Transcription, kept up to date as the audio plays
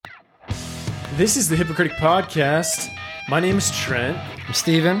This is the Hypocritic Podcast. My name is Trent. I'm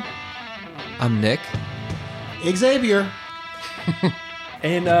Steven. I'm Nick. Xavier.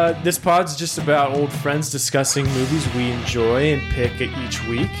 And this pod's just about old friends discussing movies we enjoy and pick each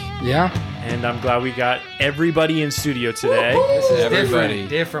week. Yeah. And I'm glad we got everybody in studio today. This is Everybody.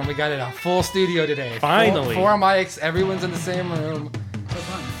 different. We got it a full studio today. Finally. Four mics. Everyone's in the same room.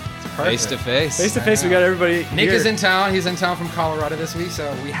 Face to face. Face to face, we got everybody Nick here. is in town. He's in town from Colorado this week,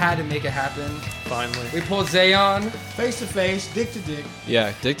 so we had to make it happen. Finally. We pulled Zayon. Face to face, dick to dick.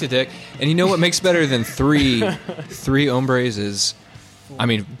 Yeah, dick to dick. And you know what makes better than three hombres is, I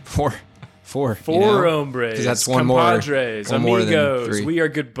mean, four. Four you know? hombres. 'Cause that's one more- compadres, one more than amigos. three. We are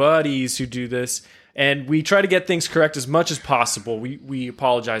good buddies who do this. And we try to get things correct as much as possible. We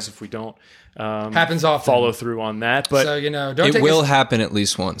apologize if we don't Happens often. follow through on that. But So, don't It take will us happen at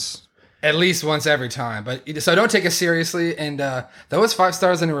least once. at least once every time. But so don't take us seriously. And those 5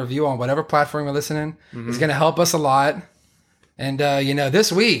 stars in a review on whatever platform you're listening is going to help us a lot. And,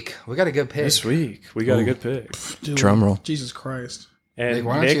 this week, we got a good pick. this week, we got a good pick. Dude, Drum roll. Jesus Christ. And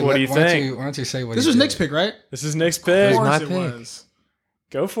Nick, Nick, what do you think? Why don't you say what This you was did? Nick's pick, right? This is Nick's pick. Of course my it pick. was.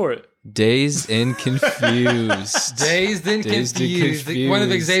 Go for it. Dazed and confused. Dazed and Dazed and confused. One of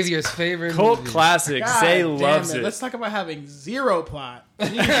Confused. Xavier's favorite Cult movies. classic. God Zay damn loves it. Let's talk about having zero plot.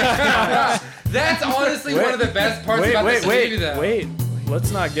 That's honestly one of the best parts about this movie, though. Wait.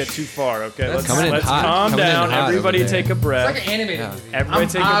 Let's not get too far, okay? That's Let's, coming in let's hot. calm Coming in down. hot Everybody over there. take a breath. It's like an animated movie. Everybody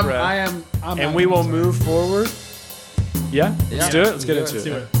take a breath. I'm And we will move forward. Yeah? Let's do it. Let's get Let's into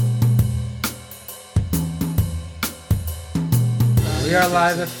do it. We are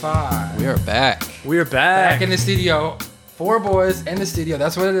live at 5. We are back. We are back. Back in the studio. 4 boys in the studio.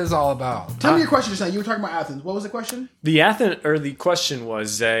 That's what it is all about. Tell me your question just now. You were talking about Athens. What was the question? The question was,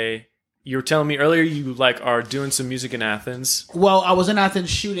 Zay, you were telling me earlier you are doing some music in Athens. Well, I was in Athens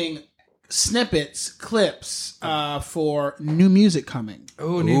shooting snippets, clips for new music coming.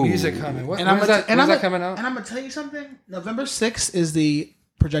 Oh, new music coming. When's I'm that coming out? And I'm gonna tell you something. November 6th is the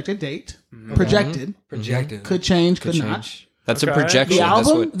projected date. Projected. Projected. Could change. Could not. That's Okay. a projection. The That's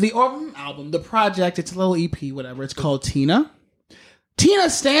album, what, the project, it's a little EP, whatever. It's called Tina. Tina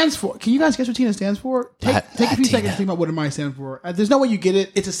stands for. Can you guys guess what Tina stands for? Take a few Latina. seconds to think about what it might stand for. There's no way you get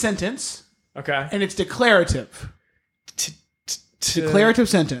it. It's a sentence, Okay. and it's declarative. Declarative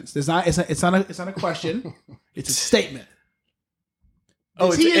sentence. It's not a question. It's a statement.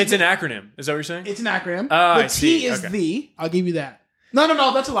 Oh, The T it's is- an acronym. Is that what you're saying? It's an acronym. Oh, the I see. T is Okay. the. I'll give you that. No,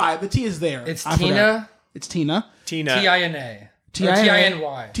 that's a lie. The T is there. It's I forgot. Tina. It's Tina. Tina. T-I-N-A. T-I-N-A. Or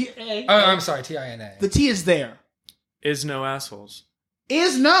T-I-N-Y. T-A. Oh, I'm sorry. T-I-N-A. The T is there. Is no assholes.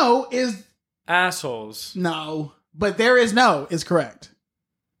 Is Assholes. no, but there is no is correct.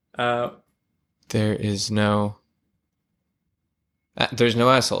 there is no. There's no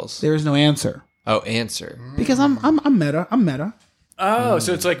assholes. There is no answer Oh, answer. because I'm meta. I'm meta. Oh,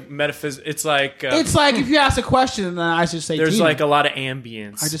 so it's like metaphysics. It's like It's like if you ask a question and then I just say there's Tina. like a lot of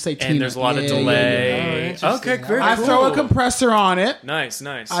ambience. I just say Tina. and there's a lot of Yeah, delay. yeah. Oh, interesting. Okay, very I cool. throw a compressor on it. Nice.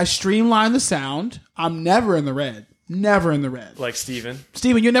 I streamline the sound. I'm never in the red. Never in the red. Like Steven.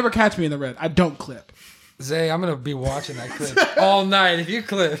 Steven, you never catch me in the red. I don't clip. Zay, I'm going to be watching that clip all night if you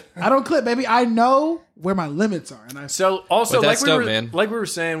clip. I don't clip, baby. I know where my limits are, and I. So also, But like that's we dope, were, man. like we were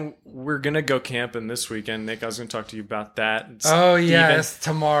saying, we're gonna go camping this weekend. Nick, I was gonna talk to you about that. And Oh, Steven, yes.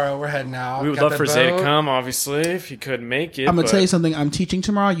 Tomorrow we're heading out. we would Got love the for Zay to boat. come, obviously, if he could make it. I'm gonna but tell you something. I'm teaching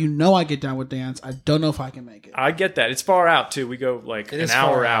tomorrow. You know I get down with dance. I don't know if I can make it. I get that. It's far out too. We go like It an is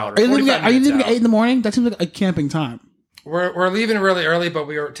hour far out. out. Or Are you leaving 45 at, minutes 8 out. in the morning? That seems like a camping time. We're leaving really early, but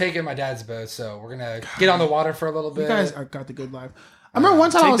we were taking my dad's boat, so we're gonna get on the water for a little bit. You guys are, got the good life. I remember one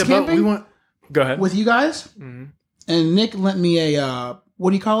time I Take was the boat. camping Go ahead. with you guys, and Nick lent me a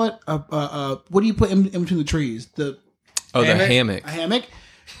what do you call it? What do you put in between the trees? The Oh, the Hammock? hammock. a hammock.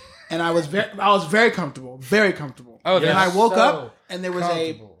 And I was very comfortable, very comfortable. Oh, and that's I woke so up and there was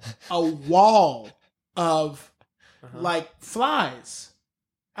a wall of like flies.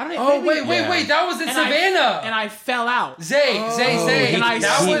 I don't know. Oh, maybe- wait. That was in And Savannah. and I fell out. Zay. And I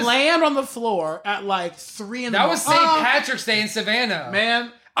that was slammed on the floor at like 3 in the that morning. was St. Patrick's Day in Savannah. Man.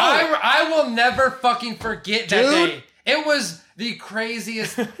 I will never fucking forget that Dude. day. It was the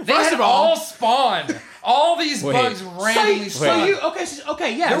craziest. They First had of all- all spawned. All these Wait. bugs randomly So spawned. you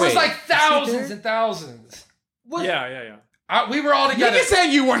okay, yeah. There was Wait. like thousands and thousands. What? Yeah. We were all You together. can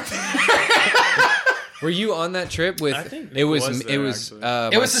say you weren't there. Were you on that trip with? I think Nick it was. was it there, was.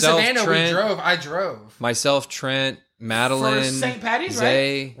 actually. It was to myself, Savannah. Trent, I drove. Myself, Trent, Madeline, For St. Patty's,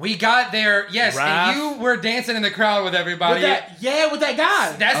 Zay. We got there, yes, Raph. and you were dancing in the crowd with everybody. with that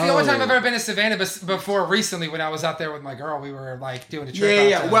guy. That's the only time Oh. I've ever been to Savannah before recently when I was out there with my girl. We were like doing a trip.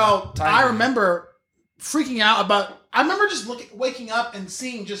 Yeah. out to Well, Tiger. I remember freaking out about. I remember just waking up and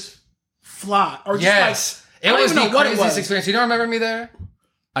seeing just fly or just Yes. like I It don't was even the know what it craziest was. experience. You don't remember me there?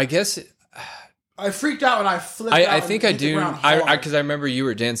 I guess I freaked out and I flipped. out I and think I hit the do. ground I hard. because I remember you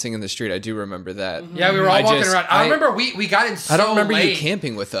were dancing in the street. I do remember that. Yeah, we were all I walking just- around. I I- remember we got in so I don't remember late. you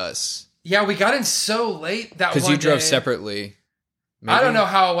camping with us Yeah, we got in so late that because one you drove day. separately. I Maybe? don't know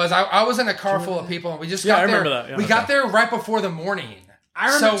how it was. I was in a car full of people, and we just Yeah, got I there. remember that. Yeah. We got there right before the morning. I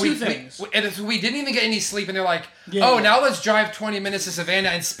remember So two we, things. We didn't even get any sleep, and they're like, Yeah. "Oh, now let's drive 20 minutes to Savannah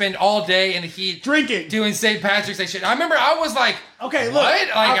and spend all day in the heat Drinking. doing St. Patrick's Day shit." I remember I was like, Okay, look. what?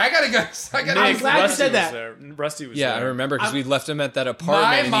 Like, I gotta go. I gotta I'm Nick, glad you Rusty said was that. there. Rusty was Yeah, there. I remember because we left him at that My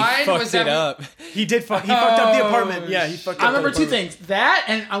apartment and he mind fucked was it that up. He did. He fucked up the apartment. Yeah, he fucked up. I remember the two apartment. things. That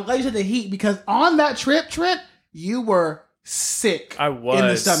and I'm glad you said the heat because on that trip, you were sick. I was in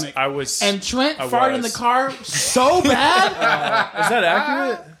the stomach. I was. And Trent I farted in the was. car so bad. Is that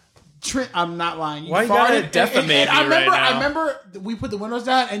accurate? Trent, I'm not lying. Why you gotta defamate I me right remember. now? I remember we put the windows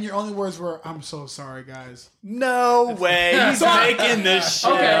down, and your only words were, "I'm so sorry, guys." No way. He's making this shit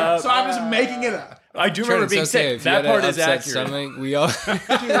Okay, up. so I'm just making it up. I do Trent, remember it's being okay. sick. If you That had part an is upset accurate. stomach, we all Dude,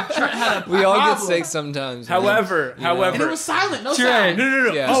 Trent had a we all get problem. sick sometimes. man. However, You know? and it was silent. No Trent. sound.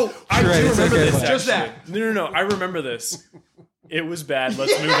 no. Yeah. Oh, I Trent, do it's remember okay. this. Just actually. No. I remember this. It was bad.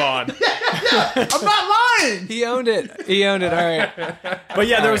 Let's move on. I'm not lying. He owned it. He owned it. All right. But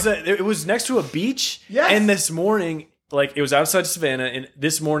yeah, it was next to a beach. Yes. And this morning, like it was outside Savannah, and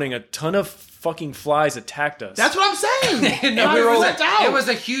this morning a ton of fucking flies attacked us. That's what I'm saying. No, we it, were was left out. it was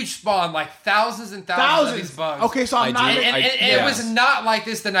a huge spawn, like thousands and thousands of these bugs. Okay, so I'm I not. do- And it yeah. was not like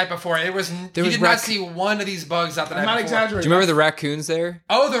this the night before. It was. You was did not see one of these bugs out the night I'm not before. exaggerating. Do you remember the raccoons there?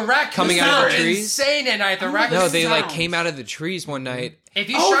 Oh, the raccoons Coming out of the were trees? insane at night. The remember raccoons. No, they like sounds. came out of the trees one night. If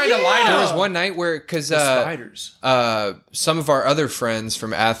you Oh, shine a light yeah. There on, was one night where because spiders. some of our other friends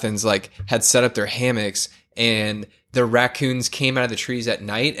from Athens like had set up their hammocks and the raccoons came out of the trees at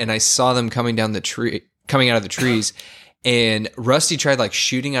night and I saw them coming out of the trees and Rusty tried like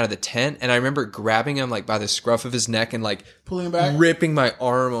shooting out of the tent and I remember grabbing him like by the scruff of his neck and like Pulling him back. ripping my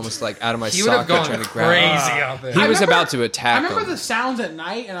arm almost like out of my he would have socket gone trying to grab crazy him. out there. He was remember- about to I attack remember him. the sounds at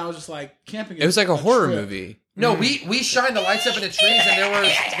night, and I was just like camping. It was like a horror trip. movie. No, we shined the lights up in the trees, and there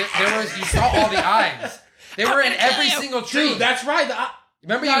was you saw all the eyes. They were in every single tree. Dude, that's right.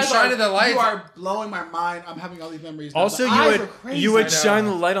 Remember you guys shined are- the lights. You are blowing my mind. I'm having all these memories. now. Also, The eyes you are crazy. would I know. shine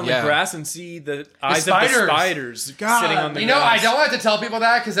the light on Yeah. the grass and see the eyes of the spiders. spiders God. sitting on the You know, I grass. don't like to tell people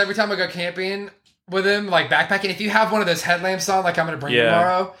that because every time I go camping with him, like backpacking, if you have one of those headlamps on, like I'm going to bring Yeah.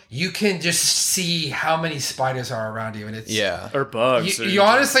 tomorrow, you can just see how many spiders are around you, and it's Yeah. Or bugs. You, or- you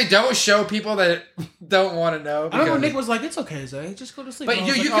honestly don't show people that don't want to know. I remember because- Nick was like, "It's okay, Zay. Just go to sleep." But And I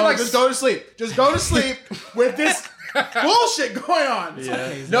was you like, can, like, just go to sleep. Just go to sleep with this bullshit going on. It's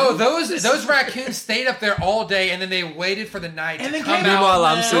okay, Zay. No, those raccoons stayed up there all day, and then they waited for the night And to they come came out. Meanwhile,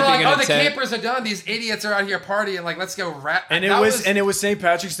 I'm They're They're sleeping like, in oh, a the tent. campers are done. These idiots are out here partying. Like, let's go. and That it was St.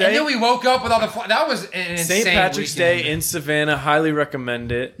 Patrick's Day. And then we woke up with all the. That was an insane St. Patrick's weekend. Day in Savannah. Highly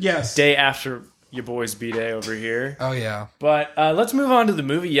recommend it. Yes. Day after your boy's B-Day over here. Oh yeah. But let's move on to the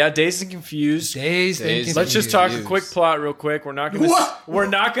movie. Yeah, Dazed and Confused. Days. Days. Let's just talk a Confused. quick plot real quick. We're not gonna What? we're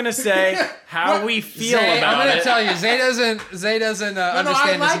not gonna say how we feel Zay, about I'm gonna it. tell you, Zay doesn't No, I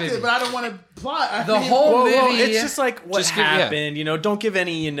understand this liked movie. it, but I don't want to plot. The whole Well, movie. it's just like what Just give- yeah. happened. You know, don't give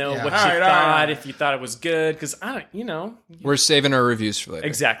any. You know Yeah. what All you right, thought. all right. If you thought it was good, because I don't. You know, We're saving our reviews for later.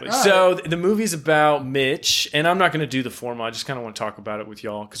 exactly. All So the movie's about Mitch, and I'm not going to do the formal. I just kind of want to talk about it with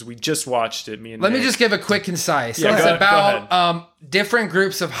y'all because we just watched it. Me and Let me Nick. just give a quick concise. Yeah, It's go about ahead. different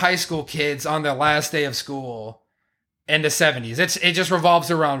groups of high school kids on their last day of school in the 70s. It just revolves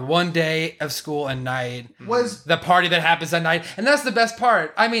around one day of school and night. Was The party that happens at night, and that's the best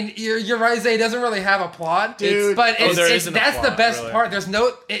part. I mean, you're right, Zay. It doesn't really have a plot, Dude. but Oh, there it's isn't a that's the plot, best really. part. There's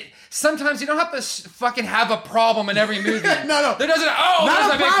no. Sometimes you don't have to fucking have a problem in every movie. No. There doesn't. Oh, Not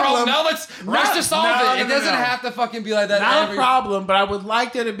there's a a big problem. problem. Now let's rush to solve no, it. It no, doesn't no. have to fucking be like that. not every a problem, but I would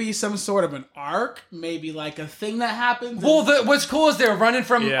like there to be some sort of an arc, maybe like a thing that happens. Well, what's cool is they're running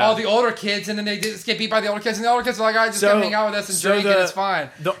from Yeah. all the older kids, and then they just get beat by the older kids, and the older kids are like, "I just So- come hang out with us and so drink, and the- it's fine."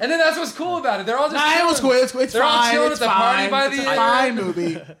 the- And then that's what's cool about it. They're all just Nah, it was cool. chilling. It's They're all fine. chilling It's at the party fine. by It's the a end. fine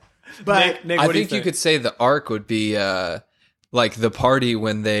movie. But Nick, I what do think you you could say the arc would be like the party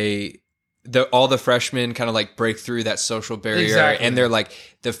when they all the freshmen kind of like break through that social barrier, Exactly. and they're like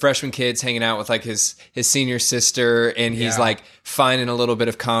the freshman kids hanging out with like his senior sister, and he's Yeah. like finding a little bit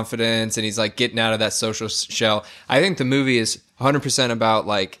of confidence, and he's like getting out of that social shell. I think the movie is 100% about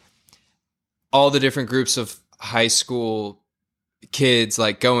like all the different groups of high school kids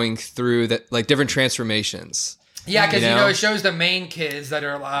like going through that, like different transformations. Yeah, because You know? it shows the main kids that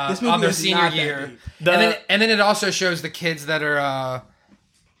are This movie on their is senior not that year, deep. and then it also shows the kids that are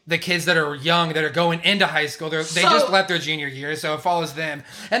young that are going into high school. They just left their junior year, so it follows them,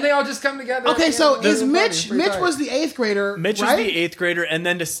 and they all just come together. Okay, at the so end. is It's Mitch? pretty Mitch tight. was the 8th grader. Mitch right? is the 8th grader, and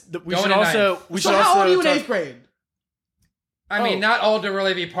then we Going should to also ninth. we So should how also old are you in talk- 8th grade? I mean, not old to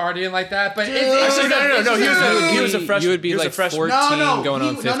really be partying like that, but it's Actually, just a- no. it's just He was a freshman. You would be He was a like freshman. 14 No, going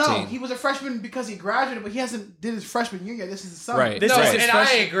on he, 15. No, he was a freshman because he graduated, but he hasn't did his freshman year yet. This is the summer. Right. This No, is and his I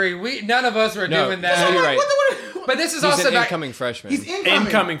freshman- agree. None of us were No, doing no, that. you're right. But this is He's also an back. incoming freshman. He's incoming.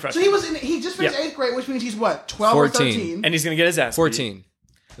 Incoming freshman. So he just finished Yeah. 8th grade, which means he's what, 12 14. or 13. and he's gonna get his ass beat. 14.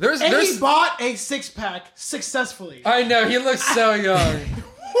 There's, And he there's. bought a 6-pack successfully. I know he looks so young,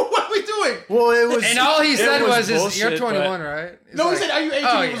 What are we doing? Well, it was, and all he it said was, bullshit, "You're but- 21, right?" He's No, like, he said, "Are you 18?"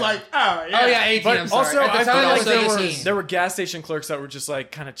 Oh, He was yeah. like, "Oh yeah." "Oh yeah, 18." But I'm sorry. also, At the I time, feel I like was there 18. were gas station clerks that were just like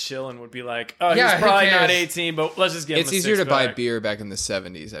kind of chilling, would be like, "Oh, Yeah, he's who probably not cares? 18, but let's just get him It's a easier to buy six-pack." beer back in the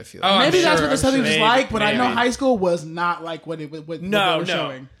 70s, I feel Oh, like. I'm Maybe that's sure, what the I'm 70s was sure. like, but I know Maybe. high school was not like what they were No.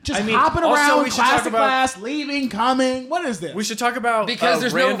 showing. Just I mean, hopping also around we should class talk to about- class, leaving, coming. What is this? We should talk about Because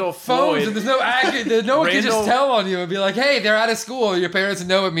there's Randall no Floyd. phones and there's no accurate. No one can Randall- just tell on you and be like, "Hey, they're out of school." Your parents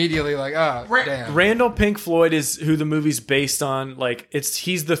know immediately, like, "Oh, damn." Randall Pink Floyd is who the movie's based on. Like,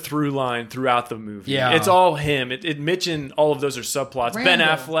 he's the through line throughout the movie. Yeah. It's all him. Mitch and all of those are subplots. Ben Randall.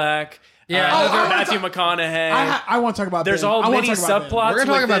 Affleck. Yeah. uh, Oh, I wanna Matthew talk- McConaughey. I want to talk about There's Ben. all I wanna many talk about Ben. subplots We're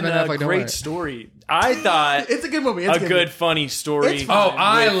gonna talk about within Ben a Affleck, don't great worry. story. I thought It's a good movie. It's a good, funny story. It's fine. Oh,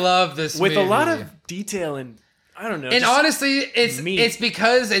 I with, love this with a movie. lot of detail and I don't know. And just honestly, meat. it's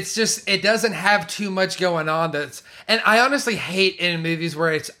because it doesn't have too much going on. And I honestly hate in movies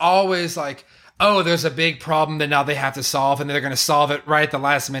where it's always like, oh, there's a big problem that now they have to solve, and they're going to solve it right at the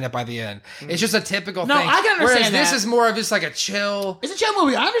last minute by the end. It's just a typical No, thing. I can Whereas understand this that. is more of just like a chill. It's a chill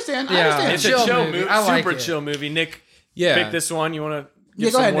movie. I understand. I Yeah. understand. it's a chill chill movie. movie. I like Super it. chill movie. Nick, Yeah. pick this one. You want to Yeah,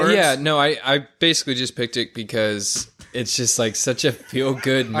 give go some ahead, Nick. words? Yeah, no, I basically just picked it because it's just like such a feel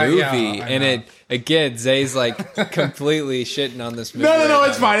good I movie, know. and it again, Zay's like completely shitting on this movie. No, right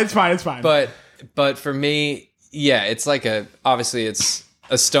it's now. fine. It's fine. It's fine. But for me, yeah, it's like obviously it's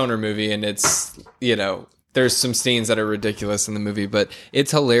a stoner movie, and it's there's some scenes that are ridiculous in the movie, but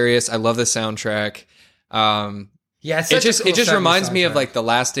it's hilarious. I love the soundtrack. Yeah, it's It such a cool just 70s reminds me of soundtrack. like the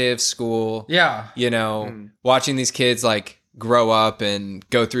last day of school. Yeah. Watching these kids like grow up and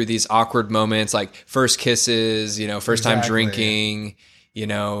go through these awkward moments, like first kisses, first time Exactly. drinking,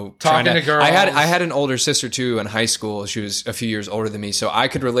 Talking trying to girls. I had an older sister too in high school. She was a few years older than me, so I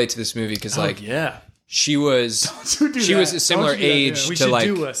could relate to this movie because like Yeah. she was Don't do she that. was a similar Don't you do that, age yeah. We to should like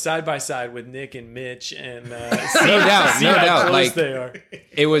do a side by side with Nick and Mitch and no doubt, see no how doubt. close Like they are.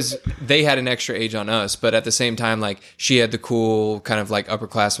 it was they had an extra age on us, but at the same time, like she had the cool kind of like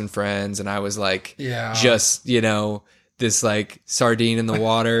upperclassmen friends, and I was like, Yeah. just this like sardine in the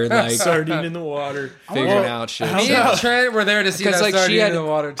water, like Sardine in the water. figuring out shit. Me and Trent were there to see that Because like sardine she had, in the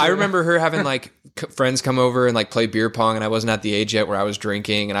water too. I remember her having like friends come over and like play beer pong, and I wasn't at the age yet where I was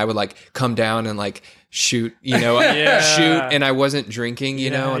drinking, and I would like come down and like shoot, Yeah. shoot, and I wasn't drinking,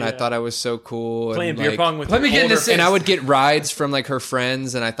 Yeah, and I yeah. thought I was so cool. Playing and, beer like, pong with Let me get older into and I would get rides from like her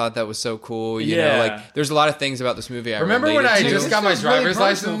friends, and I thought that was so cool. You know, Yeah. like there's a lot of things about this movie. I Remember when related I to. just got my This feels really driver's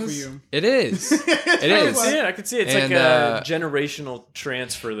personal license? for you. It is. It is. I could see it. It's And, like a generational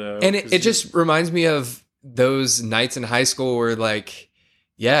transfer, though. And 'cause it just reminds me of those nights in high school where like,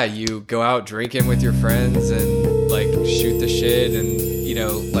 yeah, you go out drinking with your friends and like shoot the shit, and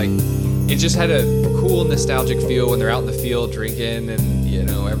like it just had a cool nostalgic feel when they're out in the field drinking, and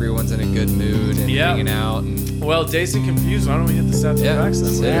everyone's in a good mood and Yeah. hanging out. And Well, Dazed and Confused. Why don't we hit the stats Yeah, and facts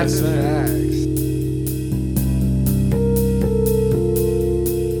then? that's What do you it. say?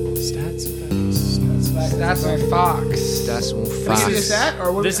 Stats and facts. That's on Fox. that's one Can we fact. do the stat,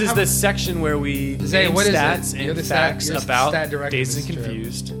 or what- This is how- the section where we Zay, name what is it? stats You're and the stat- facts you're the about stat director Dazed and of this trip.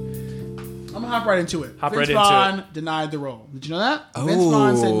 Confused. I'm gonna hop right into it. Hop Vince right into Vaughn denied the role. Did you know that? Vince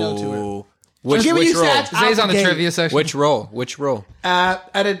Vaughn said no to it. Oh. Which, I'm giving which you role? stats out Zay's on the gate. trivia section. Which role? Which role? At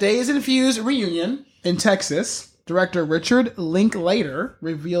a Days Infused reunion in Texas, director Richard Linklater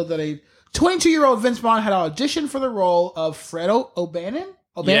revealed that a 22-year-old Vince Vaughn had auditioned for the role of Fredo O'Bannon.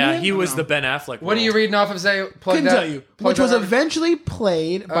 Yeah, he I was don't the know. Ben Affleck. What are you role. reading off of, Zay? Plug Couldn't that- tell you. plug Which was that out. eventually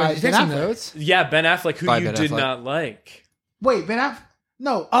played Oh, by did you Ben take some Affleck. notes? Yeah, Ben Affleck, who By you Ben did Affleck. not like. Wait, Ben Affleck?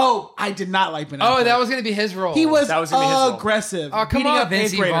 No. Oh, I did not like Ben Affleck. Oh, that was going to be his role. He was, That was gonna be his role. aggressive. Oh, come beating on, up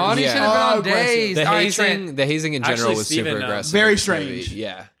Vince eighth graders. Vaughn. He Yeah. should have been on Aggressive. days. The All right, hazing, Trent. the hazing in general Actually, was Steven, super aggressive. very in this strange. movie.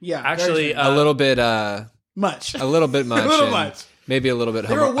 Yeah, Yeah, Actually, a little bit, much. a little bit much, A little and much. maybe a little bit,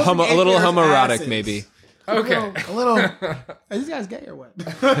 They were whooping a little eighth graders' homoerotic, asses. maybe. Okay. A little. Are these guys gay or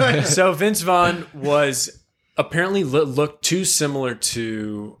what? So Vince Vaughn was apparently looked too similar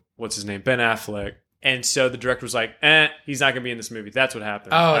to what's his name, Ben Affleck, and so the director was like, he's not gonna be in this movie." That's what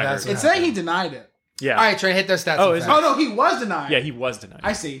happened. Oh, I that's heard. what It's saying he denied it. Yeah. All right, Trent, hit those stats. Oh, and is it? facts. Oh no, he was denied. Yeah, he was denied.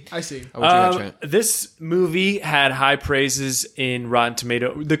 I see. Oh, what you Um, got, Trent? This movie had high praises in Rotten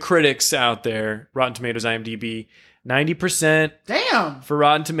Tomato. The critics out there, Rotten Tomatoes, IMDb, 90% Damn. for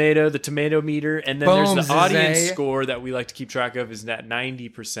Rotten Tomato, the tomato meter, and then Boom, there's the audience Zay. score that we like to keep track of is at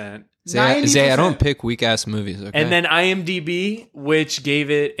 90%. Zay, I 90%. don't pick weak ass movies. Okay, And then IMDb, which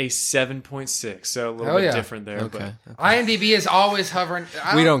gave it a 7.6, so a little Hell bit yeah. different there. okay, IMDb is always hovering.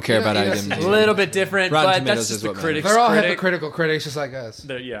 We don't care about But IMDb. a little bit different, Rotten but Tomatoes that's just is the what matters. critics. They're all critic. hypocritical critics, just like us.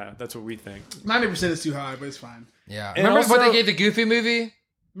 Yeah, that's what we think. 90% is too high, but it's fine. Yeah. And Remember what also- they gave the Goofy movie?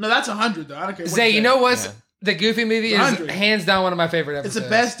 No, that's 100 though. I don't care. What Zay, you say. know what's Yeah. the Goofy movie is 100. hands down one of my favorite It's episodes. the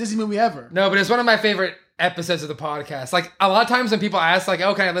best Disney movie ever. No, but it's one of my favorite episodes of the podcast. Like a lot of times when people ask, like,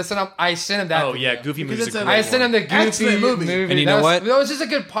 "Oh, can I listen?" I send them that. Oh, video. yeah, Goofy Because Movie's it's a a- great I sent him one. the Goofy Excellent movie. And you know That what? was, That was just a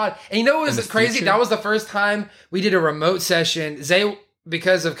good pod. And you know what was the crazy? future? That was the first time we did a remote session. Zay,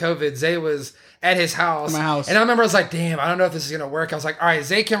 because of COVID, Zay was at his house. At my house. And I remember I was like, damn, I don't know if this is going to work. I was like, all right,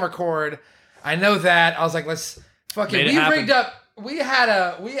 Zay can record. I know that. I was like, let's fucking, Made it we happen. rigged up. I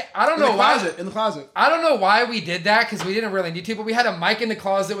don't In know the why. closet. In the closet. I don't know why we did that because we didn't really need to, but we had a mic in the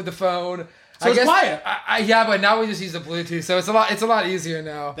closet with the phone. So it's quiet. Yeah, but now we just use the Bluetooth, so it's a lot easier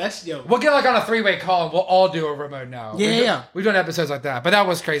now. That's yo. We'll get like on a 3-way call and we'll all do a remote now. Yeah. We've done episodes like that, but that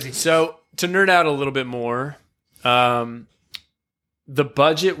was crazy. So to nerd out a little bit more, the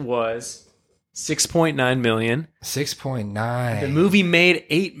budget was $6.9 million. 6.9. The movie made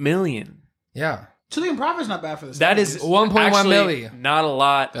 $8 million. Yeah. $2 million profit's not bad for this. That is 1.1 actually million. not a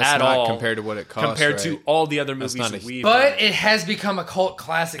lot That's at not all compared to what it costs. compared to right? all the other That's movies not a- we've But done. it has become a cult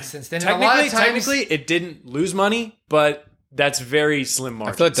classic since then. And a lot Technically, of times, it didn't lose money, but that's very slim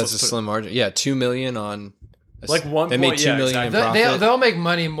margin. I feel like that's a slim margin. Yeah, 2 million on Like 1 They made point- 2 yeah, million in exactly. profit. they'll make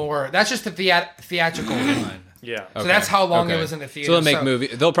money more. That's just the theatrical run. Yeah. So that's how long it was in the theater. So they'll make movie.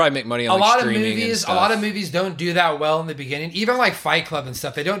 They'll probably make money on a like lot of streaming and movies stuff. a lot of movies don't do that well in the beginning, even like Fight Club and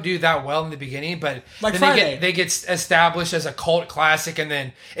stuff. They don't do that well in the beginning, but Like then Friday. they get established as a cult classic, and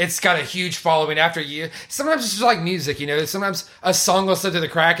then it's got a huge following after years. Sometimes it's just like music, sometimes a song will slip through the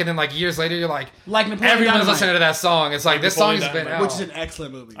crack, and then like years later you're like Napoleon everyone's Dynamite, listening to that song. It's like this song Napoleon has been Dynamite. out. which is an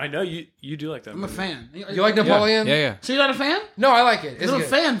excellent movie. I know you do like that. I'm a fan. You like Napoleon? Yeah. So you're not a fan? No, I like it. It's Little good.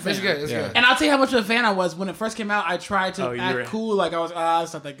 fan. It's good. It's Yeah. good. And I'll tell you how much of a fan I was when it first came out. I tried to Oh, you act were- cool, like I was,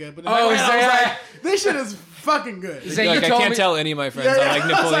 it's not that good. But then Oh, I was Zay- like, this shit is fucking good. Zay, Like, you I told can't me- tell any of my friends I like I was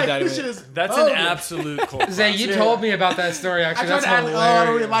Napoleon like, Dynamite. this shit is That's bogus. an absolute cult. Zay, you Yeah. told me about that story. I Actually, tried that's to act, hilarious. I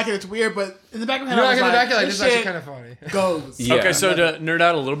don't really like it. It's weird, but in the back of my head, You're I like was in the like, back, you're like, this this is actually shit kind of funny. goes. Yeah. Okay, so to nerd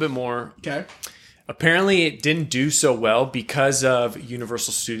out a little bit more, Okay. apparently it didn't do so well because of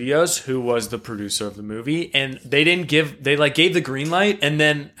Universal Studios, who was the producer of the movie, and they gave the green light, and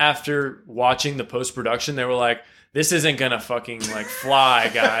then after watching the post-production, they were like, this isn't gonna fucking like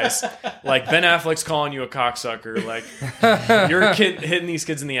fly, guys. Like Ben Affleck's calling you a cocksucker. Like you're hitting these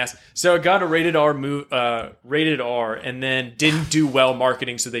kids in the ass. So it got a rated R, and then didn't do well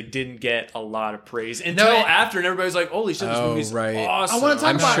marketing, so they didn't get a lot of praise until after, and everybody was like, "Holy shit, this Oh, movie's right. awesome!" I want to talk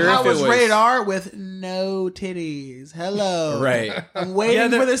I'm about sure how if it was it was- rated R with no titties. Hello. Right. I'm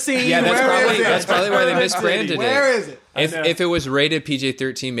waiting Yeah, for the scene. Yeah, that's Where probably- is it? that's probably why they Where is misbranded it. Where is it? If it was rated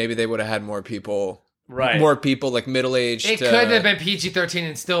PG-13, maybe they would have had more people. Right. More people like middle-aged. It couldn't have been PG-13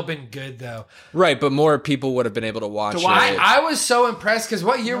 and still been good though. Right, but more people would have been able to watch it. I was so impressed because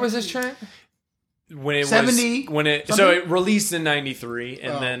what year was this, Trent? when it 70 so it released in '93,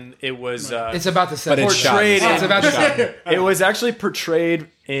 and then it was It's about the But same. it's shot. portrayed. It's about the same. It was actually portrayed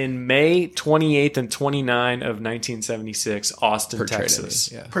in May 28th and 29 of 1976, Austin, Portrayed in Texas.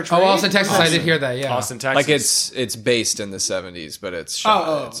 it, yeah. Portrayed? Oh, Austin, Texas. I did hear that. Yeah. Austin, Texas. Like it's based in the 70s, but it's shot.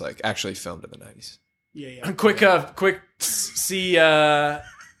 Oh. It's like actually filmed in the 90s. Yeah. Quick, see.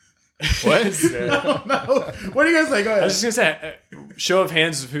 What? No. What do you guys say? Go I ahead. was just gonna say, show of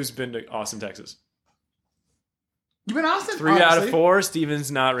hands of who's been to Austin, Texas. You been Austin? 3 out of Obviously. 4.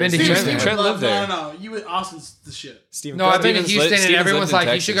 Steven's not Been to racist. Houston. Trent lived there. No. You went Austin's the shit. Steven, No, I've been to Steven's Houston, and Steven's everyone's lived in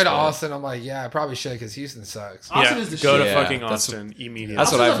like, "You should go to Texas, but- Austin." I'm like, "Yeah, I probably should because Houston sucks." Austin yeah, is the go shit. to Yeah, fucking that's- Austin immediately.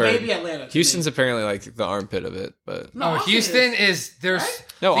 That's what Austin's I've a heard. baby Atlanta to Houston's me. apparently like the armpit of it, but No, Oh, Austin Houston is. is there's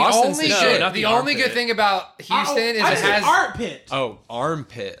No, the Austin's only the good, shit. Not the the only good armpit. thing about Houston is I it just said has art pit.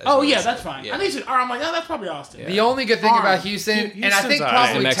 armpit. is Oh what yeah, it that's said. fine. Yeah. I think it's art. I'm like, oh, that's probably Austin. the only good thing Arm. about Houston, and I Houston's think alright.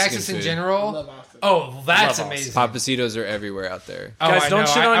 probably Mexican Texas in food. I general. love Austin. Oh, that's Love amazing. Papacitos are everywhere out there. Oh, Guys, I don't know.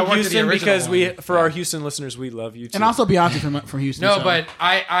 shit I on worked at the Houston original because one. for our Houston listeners, we love you too. And also Beyonce from Houston. No, so. but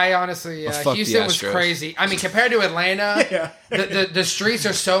I honestly, Well, fuck Houston the was Astros. crazy. I mean, compared to Atlanta, Yeah. the streets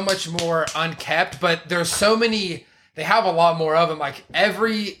are so much more unkept, but there's so many. They have a lot more of them. Like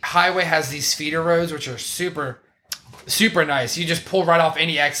every highway has these feeder roads, which are super, super nice. You just pull right off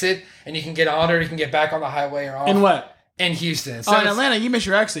any exit, and you can get on or you can get back on the highway or off. In what? In Houston. So Oh, in it's- Atlanta, you miss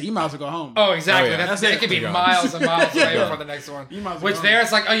your exit. You might as well go home. Oh, exactly. Oh, yeah. That's That's it. it. Could be Yeah. miles and miles away Yeah. before the next one. You might as well Which go there, home.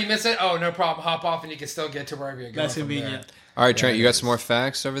 it's like, oh, you miss it? Oh, no problem. Hop off and you can still get to wherever you're going. That's from there. convenient. All right, Trent, you got some more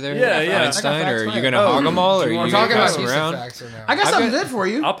facts over there? Yeah, yeah. Einstein, I got facts or are for you you. gonna hog them all, or are you We're gonna talking about pass them Houston around? facts right now. I got I've something got- good for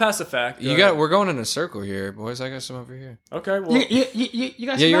you. I'll pass a fact. You got. We're going in a circle here, boys. I got some over here. Okay, well, You got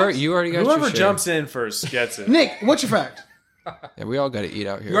Yeah, some facts? you already got whoever your share. jumps in first gets it. Nick, what's your fact? Yeah, we all got to eat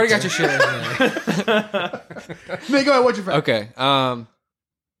out here. You already got your shit in there. Nick, go ahead. What's your fact? Okay.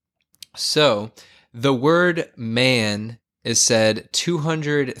 So the word "man" is said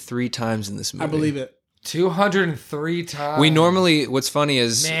 203 times in this movie. I believe it. 203 times. We normally. What's funny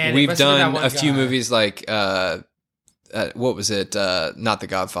is Man, it we've must have been done that one a few guy. movies like what was it? Not The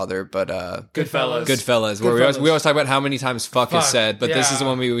Godfather, but Goodfellas. Goodfellas, where Goodfellas. we always talk about how many times fuck is Fuck, said, but this is the yeah.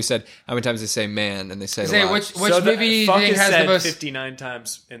 one we said how many times they say man, and they say it a Say, lot. which So movie do you fuck think is has the said most? 59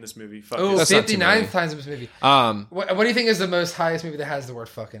 times in this movie. Fuck Oh, is- That's not too 59 many. times in this movie. Um, What do you think is the most highest movie that has the word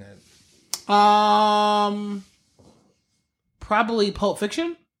fuck in it? Probably Pulp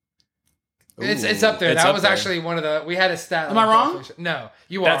Fiction. It's up there. It's That up was there. actually one of the. We had a stat. Am on I wrong? Pulp Fiction. No,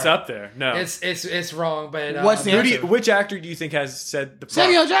 you That's are. up there. No. It's wrong, but What's the Who do answer? which actor do you think has said the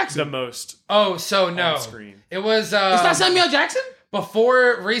Samuel Jackson. the most Oh, so no. on screen? It was. It's not Samuel Jackson.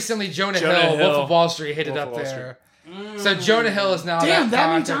 Before recently, Jonah Jonah Hill, Wolf Hill. of Wall Street, hit it Wolf up of Wall there. So Jonah Hill is now Damn, that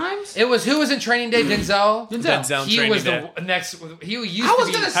many content. times? It was who was in Training Day? Denzel. Denzel He Training was Day. the next. He used I to was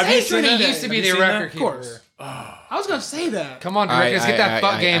be. gonna Have say you seen Training that? He Day. used to be Have the you seen record that? Of keeper. course. I was gonna say that. Come on, all right, Rick, let's get that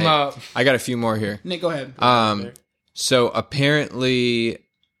fuck game up. I got a few more here. Nick, go ahead. So apparently,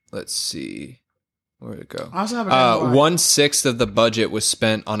 let's see, where'd it go? I also have a 1/6 of the budget was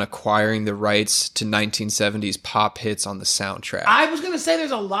spent on acquiring the rights to 1970s pop hits on the soundtrack. I was gonna say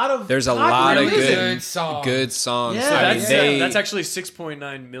there's a lot of There's a popular lot of music. Good song. good songs. Yeah, I mean, That's, they. that's actually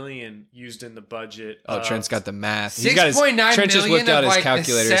 6.9 million used in the budget. Oh, Trent's got the math. He's got his- 6.9 Trent just million whipped out of his like the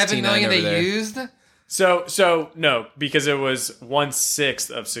calculator. 7 million over they there. used. So no, because it was 1/6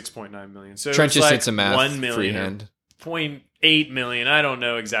 of 6.9 million. So it Trent was just like did some math 1 million, freehand. 0.8 million. I don't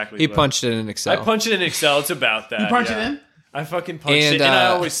know exactly. He but punched it in Excel. I punched it in Excel. It's about that. You punch yeah. it in. I fucking punched And, it, and I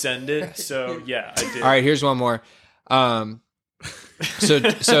uh, always send it. So yeah, I did. All right, here's one more. So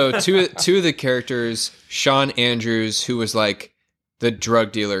two of the characters, Sean Andrews, who was like the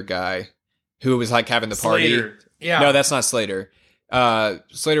drug dealer guy, who was like having the party. Slater. Yeah. No, that's not Slater.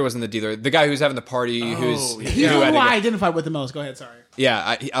 Slater wasn't the dealer. The guy who was having the party, who's yeah. He's who the had one to I go- identified with the most. Go ahead. Sorry.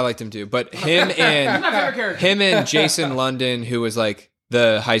 yeah, I liked him too. But him and My favorite character. him and Jason London, who was like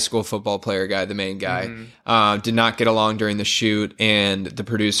the high school football player guy, the main guy, did not get along during the shoot, and the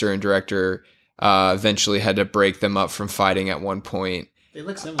producer and director eventually had to break them up from fighting at one point. They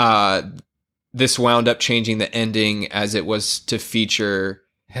look similar. This wound up changing the ending as it was to feature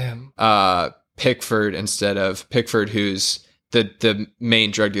Him. Pickford instead of Pickford, who's the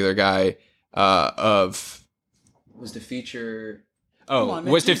main drug dealer guy. Was to feature. Oh, on,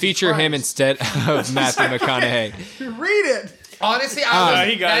 man. was to Jesus feature him Christ. instead of Matthew McConaughey. Read it. Honestly, he got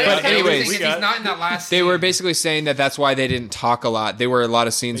it. that is But kinda anyways, interesting 'cause he's not in that last. They scene. were basically saying that that's why they didn't talk a lot. There were a lot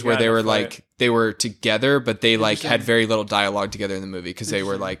of scenes They where got they in a were fight. like they were together, but they like had very little dialogue together in the movie because they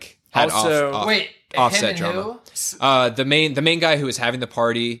were like had Also- off, Wait, offset him and drama. who? The main guy who was having the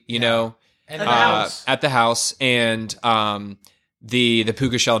party, you know, And At the house. at the house, and the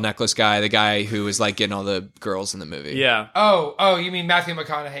puka shell necklace guy, the guy who was like getting all the girls in the movie. Yeah. Oh, you mean Matthew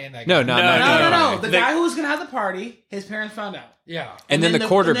McConaughey and that guy? No, not No, not- No. The guy who was gonna have the party, his parents found out. Yeah. And then And the then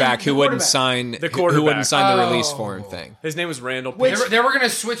quarterback the who wouldn't quarterback. sign The who quarterback. wouldn't sign the release Oh. form thing. His name was Randall. Which- Pitts. They were gonna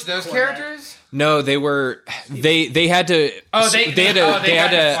switch those characters. No, they were they had to Oh, they had had to to they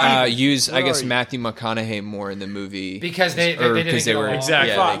had to fight. use I Where guess are you? Matthew McConaughey more in the movie Because they or didn't because get they were along. Exactly.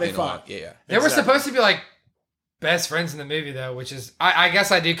 yeah, They didn't fought. get along. Yeah. They were Exactly. supposed to be like best friends in the movie though, which is I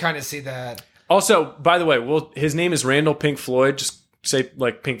guess I do kind of see that. Also, by the way, his name is Randall Pink Floyd. Just say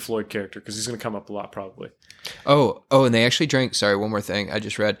like Pink Floyd character because he's going to come up a lot probably. Oh, and they actually drank. Sorry, one more thing. I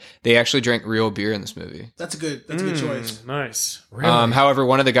just read they actually drank real beer in this movie. That's a good choice. Nice. Really? However,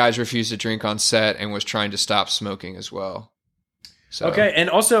 one of the guys refused to drink on set and was trying to stop smoking as well. So, Okay, and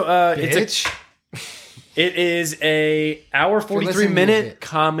also Bitch. it is a hour 43 listening to minute it.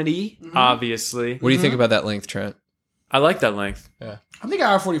 comedy. Obviously, what do you think about that length, Trent? I like that length. I think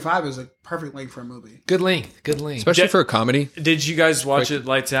hour 45 is a perfect length for a movie. Good length. Good length. Especially for a comedy. Did you guys watch Quick- it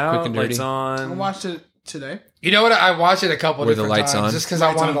lights quick out, and lights dirty. I on? watched it today. You know what? I watched it a couple Were the different lights times on? just because I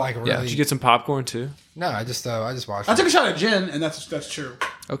Lights wanted on. to like really. Did you get some popcorn too? No, I just watched I it. took a shot at gin, and that's true.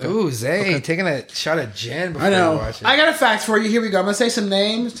 Okay. Ooh, Zay taking a shot at gin before I know. you watch it. I got a fact for you. Here we go. I'm going to say some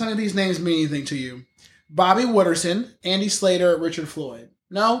names. None of these names mean anything to you. Bobby Wooderson, Andy Slater, Richard Floyd.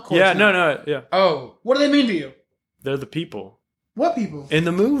 No? Of course Yeah, not. no, yeah. Oh, What do they mean to you? They're the people What people? in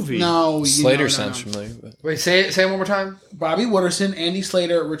the movie. No. Slater no. sounds familiar. But wait, say it one more time. Bobby Wooderson, Andy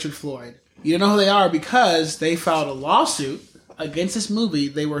Slater, Richard Floyd. You don't know who they are because they filed a lawsuit against this movie.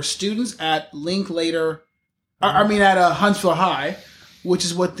 They were students at Linklater, at Huntsville High, which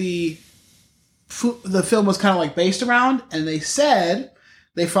is what the film was kind of like based around. And they said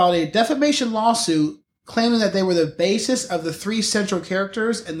they filed a defamation lawsuit claiming that they were the basis of the three central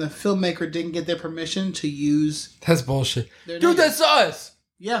characters, and the filmmaker didn't get their permission to use That's bullshit. their Dude, names. that's us.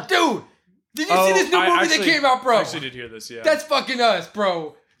 Yeah. Dude, did you see this new movie that came out, bro? I actually did hear this, yeah. That's fucking us,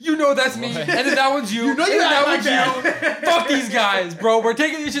 bro. You know that's me, and then that one's you. You know and you then act that one's like you. that. Fuck these guys, bro. We're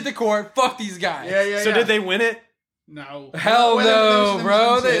taking this shit to court. Fuck these guys. So did they win it? No. Hell Wait, no, let me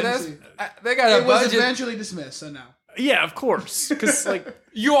bro. see, They, let me that's, see. they got a It was budget. eventually dismissed, so no. Yeah, of course. Because like,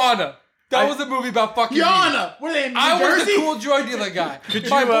 Joanna. That was a movie about fucking me. Yana! What are they in New I was Jersey? the cool drug dealer guy. could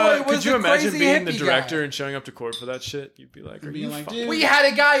My you boy was could you the imagine crazy being the hippie director guy. and showing up to court for that shit? You'd be like, are Being you like, fucking- dude. We had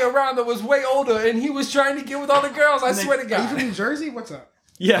a guy around that was way older, and he was trying to get with all the girls. I swear to Are you from God. New Jersey? What's up?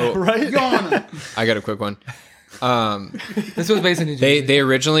 Yeah, Oh. right. Yana. I got a quick one. This was based in New Jersey. They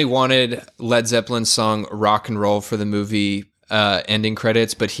originally wanted Led Zeppelin's song "Rock and Roll" for the movie ending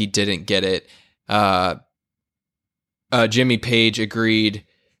credits, but he didn't get it. Jimmy Page agreed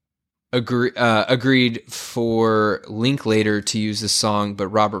for Linklater to use the song, but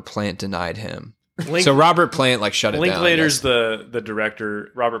Robert Plant denied him. So Robert Plant shut it down. Linklater's the director.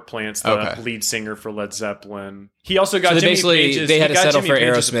 Robert Plant's the Okay. lead singer for Led Zeppelin. He also got So they Jimmy basically Page's, they he had to got settle Jimmy for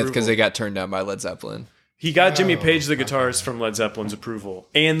Page's Aerosmith because approval. they got turned down by Led Zeppelin. He got Jimmy Oh, Page, the guitarist from Led Zeppelin's approval,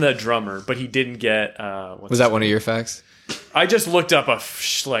 and the drummer, but he didn't get. Was that one of your facts? I just looked up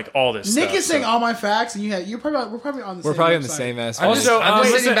all this. Nick stuff, is saying so- all my facts, and we're probably on the We're same probably on the website. same ass. I'm just- Also, I'm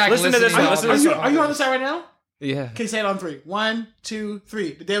just listen, sitting back listen to this listening one. to Listen all to this this stuff. one. Are you on the side right now? Yeah. Okay, say it on three. 1, 2,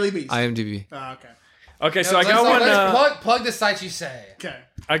 3. The Daily Beast. IMDb. Okay. Okay, so I got one. Plug the sites you say. Okay.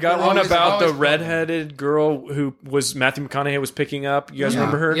 I got We're one always- about the always redheaded girl who was Matthew McConaughey was picking up. You guys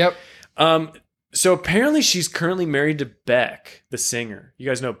remember her? Yep. So apparently she's currently married to Beck, the singer. You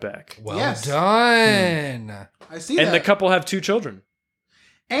guys know Beck. Well Yes. done. I see And that. the couple have 2 children.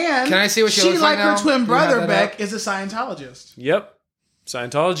 And Can I see what she looks like her now? twin Do you brother, have that Beck, is a Scientologist. Yep.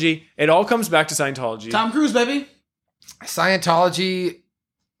 Scientology. It all comes back to Scientology. Tom Cruise, baby. Scientology.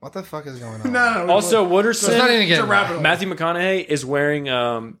 What the fuck is going on? No. Also, Let's not Wooderson, even It's get a into rabbit that. hole. Matthew McConaughey is wearing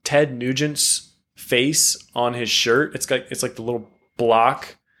Ted Nugent's face on his shirt. It's like the little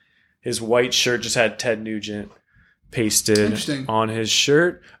block. His white shirt just had Ted Nugent pasted Interesting. on his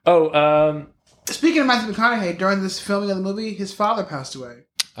shirt. Oh, Speaking of Matthew McConaughey, during this filming of the movie, his father passed away.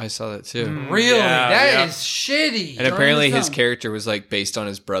 I saw that too. Really? Yeah, That is yeah. shitty. And apparently the his film. character was based on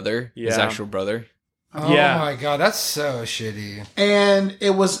his brother, his Yeah. actual brother. Oh Yeah. my god, that's so shitty. And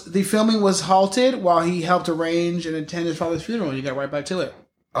the filming was halted while he helped arrange and attend his father's funeral. And he got right back to it.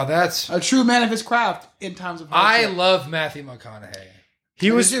 Oh, that's. A true man of his craft in times of I hardship. love Matthew McConaughey.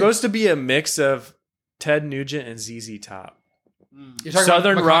 he was did you? supposed to be a mix of Ted Nugent and ZZ Top. You're talking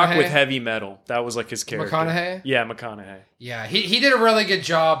Southern about rock McConaughey? with heavy metal. That was like his character. McConaughey? Yeah, McConaughey. Yeah, he did a really good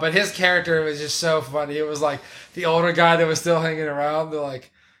job, but his character was just so funny. It was like the older guy that was still hanging around. They're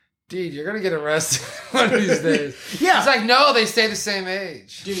like, dude, you're going to get arrested one of these days. Yeah. It's like, no, they stay the same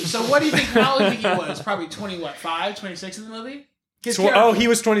age. Dude, so what do you think? How old do you think he was? Probably 5, 26 in the movie? His Oh, character. he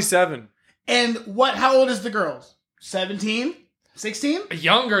was 27. And how old is the girls? 17? 16?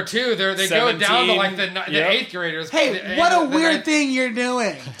 Younger, too. They go down to 17, like the yep. 8th graders. Hey, what a weird thing you're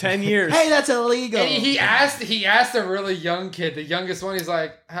doing. 10 years. Hey, that's illegal. And he asked a really young kid, the youngest one, he's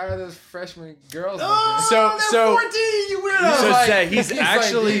like, how are those freshman girls looking? Oh, So- they're 14, you weirdo. So like- say he's he's like,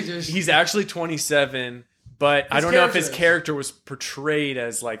 actually dude, just- he's actually 27, but I don't know if his character is. character was portrayed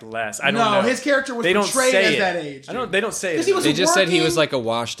as like less. I don't No, know. his character was They don't portrayed say as it. that age. I don't. dude. They don't say it. 'Cause he was They just said he working- was like a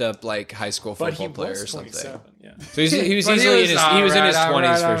washed up like high school but football he player was or something. 27. Yeah. So he was But he easily was he was in his alright,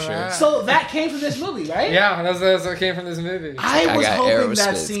 20s for alright, sure. alright. So that came from this movie, right? Yeah, that's what came from this movie. I was got hoping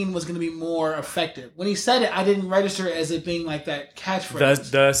that Aerosmith. scene was going to be more effective. When he said it, I didn't register it as it being like that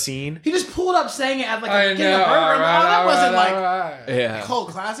catchphrase. The scene. He just pulled up saying it at like I a getting a know. burger. I'm like, oh, that wasn't like alright. Yeah. cult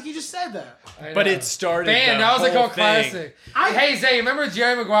classic. He just said that. I But know. it started. Man, the that was a whole cult thing. classic. I- Hey, Zay, remember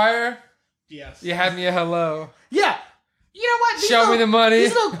Jerry Maguire? Yes. You had me a hello. Yeah. You know what? These Show me little- the money.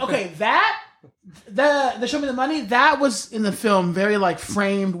 these little- okay, the show me the money. That was in the film, very like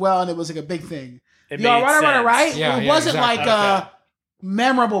framed well, and it was like a big thing. It You all made right, sense. right? Yeah, it yeah, wasn't exactly. like a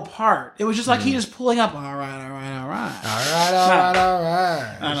memorable part. It was just like he just pulling up. All right. All right.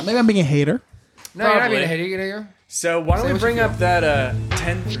 I don't know. Maybe I'm being a hater. No, you're not Probably. being a hater. You gonna go? So why don't Say we what bring you up that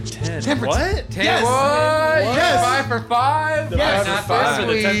 10 for 10? 10 for what? 10. 10 Yes. what? Yes. 5 for 5? The Yes. 5 for Not 5 and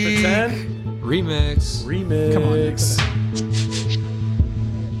the 10 this for 10 Remix. remix. Come on, Nick.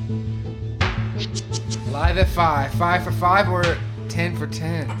 Live at 5. 5 for 5 or 10 for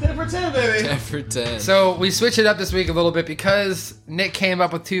 10? 10 for 10, baby. 10 for 10. So we switched it up this week a little bit because Nick came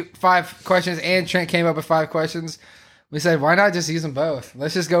up with 5 questions and Trent came up with 5 questions. We said, why not just use them both?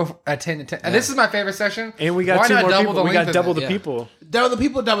 Let's just go at 10 to 10. And this is my favorite section. And we got Why 2 not more double people. the We length got of double it? the Yeah. people. Double the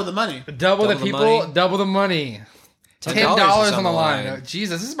people, double the money. Double the Double the people, money. double the money. $10 $10 on the line. Oh,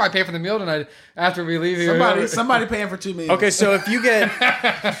 Jesus, this is my pay for the meal tonight after we leave here. Somebody paying for 2 meals. Okay, so if you get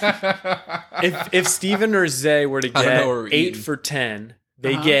if Steven or Zay were to don't know get what we're 8 eating. for 10,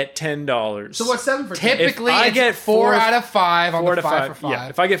 they get $10. So what's 7 for 10? Typically, If I it's get 4 4 out of 5 on 4 the to 5 5? for 5. Yeah,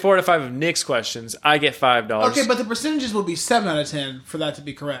 if I get 4 to 5 of Nick's questions, I get $5. Okay, but the percentages will be 7 out of 10 for that to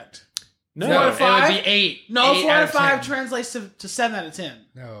be correct. no, no, to it 5? would be 8. No, 8 4 out out of of 5 10. translates to 7 out of 10.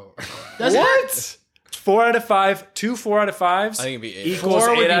 No. Does it? what? 4 out of 5, 2 4 out of 5s I think it'd be 8. equals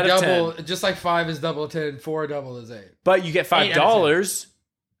 4 would 8 be out of double, 10. just like 5 is double 10, 4 double is 8. But you get 8 out of $5.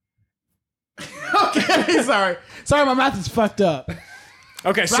 Okay, sorry. Sorry, my math is fucked up.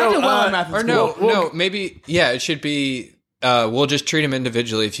 Okay, But I so did well in math in Or school. no, maybe, yeah, it should be, we'll just treat them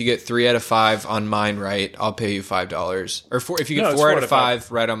individually. If you get 3 out of 5 on mine right, I'll pay you $5. Or if you No, get it's 4 4 out out of of 5.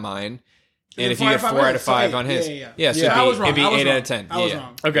 5 right on mine, then and if 4 you out get of 4 5 out of so 5 8. on his, Yeah. yeah, so Yeah. I was it'd be wrong. 8 out of 10. I was Yeah.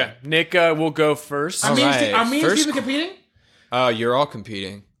 wrong. okay, Nick will go first. Are me and Alright, Steve- are me and first Steven competing? You're all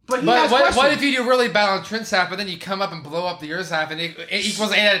competing. But he But has what questions. if you do really bad on Trent's half, but then you come up and blow up the yours half, and it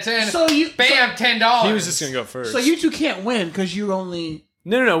equals 8 out of 10? So you- bam, $10. He was just going to go first. So you two can't win because you only...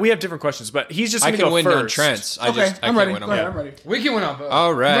 No, we have different questions, but he's just I going to can go win first. on Trent's. I Okay, I'm can't ready. win Go on ahead, mine. I'm ready. We can win on both.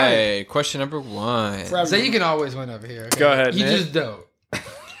 All right. Question number 1. Forever. So you can always win over here. Okay? Go ahead, You Nick. just don't.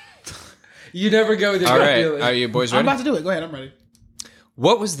 You never go with your All gut right. feeling. Are you boys I'm ready? about to do it. Go ahead, I'm ready.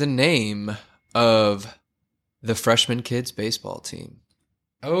 What was the name of the freshman kids baseball team?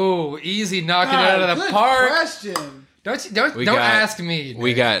 Oh, easy knocking it out of the good park. question. Don't We don't got- ask me.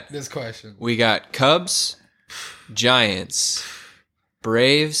 we Nick, got- this question. We got Cubs, Giants,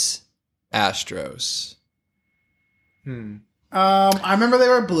 Braves, Astros. I remember they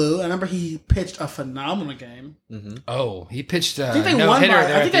were blue. I remember he pitched a phenomenal game. Oh, he pitched. I think they no won hitter by,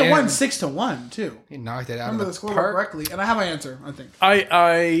 there I at think the they won end. 6-1 too. He knocked it I out remember of the the score park. correctly, and I have my answer. I think.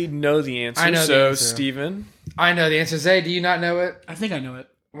 I know the answer. I know the so answer. Steven, I know the answer. Zay, do you not know it? I think I know it.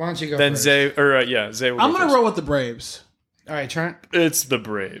 Why don't you go then first? Zay, or Zay will I'm go gonna first. roll with the Braves. All right, Trent. It's the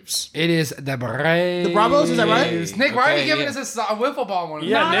Braves. It is the Braves. The Bravos, is that right? Nick, why are you Okay, giving yeah. us a wiffle ball one?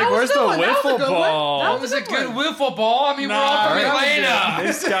 Yeah, Nah, Nick, that was where's a the good one. That was a wiffle good one. ball? That was a good wiffle ball. I mean, we're all from Nah, Atlanta.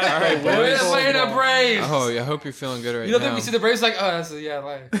 This guy's All right, the boys. We're wiffle Atlanta ball. Braves. Oh, I hope you're feeling good right You look now. at me, see the Braves, like, oh, that's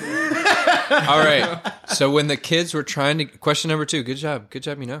like. All right. So when the kids were trying to, question number 2. Good job,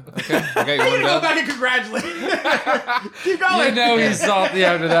 you know. Okay, okay, you warmed Go up. back and congratulate. Keep going. You know he's salty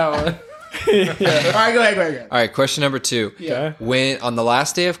after that one. All right, go ahead. All right, question number 2. Yeah. When on the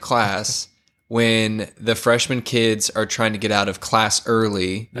last day of class, when the freshman kids are trying to get out of class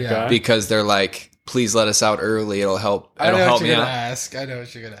early, Yeah. because they're like, "Please let us out early. It'll help. I It'll know help what me you're gonna out." ask. I know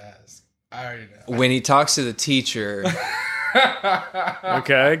what you're gonna ask. I already know. When he talks to the teacher,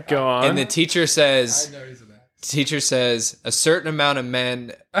 Okay, go on. and the teacher I says, know he's an ass. "A certain amount of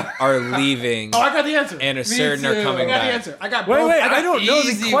men are leaving, Oh, I got the answer. and a certain are too. I coming got the back." answer. I got wait, both. wait, got I don't know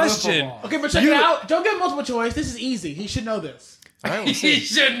easy the wiffle question. ball. Okay, but check it out. Don't get multiple choice. This is easy. He should know this. All right, we'll He see.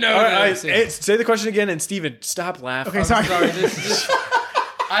 should know All right, this. say the question again, and Steven, stop laughing. Okay, I'm sorry. sorry.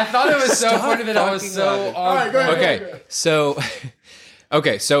 I thought it was so Stop funny that I was fucking so laughing. on. All right, go ahead. Okay, so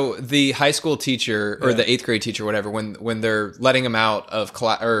so the high school teacher or the 8th grade teacher, whatever, when they're letting him out of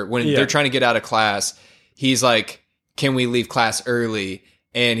class, or when Yeah. they're trying to get out of class, he's like, "Can we leave class early?"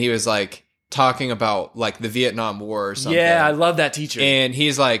 And he was like, talking about like the Vietnam War or something. Yeah, I love that teacher. And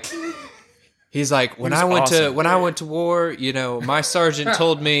he's like, when I went to war, you know, my sergeant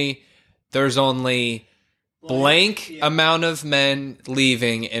told me there's only blank amount of men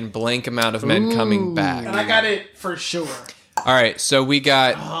leaving and blank amount of men coming back. And I got it for sure. All right, so we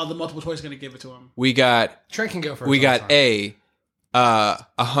got The multiple choice is going to give it to him. Trent can go first. we got A,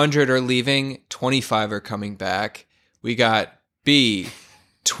 100 are leaving, 25 are coming back. We got B,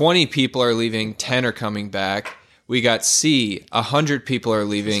 20 people are leaving, 10 are coming back. We got C, 100 people are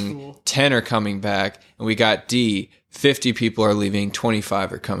leaving, 10 are coming back. And we got D, 50 people are leaving,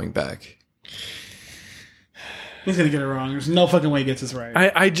 25 are coming back. He's going to get it wrong. There's no fucking way he gets this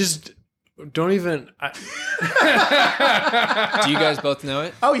right. I just don't even. Do you guys both know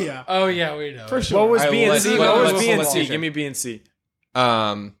it? Oh, yeah. Oh yeah, we know. For sure. What was All right, B and well, C? let's- What was let's- B and let's C? do Give me B and C.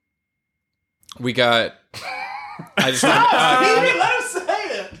 We got. I just. Let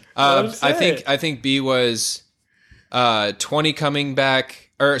him say it. I think B was 20 coming back,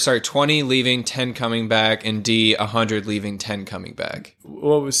 or sorry, 20 leaving, 10 coming back, and D 100 leaving, 10 coming back.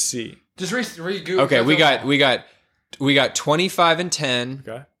 What was C? Just re-Google. Okay, we got 25 and 10.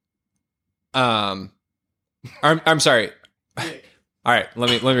 Okay. I'm sorry. All right, let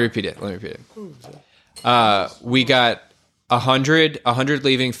me repeat it. We got 100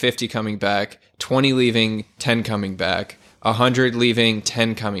 leaving, 50 coming back, 20 leaving, 10 coming back, 100 leaving,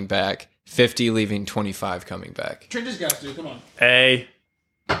 10 coming back, 50 leaving, 25 coming back. Trent just got to. Come on. A.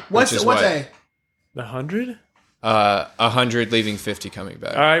 What's is what? what? A? The 100? 100 leaving, 50 coming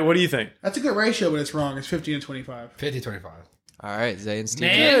back. All right. What do you think? That's a good ratio, but it's wrong. It's 50 and 25. 50-25. All right, Zay and Steve.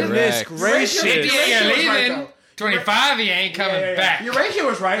 Man, Goodness correct. gracious. 50 ain't Ratio was right, leaving. though. 25 he ain't coming back. Your ratio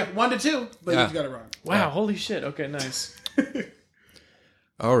was right. 1 to 2, but Yeah. you got it wrong. Wow. Holy shit. Okay. Nice.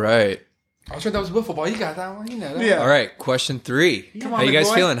 All right. I was sure that was wiffle ball. You got that one. You know that. Yeah. All right, question 3. Come How on, you big guys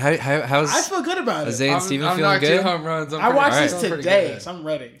boy. feeling? How's I feel good about it. Zay and Steven I'm feeling knocked 2 good? home runs. I watched Alright. this today, so I'm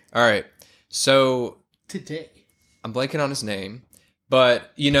ready. All right. So Today. I'm blanking on his name,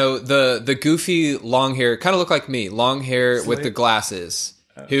 but you know the goofy long hair, kind of look like me, long hair with the glasses.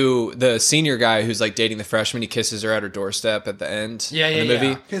 Who the senior guy who's like dating the freshman? He kisses her at her doorstep at the end. Yeah, of yeah, the movie.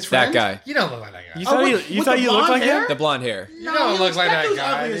 yeah. His That friend? guy, You don't look like that guy. You thought with you the looked blonde like hair? him? the blonde hair. You don't look like that dude's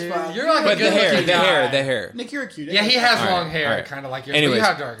guy. ugly as Dude. fuck. You're like But a the good hair, looking the hair, guy. the hair. Nick, you're cute. Yeah, he has All right, long hair, all right. kind of like yours. Anyways, but you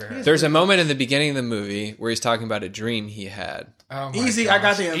have darker hair. There's a moment in the beginning of the movie where he's talking about a dream he had. Oh my Easy, gosh. I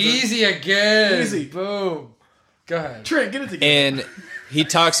got the answer. Easy again. Easy. Boom. Go ahead. Trent, get it together. And he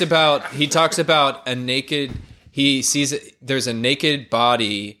talks about a naked. He sees there's a naked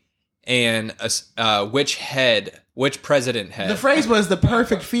body and which president head? The phrase was the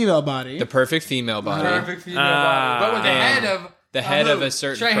perfect female body. The perfect female body. Perfect female body. But with the and head of the head of a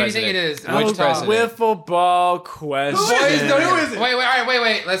certain Trey, who do you president. think it is? Which president? Wiffle ball question. Boys, don't Who is it? Wait, all right,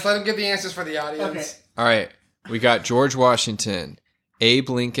 wait. Let's let him give the answers for the audience. Okay. All right, we got George Washington, Abe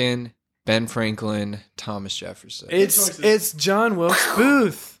Lincoln, Ben Franklin, Thomas Jefferson. It's John Wilkes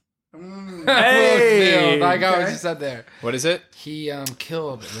Booth. Hey, I got what okay. you said there. What is it? He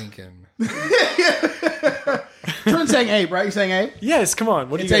killed Lincoln. Trent's saying Abe, right? You saying Abe? Yes, come on.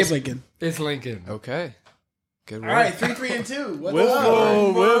 What do It's you Abe guys? Lincoln. It's Lincoln. Okay, good All work. right, 3, 2. What's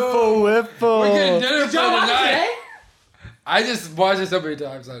Wiffle, wiffle, We're getting wiffle. dinner Did for y'all watch it tonight. today? I just watched it so many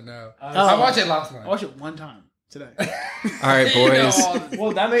times. I know. Oh. I watched it last night. I watched it one time today. All right, You know boys. all the-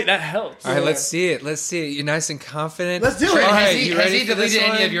 Well, that helps. All right, let's see it. Let's see it. You're nice and confident. Let's do it. Trey, All has right, he, you has ready he for this deleted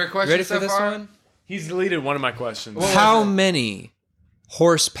any one? of your questions Ready for so this far? one? He's deleted one of my questions. What was How it? many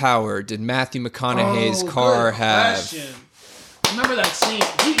horsepower did Matthew McConaughey's Oh, car good have? question. Remember that scene?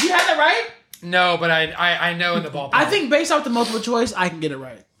 You had that right? No, but I know in the ballpark. I think based off the multiple choice, I can get it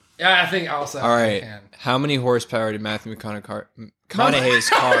right. Yeah, I think also. All right. How many horsepower did Matthew McConaughey's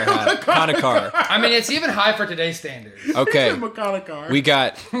car have? Car. I mean, it's even high for today's standards. Okay. McConaughey. We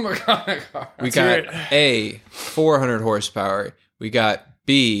got hear A, 400 horsepower. We got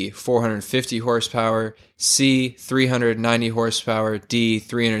B, 450 horsepower. C, 390 horsepower. D,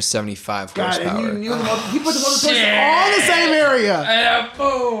 375 God, and horsepower. you put the multiple choice Shit. all in the same area. And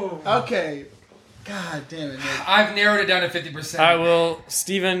boom. Okay. God damn it, Nick. I've narrowed it down to 50%. I will.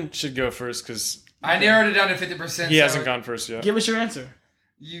 Steven should go first because I narrowed it down to 50%. he so hasn't gone first yet. Give us your answer.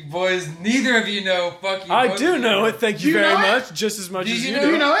 You boys, neither of you know. Fuck you. I both do of know you. it. Thank Do you you very know it? much. Just as much Do as you you know- do.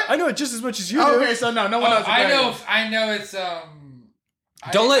 do you know it? I know it just as much as you do. Okay, so no one knows. I know. it. I know it's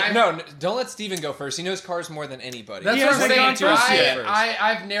Don't I- don't let Steven go first. He knows cars more than anybody. That's He what I'm hasn't saying. gone first yet.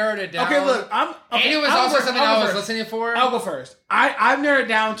 I've narrowed it down. Okay, look, And it was also something I was listening for. I'll go first. I've narrowed it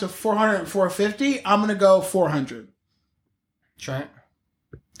down to 400 and 450. I'm gonna go 400. Trent.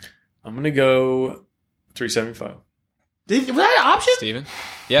 I'm gonna go 375. Was that an option? Steven?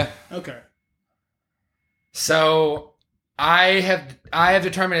 Yeah. Okay. So I have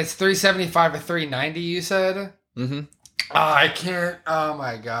determined it's 375 or 390. You said. Mm-hmm. Oh, I can't. Oh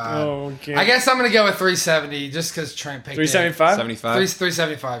my god. Oh, okay. I guess I'm gonna go with 370 just because Trent picked 375. 75.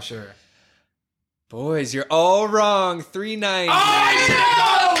 375, sure. Boys, you're all wrong. 390.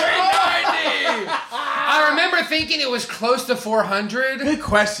 I remember thinking it was close to 400. Good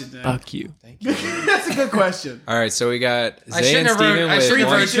question, Nick. Fuck you. That's a good question. All right, so we got I Zay shouldn't and have Steven wrote. I should with have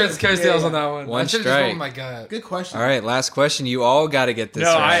one. wrote Trent's coattails on that one. One I should have just strike. rolled my gut. Good question. All right, last question. You all got to get this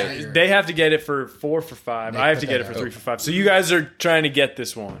No, right. they have to get it for 4 for 5. I have to get it for 3 for 5. So you guys are trying to get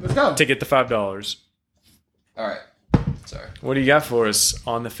this one. Let's go. To get the $5. All right. Sorry. What do you got for us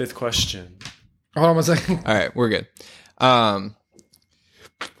on the 5th question? Hold on one second. All right, we're good. A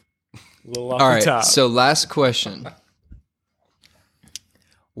little off All the right, top. so last question.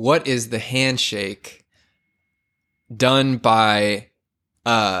 What is the handshake done by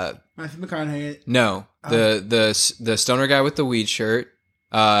Matthew McConaughey. no, the stoner guy with the weed shirt,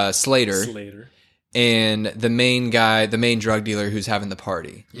 Slater, and the main guy, the main drug dealer who's having the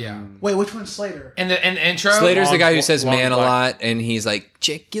party. Yeah. Wait, which one's Slater? In the intro. Slater's the Long- guy who says long man a black- lot, and he's like,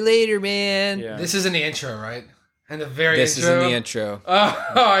 check you later, man. Yeah. This is in the intro, right? And the very This is intro. in the intro. Oh,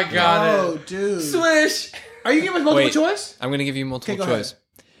 I got Oh, it. dude. Swish. Are you giving us multiple Wait. choice? I'm going to give you multiple Okay, go choice.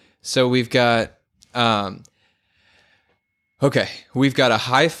 So we've got we've got a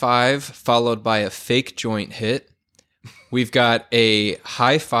high five followed by a fake joint hit. We've got a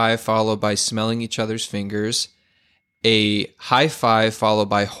high five followed by smelling each other's fingers, a high five followed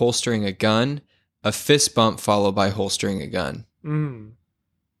by holstering a gun, a fist bump followed by holstering a gun.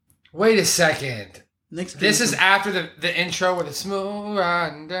 Wait a second. Nick's This doing is after the intro with the smooth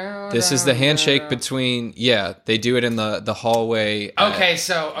riding down. This is the handshake between, they do it in the hallway. Okay,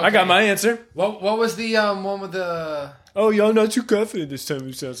 so I got my answer. What was the one with the? Oh, y'all not too confident this time.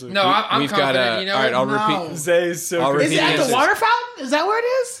 It sounds like No, I'm We've confident. got you know, all right, I'll No. repeat. Zay is so I'll good. Is it repeat at the answers. water fountain? Is that where it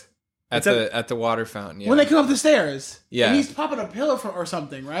is? At the water fountain, yeah. When they come up the stairs. Yeah. And he's popping a pillow or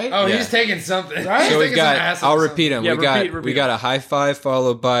something, right? Oh, Yeah. he's taking something. Right? He's So we taking some got. acid I'll or repeat them. Yeah, we repeat got them. a high five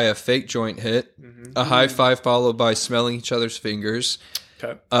followed by a fake joint hit, a high five followed by smelling each other's fingers,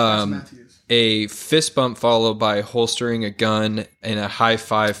 Okay. Matthews. a fist bump followed by holstering a gun, and a high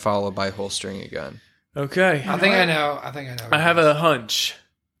five followed by holstering a gun. Okay. I think I know. I think I know. I have a hunch.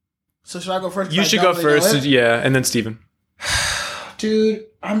 So should I go first? You I should don't go really know first. it? Yeah, and then Steven. Dude,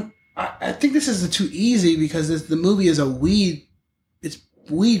 I think this is too easy because the movie is it's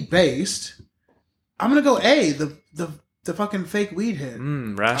weed based. I'm gonna go A, the fucking fake weed hit.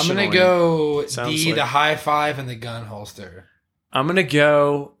 I'm Rationally. gonna go Sounds D, like- the high five and the gun holster. I'm gonna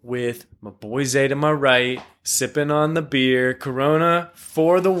go with my boy Zay to my right, sipping on the beer, Corona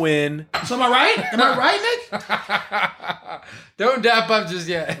for the win. So am I right? Am I right, Nick? Don't dap up just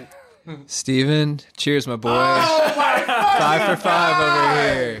yet. Steven, cheers, my boy. Oh my 5 for 5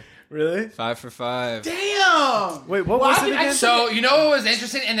 over here. Really? 5 for 5. damn! Wait, what Well, was I it think I again? So you know what was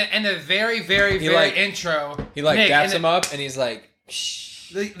interesting in the very very like- intro. He like Nick, daps and him up, and he's like,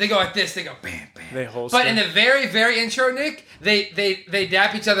 They go like this. They go bam bam. They holster. But in the very very intro, Nick, they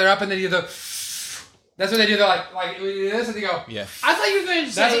dap each other up and they do the. That's what they do. They're like we do this and they go. yeah. I thought you were going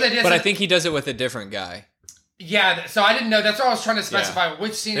to say. That's what they did. But So- I think he does it with a different guy. Yeah, so I didn't know. That's what I was trying to specify.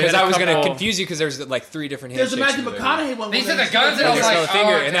 Which scene? Because a I was going to couple- confuse you because there's like 3 different There's a handshakes. Matthew in the movie. McConaughey one. They where said they- the guns and I was Smell like, the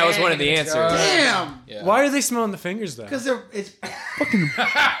finger, oh, and that was one of the dang, answers. Damn! Yeah. Why are they smelling the fingers though? Because it's fucking.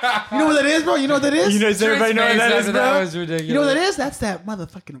 You know what that is, bro? You know what that is? You know, does everybody know what that is, bro? was ridiculous. You know what that is? That's that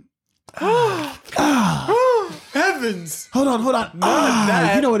motherfucking. Heavens! Hold on.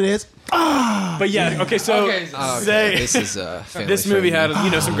 that. You know what it is? But yeah, okay. So Okay, Okay, Zay, this is family this movie friendly.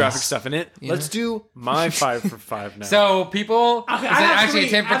 had some graphic stuff in it. Let's do my 5 for 5 now. So people, Okay, it's I have actually three.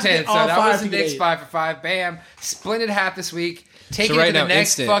 10 I for have to 10. get So all that five was to get Nick's eight. 5 for 5. Bam, splendid half this week. Taking right it to the now, next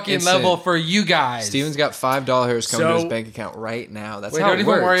instant, fucking instant. level for you guys. Steven's got $5 coming to So- his bank account right now. That's Wait, how don't it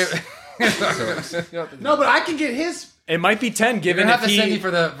even worry. works. No, but I can get his. it might be 10 You're given gonna if have to send me he.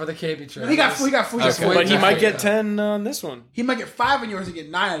 for the KB trip. He got. Okay. But he might get Yeah. 10 on this one. He might get 5 on yours and get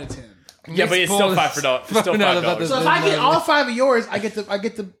 9 out of 10. Yeah, but it's still $5 for $5. It's still $5. So if I get all 5 of yours, I get the.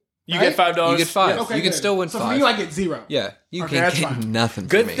 You right? get $5. You get 5. Okay, you can good. still win so 5. for you, I get 0. Yeah, you Okay, can that's get fine. nothing.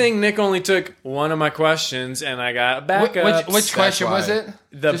 Good from me. thing Nick only took one of my questions, and I got backup. Which question why. was it?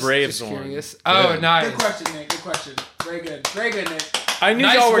 The Braves just one. curious. Oh, Yeah. nice. Good question, Nick. Good question. Very good, Nick. I knew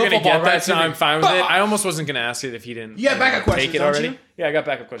Nice y'all were going to wiffle ball get that, right so to me. I'm fine with it. I almost wasn't going to ask it if he didn't. You have backup questions, take it don't already. you? Yeah, I got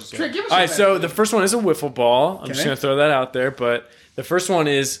backup questions. Trey, give us All your right, so backup. the first one is a wiffle ball. I'm just Okay. going to throw that out there, but the first one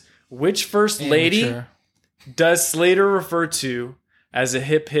is which first lady Amateur. does Slater refer to as a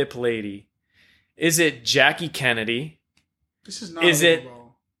hip lady? Is it Jackie Kennedy? This is not. Is a it-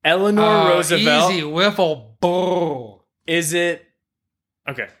 ball. Eleanor Roosevelt? Easy wiffle ball. Is it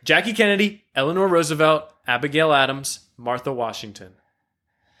okay? Jackie Kennedy, Eleanor Roosevelt, Abigail Adams, Martha Washington.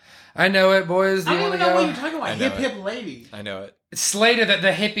 I know it, boys. Do I you don't want even to know what go? you're talking about. I know Hip it. hip lady. I know it. Slater,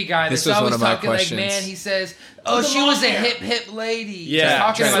 the hippie guy. This That's was always one of my talking like, questions. man, he says, "Oh, With the she was a long hair. hip lady." Yeah, He's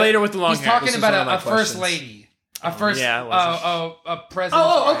talking about- Slater with the long he's hair. talking This is about one of my a first questions. lady, a first, Yeah, it wasn't. a president.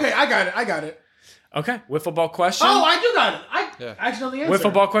 Okay, I got it. Okay, wiffle ball question. Oh, I do got it. Yeah. I actually know the answer.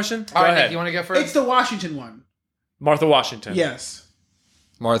 Wiffle ball question. Go All right, ahead. Nick, you want to go first? It's the Washington one. Martha Washington. Yes.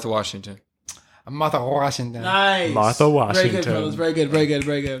 Martha Washington. Martha Washington. Nice. Martha Washington. Very good, fellas. Very good. Very good.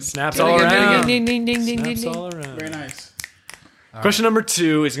 Very good. Snaps Very all good, very around. good. Ding, ding, ding, ding, ding, Snaps ding. all around. Very nice. Question number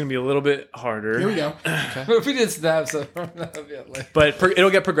 2 is going to be a little bit harder. Here we go. If we did snaps, that'd be like. But it'll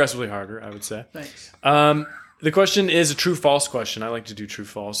get progressively harder, I would say. Thanks. The question is a true-false question. I like to do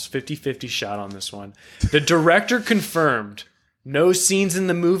true-false. 50-50 shot on this one. The director confirmed no scenes in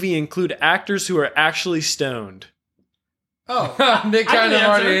the movie include actors who are actually stoned. Oh, Nick I know kind the of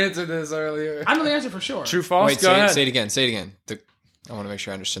already answer. answered this earlier. I know the answer for sure. True-false? Wait, Go ahead. say it again. Say it again. I want to make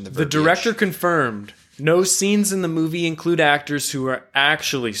sure I understand the The verbiage. director confirmed no scenes in the movie include actors who are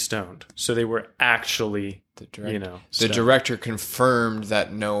actually stoned. So they were actually, The stoned. director confirmed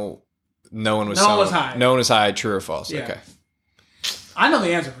that no one was No one stoned. was high. No one was high. True or false? Yeah. Okay. I know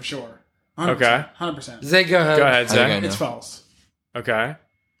the answer for sure. 100%, Okay. 100%. Zay, go ahead. Go ahead, I think I Zach. know. It's false. Okay.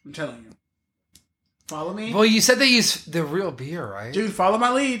 I'm telling you. Follow me. Well, you said they used the real beer, right? Dude, follow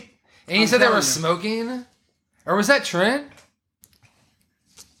my lead. And you I'm said they were telling you. smoking? Or was that Trent?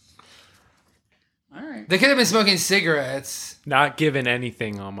 All right. They could have been smoking cigarettes. Not giving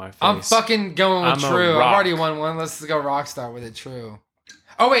anything on my face. I'm fucking going with I'm a true. I've rock. already won one. Let's go Rockstar with it. True.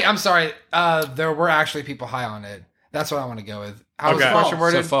 Oh wait, I'm sorry. There were actually people high on it. That's what I want to go with. How was the Okay. question False.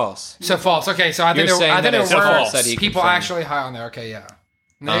 worded? So false. So false. Okay, so I think You're saying there that it's were false that he people confirmed. actually high on there. Okay, yeah.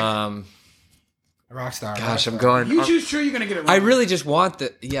 Nick, Rockstar. Gosh, I'm Rockstar. going. You choose true, you're going to get it wrong. I really just want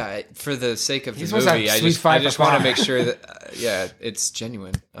for the sake of the He's supposed to have movie, I sweet just 5 for want to 5. make sure that it's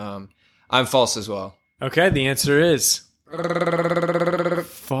genuine. I'm false as well. Okay, the answer is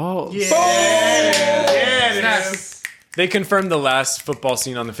false. Yeah, it Snaps. is. They confirmed the last football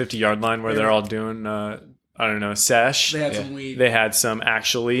scene on the 50-yard line where they're all doing, I don't know, sesh. They had some weed. They had some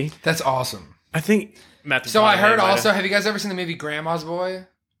actually. That's awesome. I think Matthew. So I McConaughey heard might also. have- Have you guys ever seen the movie Grandma's Boy?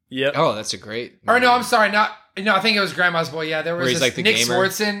 Yep. Oh, that's a great. Or no, I'm sorry, not. No, I think it was Grandma's Boy. Yeah, there was Where he's this like the Nick gamer?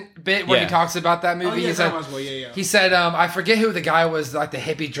 Swartzen bit where Yeah. he talks about that movie. Oh, yeah, he said, Grandma's Boy, yeah. he said, I forget who the guy was, like the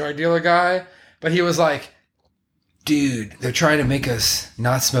hippie drug dealer guy, but he was like, dude, they're trying to make us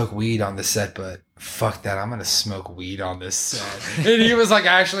not smoke weed on the set, but fuck that, I'm gonna smoke weed on this set. And he was like,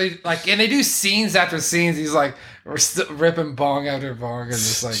 actually, like, and they do scenes after scenes. He's like, we're still ripping bong after bong and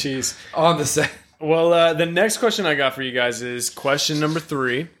just like Jeez. on the set. Well, the next question I got for you guys is question number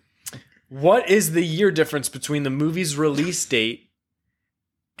 3. What is the year difference between the movie's release date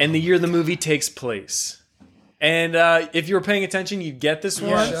and the year the movie takes place? And if you were paying attention, you'd get this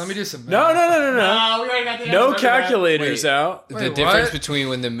one. Yes. Let me do some. No. We already got the No answer. calculators Wait. out. The Wait, difference what? between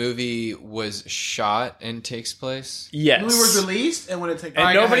when the movie was shot and takes place. Yes. When it was released and when it takes And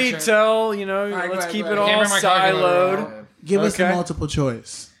Alright, go nobody ahead, tell, right, let's go ahead, keep go it ahead. all Can't bring my calculator siloed. out. Give us the Okay. multiple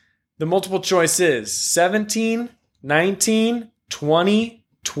choice. The multiple choice is 17, 19, 20,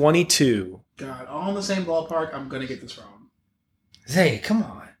 22. God, all in the same ballpark. I'm going to get this wrong. Zay, come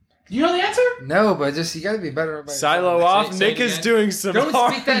on. You know the answer? No, but just you got to be better. By Silo yourself. off. say Nick it is again. doing some Don't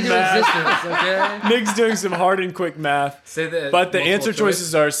hard speak that into math. existence, okay? Nick's doing some hard and quick math. Say that. But the Multiple answer choice.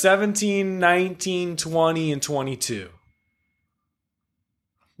 choices are 17, 19, 20, and 22.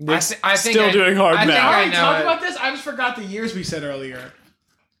 Nick's I think still I- doing hard I think math. I I know talked it. about this. I just forgot the years we said earlier.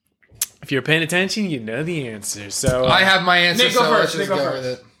 If you're paying attention, you know the answer. So I have my answer, Nick, go so let's first, just Nick, go go first.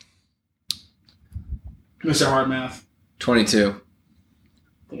 with it. Mr. Hard Math. 22.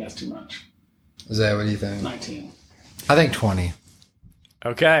 I think that's too much. Zay, what do you think? 19. I think 20.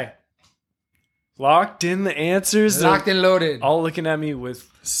 okay. Locked in the answers. They're Locked and loaded. all looking at me with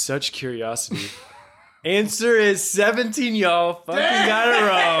such curiosity. Answer is 17, y'all. Fucking got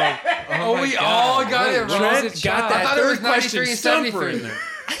it wrong. Oh, we all got it wrong. Trent got I that thought it was third question 93 and stumper 73. in there.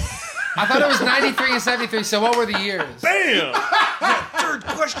 I thought it was 93 and 73, so what were the years? Bam! Third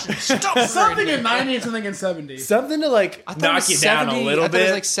question. Stop. Something in 90 and something in 70. Something to like knock you down a little I thought it was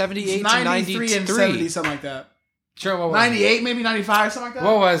bit. like 78 to 93 and 70, 93. something like that. Sure, what was it? 98, maybe 95, something like that.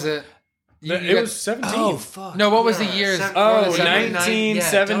 What was it? It was 17. Oh fuck! No, what was the years? Oh, What was it?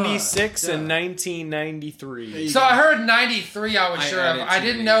 1976 and 1993. So I heard 93. I was sure had of. it I too.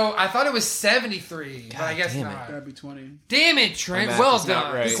 didn't know. I thought it was 73, but I guess damn it. not. That'd be 20. Damn it, Trent. My math Well is not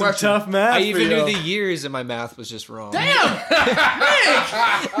done. right. Some tough math. I for even you. knew the years, and my math was just wrong. Damn!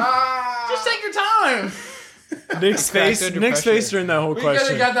 Nick! Just take your time. Nick's face. under Nick's pressure. face during that whole We could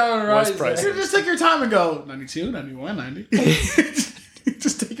question. have got that one right. was Zach. priceless. Just take your time and go 92, 91, 90.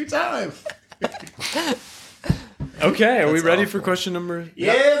 Just take your time. Okay, are we ready awful. for question number?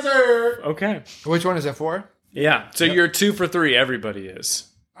 Yes, sir. Okay. Which one is it for? Yeah. So you're 2 for 3. Everybody is.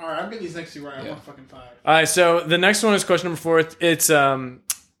 All right, I'm getting these next two right. I want fucking 5. All right. So the next one is question number 4. It's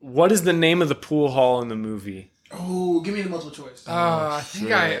what is the name of the pool hall in the movie? Oh, give me the multiple choice. I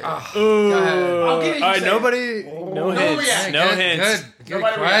think I. Ooh. Go ahead. I'll get it, you All right. say. Nobody. No hints. react. No good, hints. Good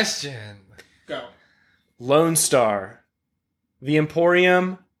Nobody question. Go. Lone Star, the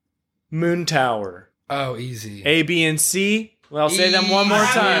Emporium, Moon Tower, Oh, easy. A, B, and C. Well, I'll say them one more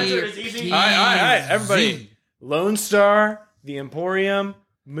Easy. time. Answer is easy. All right, everybody. Lone Star, the Emporium,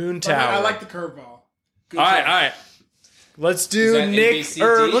 Moon Okay, Tower. I like the curveball. Good All right, choice. all right. Let's Is do that Nick, ABC?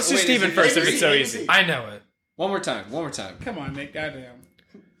 or let's do Wait, is Steven it first if ABC? it's so easy. I know it. One more time. One more time. Come on, Nick. Goddamn.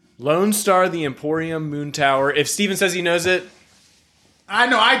 Lone Star, the Emporium, Moon Tower. If Steven says he knows it, I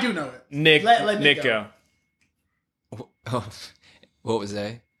know. I do know it. Nick, Let Nick go. Oh, what was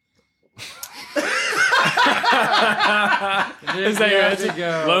A? Is that your answer?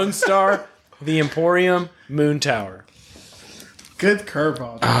 Go. Lone Star, the Emporium, Moon Tower. Good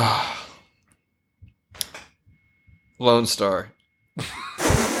curveball. Lone Star.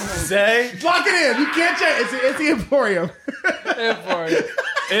 Say Lock it in. You can't change. It's the Emporium.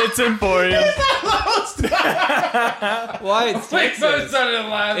 it's Emporium. Why? It's Wait, both Texas. started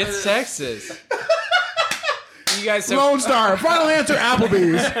laughing. It's Texas. You guys so Lone Star. Final answer,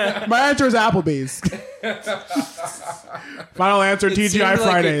 Applebee's. My answer is Applebee's. Final answer, it seemed TGI like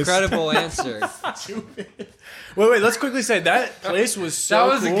Fridays. a credible answer. Wait. Let's quickly say that place was so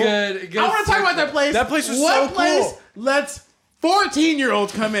That was cool. a good. I want to talk about that place. That place was what so place cool. lets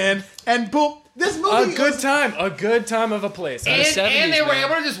 14-year-olds come in and boom. This movie A good was- time. A good time of a place. And, 70s, and they were man.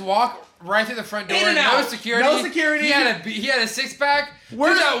 able to just walk right through the front door. In and No out. security. No security. He had a 6-pack.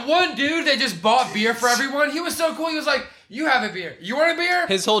 Where's- There's that one dude that just bought beer for everyone. He was so cool. He was like, "You have a beer. You want a beer?"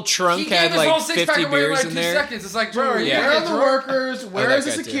 His whole trunk he gave had his whole like 6-pack 50 away in beers like in 2 there. seconds. It's like, bro, are you Yeah. Where gonna are get the drunk? workers? Where that is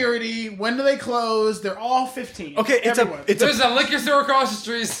the guy too. security? When do they close? They're all 15. Okay, it's Everyone. There's a liquor store across the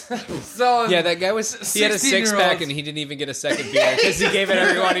street selling. Yeah, that guy was. He had a 6-pack 16-year-olds. and he didn't even get a second beer because he gave it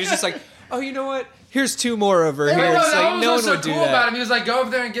everyone. He was just like, "Oh, you know what? Here's 2 more over here." That It's was like no what's one so would do cool about that. him. He was like, "Go over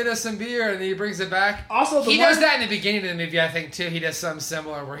there and get us some beer," and then he brings it back. Also, the he one- does that in the beginning of the movie, I think, too. He does something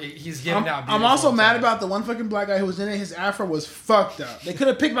similar where he's giving out beer. I'm also mad about the one fucking black guy who was in it. His afro was fucked up. They could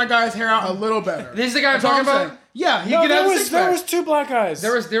have picked my guy's hair out a little better. This is the guy I'm That's all talking saying. about? Yeah, he No, could have a there 6-pack. was 2 black guys.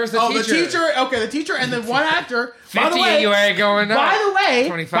 There was the Oh, teacher. the teacher. Okay, the teacher, and then one actor. By the 50 way, AUA going up. by the way,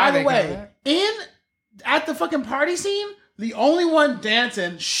 25 they got at the fucking party scene, the only one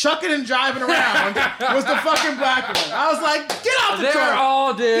dancing, shucking and jiving around was the fucking black one. I was like, get off the They were truck.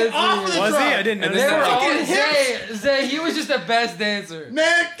 all dancing. off of the Was he? truck. I didn't know And They then were that. all Fucking hips. Zay, he was just the best dancer. Man,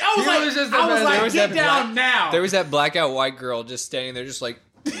 I was He like, was just the best. There like, was get that down now. There was that blackout white girl just standing there, just like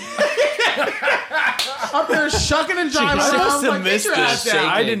Up there shucking and jiving I around. must I was have like, get missed your ass this. down.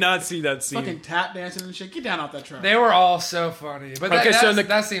 I did not see that scene. Fucking tap dancing and shit. Get down off that truck. They were all so funny. But that, Okay, so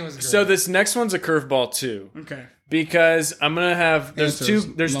that scene was great. So this next one's a curveball too, Okay. because I'm gonna have there's Answers,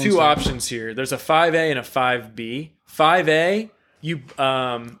 there's Lone 2 Star. options here. There's a 5A and a 5B. 5A, you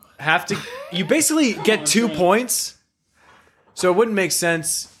have to you basically get 2 points, so it wouldn't make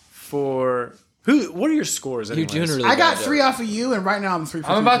sense for who. What are your scores? you're Anyways? doing really. I got bad, 3 off of you, and right now I'm 3 for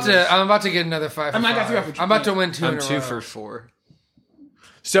I'm about to get another 5 for I mean, I got 5. 3 off of I'm about to win 2 I'm in a 2 row. for 4.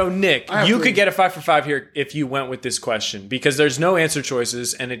 So Nick, have you 3. could get a 5 for 5 here if you went with this question because there's no answer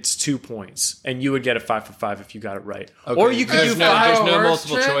choices and it's 2 points, and you would get a 5 for 5 if you got it right. Or you could there's do no, five. there's how it no works,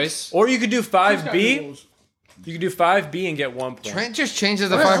 multiple Trent? choice. Or you could do 5B. You could do 5B and get 1 point. Trent just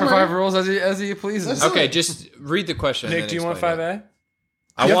changes the Wait, 5 for wait. 5 rules as he pleases. Let's Okay, just read the question. and Nick, then do you want explain it. 5A?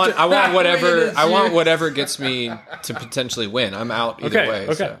 I want Wait, whatever. it's I want you. whatever gets me to potentially win. I'm out either Okay, way.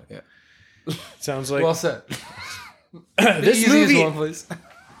 okay. So, yeah. Sounds like Well said. this Easiest movie. one, please.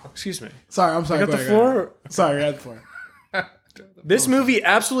 Excuse me. Sorry, I'm sorry. Got Go the ahead, go ahead. floor. Sorry, I had the floor. This movie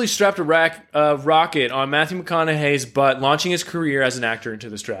absolutely strapped a rocket on Matthew McConaughey's butt, launching his career as an actor into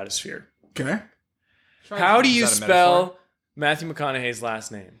the stratosphere. Okay. How do you Is that a spell metaphor? Matthew McConaughey's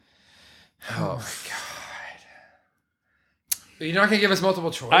last name? Oh, You're not gonna give us multiple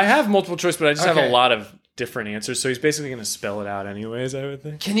choice. I have multiple choice, but I just have Okay. a lot of different answers, so he's basically going to spell it out anyways, I would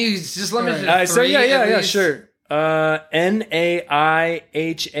think. Can you just limit it to So three at yeah, least? sure. Naihay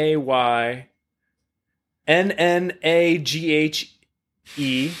NNAGHE.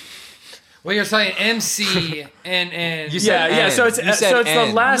 Well, you're saying MC and You said Yeah. N. So it's You said the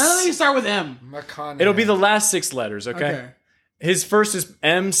N. last. None of these start with M. McConaughey. It'll be the last 6 letters. Okay. Okay. His first is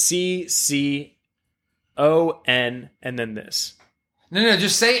MCCON, and then this. No,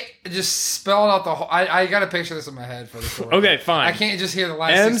 just spell out the whole. I got to picture this in my head for the story. Okay, fine. I can't just hear the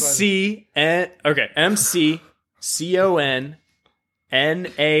last 6 letters.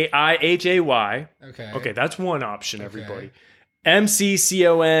 MCCONNAIHAY. Okay. Okay, that's one option, everybody.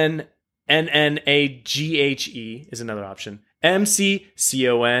 MCCONNAGHE is another option.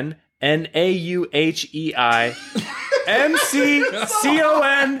 MCCONNAUHEI.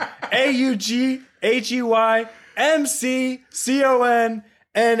 MCCONAUGHEY.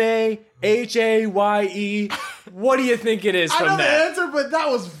 MCCONNAHAYE. What do you think it is I from know the that? answer, but that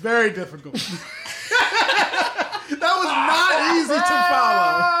was very difficult. That was not easy to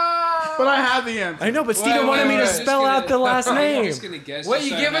follow. But I have the answer. I know, but Steven wanted me to wait. spell out the last name. Wait,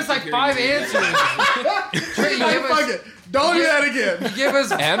 you give us like 5 answers. Trey, you give Fuck us. it. Don't do that again. Give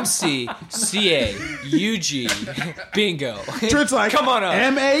us. MCCAUG. Bingo. Trent's like, Come on up.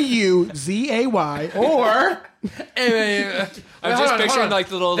 MAUZAY or I'm just picturing like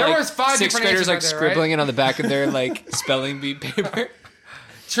the little There like was 5 6th different graders like answers right there, scribbling it on the back of their like spelling bee paper.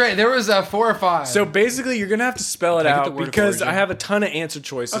 Trey, there was 4 or 5. So basically, you're gonna have to spell it Can I get out the word of because origin? I have a ton of answer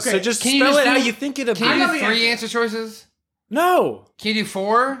choices. Okay, So just can you spell just it how do- you think it'll be. can you know do the 3 answer choices? No, Can you do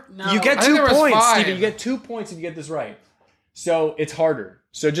 4? no. you get I think 2 there was points, 5. Steven. You get 2 points if you get this right. So it's harder.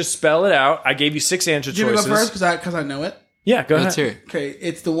 So just spell it out. I gave you 6 answer Do you want to choices. go first because I know it? Yeah, go Let's ahead. hear it. Okay,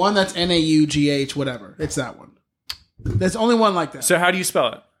 it's the one that's NAUGH whatever. It's that one. There's only one like that. So how do you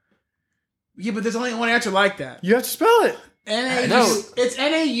spell it? Yeah, but there's only one answer like that. You have to spell it. NAU. It's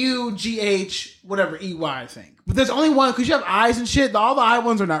NAUGH whatever EY I think. But there's only one because you have I's and shit. All the I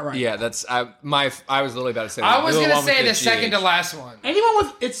ones are not right. Yeah, that's I was literally about to say. I was the gonna one with say the GH. second to last one. Anyone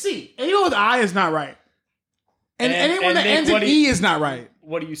with it's C. Anyone with I is not right. And anyone that Nick, ends in E is not right.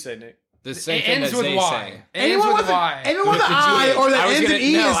 What do you say, Nick? The same It thing ends that with Zay's Y. saying. It ends with Y. Anyone with With an the I GH. or that I was ends in gonna-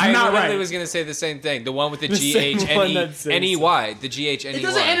 E no, is I not literally right. was going to say the same thing. The one with the same GH one that says- NEY. The GH NEY. It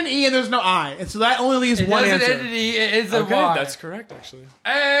doesn't end in E and there's no I. And so that only leaves It one doesn't answer. end in E, it ends in Okay, Y. that's correct, actually.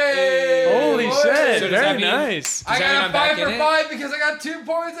 Hey! Holy boys. shit! So does that Very mean- nice. I Does that mean got a I'm back 5 for in it? 5 because I got 2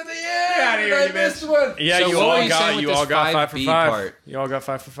 points at the end. outta here, and I you missed bitch. one. Yeah, So you what were all you got saying with 5 for 5B 5. part? You all got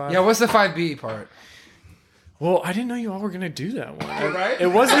 5 for 5. Yeah, what's the 5B part? Well, I didn't know you all were gonna do that one. Right? It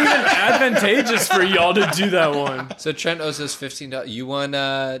wasn't even advantageous for y'all to do that one. So Trent owes us $15. You won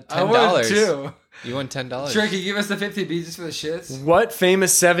 $10. I won 2. You won $10. Trey, can you give us the 50B just for the shits? What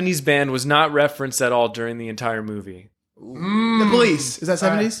famous 70s band was not referenced at all during the entire movie? The Police. Is that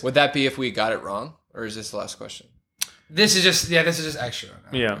 70s? Would that be if we got it wrong, or is this the last question? This is just extra.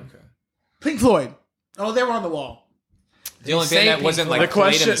 Yeah. Pink Floyd. Oh, they were on the wall. The only say band that Pink wasn't Floyd. like The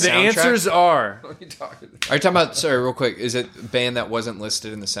played in question, the the soundtrack? answers are: What are you talking about? Are you talking about? Sorry, real quick. Is it a band that wasn't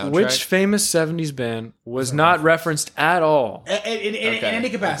listed in the soundtrack? which famous 70s band was not referenced at all In any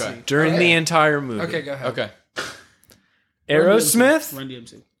capacity. Okay. during the entire movie? Okay, go ahead. Okay. Aerosmith, Run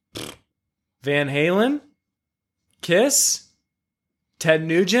DMC. Van Halen, Kiss, Ted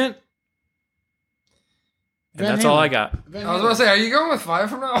Nugent, and Van that's all Halen. I got. I was about to say, are you going with 5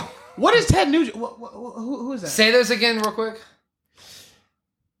 from now? What is Ted Nugent? Who is that? Say those again real quick.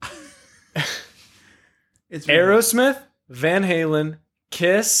 It's Aerosmith, Van Halen,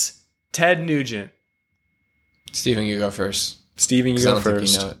 Kiss, Ted Nugent. Steven, you go first. Steven, you 'Cause I go don't think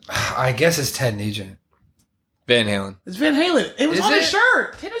first. you know it. I guess it's Ted Nugent. Van Halen. It's Van Halen. It was Is on his it?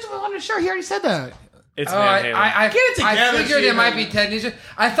 shirt. Ted Nugent was on his shirt. He already said that. It's Oh, Van Halen. I Get it together, figured it Steven. might be Ted Nugent.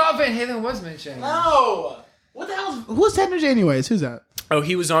 I thought Van Halen was mentioned. No. What the hell? Who's Ted Nugent anyways? Who's that? Oh,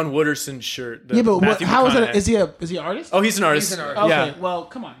 he was on Wooderson's shirt. the Yeah, but Matthew how is that? McConaughey. Is he an artist? Oh, he's an artist. He's an artist. Okay. Yeah. Well,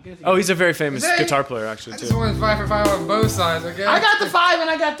 come on. Get it Oh, he's a very famous Is he? guitar player, actually, I just too. wanted 5 for 5 on both sides, okay? I got the 5 and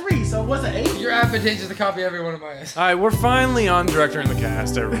I got 3. So what's it 8? You're advantageous to copy every one of mine. All right, we're finally on Director in the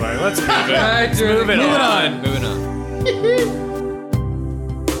Cast, everybody. Let's move it. Right, Let's dude. move it Move it on. Moving on.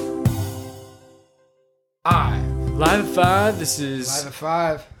 Live at 5. This 5 is of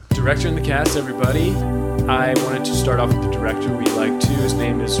 5. Director in the Cast, everybody. I wanted to start off with the director we like too. His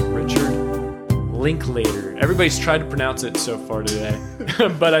name is Richard Linklater. Everybody's tried to pronounce it so far today,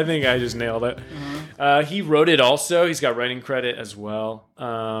 but I think I just nailed it. He wrote it also. He's got writing credit as well.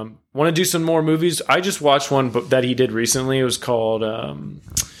 Want to do some more movies? I just watched one that he did recently. It was called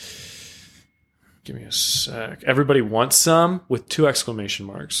Give me a sec. Everybody Wants Some with 2 exclamation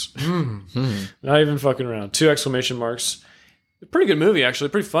marks. Not even fucking around. 2 exclamation marks. Pretty good movie, actually.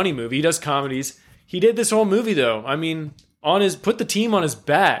 Pretty funny movie. He does comedies. He did this whole movie, though. I mean, put the team on his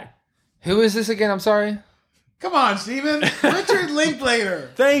back. Who is this again? I'm sorry. Come on, Steven. Richard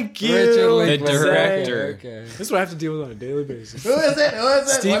Linklater. Thank you. Richard The Linklater. director. Okay. This is what I have to deal with on a daily basis. Who is it? Who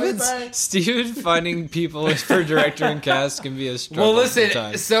is it? What is it? Steven finding people for director and cast can be a struggle. Well, listen.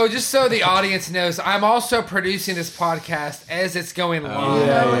 sometimes. So just so the audience knows, I'm also producing this podcast as it's going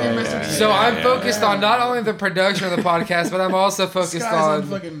live. So I'm focused on not only the production of the podcast, but I'm also focused This guy's on on.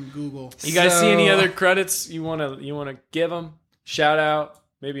 fucking Google. You guys see any So- other credits you wanna give them? Shout out,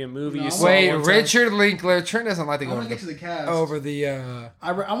 maybe a movie No, you saw. Wait, one time? Richard Linklater. Trent doesn't like to I go want to over get to the cast. over the.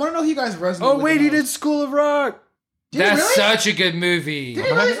 I want to know who you guys resonate Oh with wait, the he did most. School of Rock. Did he That's really? such a good movie. Did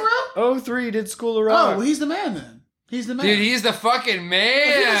he really for real? Oh, 3 did School of Oh, Rock. well, he's the man then. He's the man. Dude, he's the fucking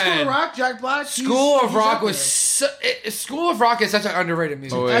If he did School of man. Rock, Jack Black. School of he's Rock up was there. School of Rock is such an underrated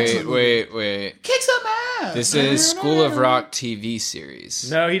movie. Oh, Excellent movie. wait. Kick some ass. This is School of Rock TV series.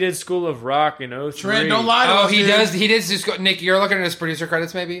 No, he did School of Rock in 03. Trent, don't lie to Oh, us, he dude. does. He did just go. Nick, you're looking at his producer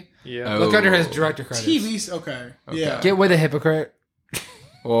credits, maybe. Yeah. Oh. Look under his director credits. TV. Okay. Yeah. Get with a hypocrite.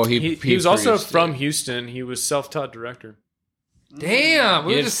 Well, He was also produced from it. Houston. He was self-taught director. Damn,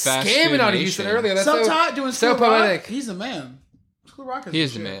 we He were did just Fast scamming Food on Nation. Houston earlier. That's Some so. Todd doing so School of Rock. poetic. He's the man. School of Rock is He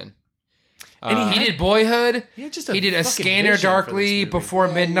is the shit. man. And He did Boyhood. He had just He did A fucking Scanner vision for Darkly, this movie. Before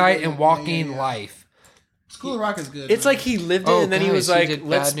Yeah, Midnight, yeah, and Walking yeah. Life. School of Rock is good. It's man. like he lived it, Oh, and then he guys, was like, did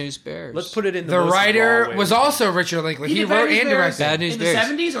 "Let's Bad News Bears. let's put it in the, The most raw writer way was we can." also Richard Linklater. He did wrote Bad News and Bears directed. Bad News in Bears.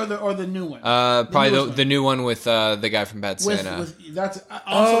 the 70s or the new one. Probably newest the one. the new one with the guy from Bad Santa. with that's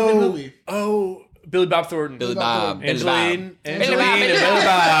also a good movie. Oh, Billy Bob Thornton. Billy Bob. Angeline, Billy Angeline,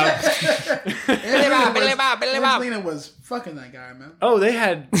 Bob. and Billy Bob. Billy Bob. Angelina was fucking that guy, man. Oh, they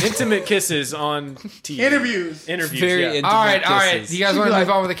had intimate kisses on TV. Interviews. Very yeah. intimate All right. kisses. Do you guys want to move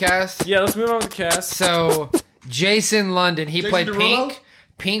on with the cast? Yeah, let's move on with the cast. So, Jason London, he Jason played Derulo? Pink.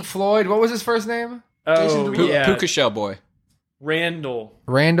 Pink Floyd. What was his first name? Jason Oh, Derulo. yeah. Puka Shell Boy. Randall.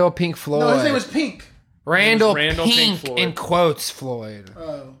 Randall Pink Floyd. No, his name was Pink. Randall, Randall Pink, Pink Floyd. in quotes Floyd.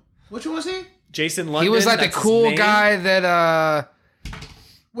 Oh, which one was he? Jason London. He was like the that's his cool name. guy that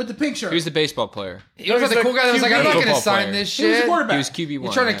With the pink shirt. He was the baseball player. he was like he's the cool guy that was like, I'm not gonna Football sign player. this He was the shit. quarterback. He was QB1.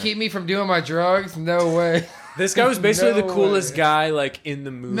 You trying to yeah. keep me from doing my drugs? No way. This guy was basically No the coolest way. guy like in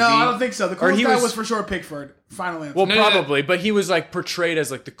the movie. No, I don't think so. The Or coolest he guy was- was for sure Pickford. Final answer. Well, No, no, no. probably, but he was like portrayed as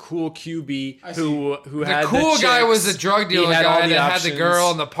like the cool QB I who The had cool the guy chicks. was the drug He dealer had all guy the that had options. the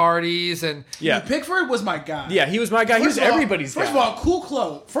girl and the parties and Yeah, Pickford was my guy. yeah, he was my guy. He was First of all- everybody's guy. First of all,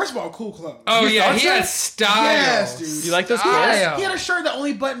 cool clothes. oh You yeah, thought he so? had style. Yes, dude. You like those Style. clothes? He had a shirt that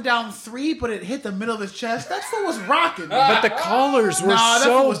only buttoned down 3, but it hit the middle of his chest. That fool was rocking. But the collars were Nah, that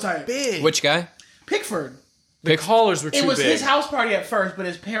so fool was tight. big. Which guy? Pickford. the collars were too It was big. his house party at first, but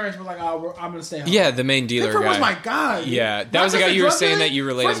his parents were like, "Oh, I'm gonna stay home." Yeah, the main dealer Pickford guy. was my guy. Yeah, that Not was the just guy a you were drug saying dealer. that you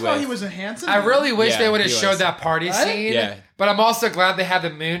related First of all, with. he was a handsome. I man. really wish Yeah, they would have he showed was. that party Right? scene. Yeah. But I'm also glad they had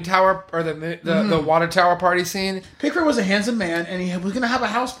the moon tower or the water tower party scene. Pickford was a handsome man, and he was gonna have a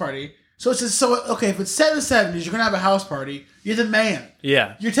house party. So it's just okay. If it's set in the 70s, you're gonna have a house party. You're the man.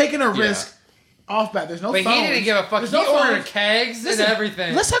 yeah, You're taking a risk off bat. There's no But phones. he didn't give a fuck. There's He no ordered phones. kegs Listen, and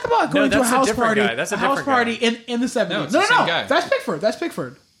everything. Let's talk about going to a that's a house different party. guy. That's a house different party guy. in the 70s. No, it's the same guy. That's Pickford. That's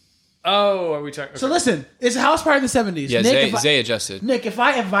Pickford. Oh, are we talking? So listen, it's a house party in the 70s. Yeah, Nick, Zay adjusted. Nick, if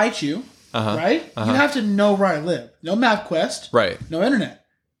I invite you, right, you have to know where I live. No MapQuest. Right. No internet.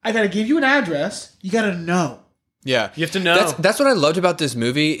 I got to give you an address. You got to know. Yeah, You have to know. That's what I loved about this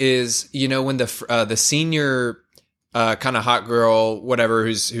movie is when the senior kind of hot girl, whatever,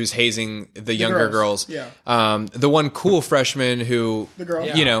 who's hazing the younger girls. girls. Yeah. The one cool freshman who The girl.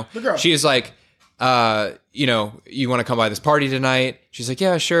 The girl. she is like, you want to come by this party tonight? She's like,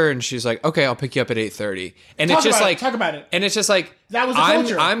 yeah, sure. And she's like, okay, I'll pick you up at 8:30. And Talk it's just about it. like, Talk about it. And it's just like, That was the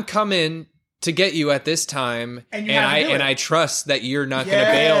culture. I'm coming to get you at this time, And you have to do it. I trust that you're not going to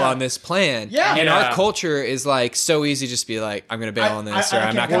Yeah. bail on this plan. Yeah. And Yeah. our culture is like so easy, just be like, I'm going to bail on this, or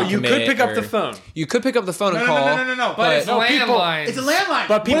I'm not going well, to you commit. could pick up or- the phone, You could pick up the phone and No, call. no. but it's no, people- landlines. It's a landline.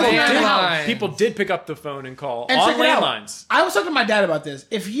 but people What if you're in a house? Landline. people did pick up the phone and call And on check it out. landlines. I was talking to my dad about this.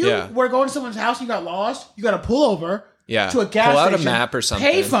 If you Yeah. were going to someone's house and you got lost, you got to pull over Yeah. to a gas Pull out a station, map or something.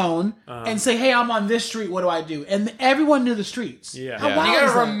 pay phone, and say, "Hey, I'm on this street. What do I do?" And everyone knew the streets. Yeah. How Yeah. wild You is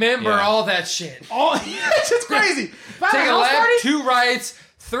gotta that? remember Yeah. all that shit. All it's just crazy. If I had Take a a house left, party, 2 rights,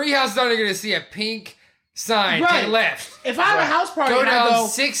 3 houses down. You're gonna see a pink sign, Right. take left. If I have a house party Go and I down go,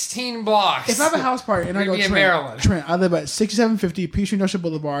 16 blocks. if I have a house party and I go, Maybe in Trent, Maryland. Trent, I live at 6750 Peachtree Industrial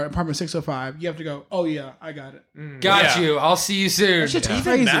Boulevard, apartment 605. You have to go, oh yeah, I got it. Got Yeah. you. I'll see you soon. Shit's Even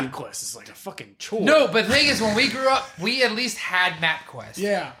crazy. MapQuest is like a fucking chore. No, but the thing is, when we grew up, we at least had MapQuest.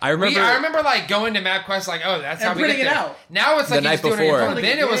 Yeah. I remember. I remember like going to MapQuest, like, oh, that's how And we get printing it there. out. Now it's like The you just night doing it on your before. phone.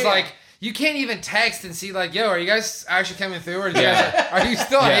 Then it was Yeah. like you can't even text and see like, yo, are you guys actually coming through, or you guys, are you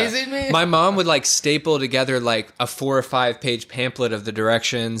still Yeah. hazing me? My mom would like staple together like a 4 or 5 page pamphlet of the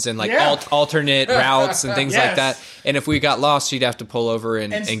directions and like Yeah. alternate routes and things Yes. like that. And if we got lost, she'd have to pull over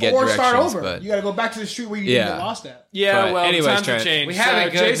and get or directions. start over. But You got to go back to the street where you Yeah. didn't get lost at. Yeah, But well, anyways, times have Trent. changed. We have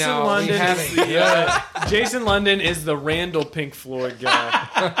it good Jason now. London We have is it the, Jason London is the Randall Pink Floyd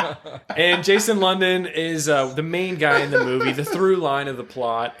guy, and Jason London is the main guy in the movie, the through line of the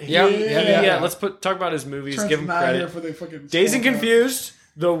plot. Yeah. Let's talk about his movies. Trent's Give him not here credit. for the fucking Dazed and small Confused,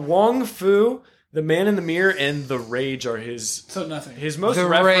 The Wong Fu, The Man in the Mirror, and The Rage are his talk. So nothing. most The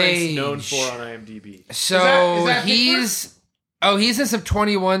reference Rage. known for on IMDb. So is that he's in some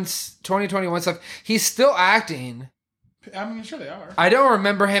 2021 stuff. He's still acting. I mean, sure they are. I don't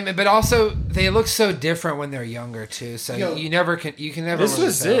remember him, but also they look so different when they're younger too. So Yo. you never can This really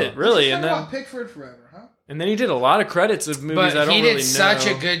was tell. it, really, Let's and talk then about Pickford forever, huh? and then he did a lot of credits of movies I But don't he really did such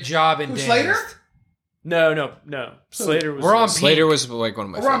know. a good job in Who, Dazed. Slater? No. Slater was. we're on Slater Pink. was like one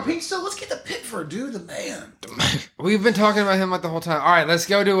of my We're on favorites. Pink still. Let's get to Pickford, dude, the man. We've been talking about him like the whole time. All right, let's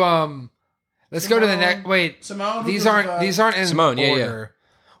go to let's go to the Simone. next. Wait, Simone. these aren't in Simone, yeah, order.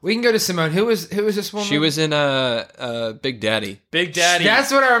 We can go to Simone. Who is this woman? She was in Big Daddy. Big Daddy.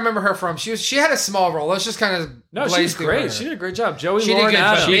 That's what I remember her from. She had a small role. Let's just kind of No, she blaze was through great. her. She did a great job. Joey She did Lauren good.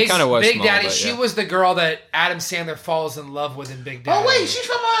 Adams. She Big, kinda was Big small, Daddy. but She yeah. was the girl that Adam Sandler falls in love with in Big Daddy. Oh wait, she's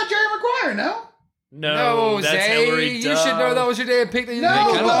from Jerry Maguire, no? No, that's Zay, Hillary you Duff. should know that was your damn pick that you No, didn't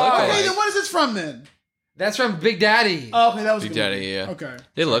kinda pick. look okay, alike. then what is this from then? That's from Big Daddy. Oh, okay, that was a Big good Daddy, movie. yeah. Okay.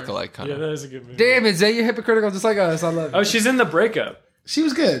 They look alike, kind Yeah, of. that is a good movie. Damn it, Zay, you're hypocritical just like us. I love it. Oh, she's in The Breakup. She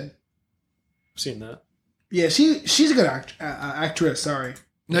was good. I've seen that. Yeah, she's a good actress. Sorry.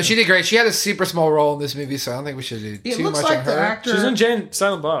 No, she did great. She had a super small role in this movie, so I don't think we should do It too looks much like on the her. actor. She's in Jane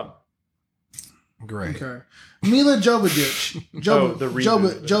Silent Bob. Great. Okay. Mila Jovovich. Oh, the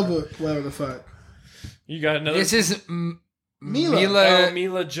reboot. Jova, whatever the fuck. You got another. This is Mila.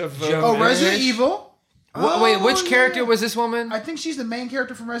 Mila Jovovich. Oh, Resident Jovovich. Evil. Wait, which Oh, character yeah. was this woman? I think she's the main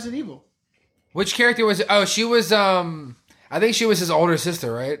character from Resident Evil. Which character was? Oh, she was. I think she was his older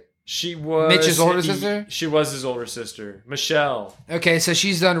sister, right? She was Mitch's older sister? She was his older sister, Michelle. Okay, so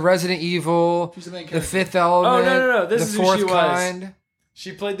she's done Resident Evil, She's the main The character. Fifth Element. Oh, no. This the is who Fourth she was. Kind.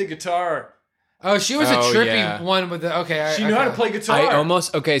 She played the guitar. Oh, she was a Oh, trippy yeah. one with the. Okay, She knew how to play guitar. I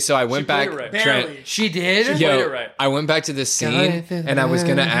almost so I went She played back. it right. Trent, Barely. She did. She- yo, played it right. I went back to this scene and I was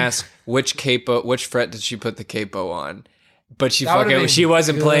gonna ask which fret did she put the capo on, but That would've been she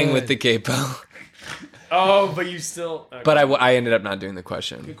wasn't playing good. with the capo. Oh, but you still. Okay. But I ended up not doing the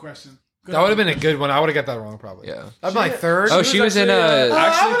question. Good question. Good That would have been a good one. I would have got that wrong probably. Yeah. I'd be like third. Oh, she was in actually,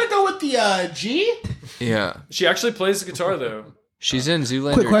 I'm gonna go with the G. Yeah, She actually plays the guitar though. she's in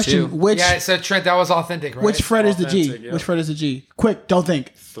Zoolander Quick question: too. Which Yeah, so Trent, that was authentic, right? which fret is the G? Authentic, yeah. Which fret is the G? Quick, don't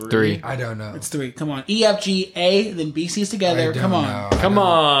think. 3. I don't know. It's 3. Come on. E, F, G, A, then B, C's I together. don't Come on. know. Come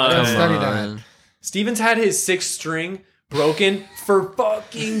on. Let's study that. on. Steven's had his 6th string broken for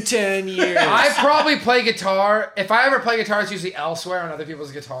fucking 10 years. I probably play guitar. If I ever play guitar, it's usually elsewhere on other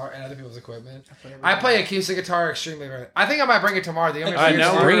people's guitar and other people's equipment. I play acoustic guitar extremely rare. I think I might bring it tomorrow. Do you want me to All right, bring it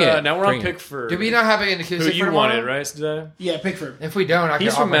now tomorrow? Bring we're, it. now we're on Bring it. Pickford. Do we not have an Who acoustic you for wanted, tomorrow? right, today? Yeah, Pickford. If we don't, I can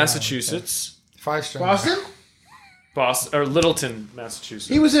He's from I'll bring it. Massachusetts. 5 strings. Boston? Boston or Littleton, Massachusetts.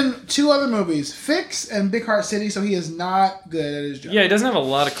 He was in 2 other movies, Fix and Big Heart City, so he is not good at his job. Yeah, he doesn't have a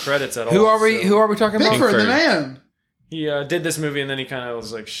lot of credits at all. Who are we? so- Who are we talking about? Pickford, the Pickford. man. He did this movie and then he kind of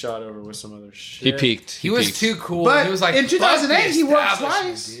was like shot over with some other shit. He peaked. He was peaked. too cool. But he was like in "Fuck 2008, the he worked establishment,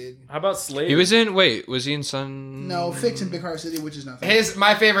 twice. dude." How about Slade? He was in. Wait, was he in Sun? No, Fix and Big Heart City, which is nothing.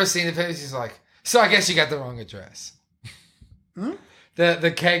 My favorite scene of his, he's like, so I guess you got the wrong address.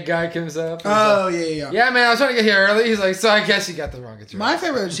 The keg guy comes up. He's Oh, like, yeah. yeah, man, I was trying to get here early. He's like, so I guess you got the wrong address. My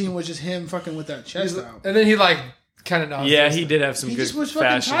favorite scene was just him fucking with that chest out. And then he like kind of nods. Yeah, he did have some He good just was fucking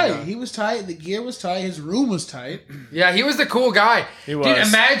fashion. tight. going. He was tight. The gear was tight. His room was tight. Yeah, he was the cool guy. He Dude, was.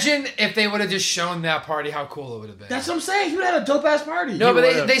 imagine if they would have just shown that party, how cool it would have been. That's what I'm saying. He would have had a dope ass party. no, but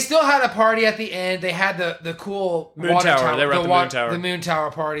would've. they still had a party at the end. They had the cool Moon water Tower. They were at the Moon Tower. The Moon Tower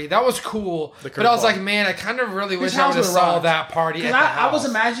party. That was cool. The But I was curveball. like, man, I kind of really wish I house would have would've saw rocked. that party at Because the I was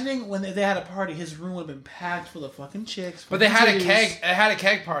house. imagining when they had a party, his room would have been packed full of fucking chicks. But they had a fucking keg. titties. It had a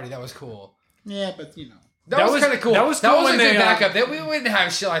keg party. That was cool. Yeah, but you know. That was kind of cool. that was cool a when good they, backup. We wouldn't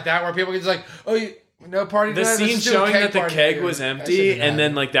have shit like that where people could just like, oh, No party The tonight. scene Let's just do a showing that the party keg here. was That empty should've been and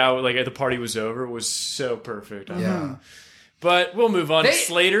then happening. like the party was over was so perfect. Yeah. But we'll move on. They-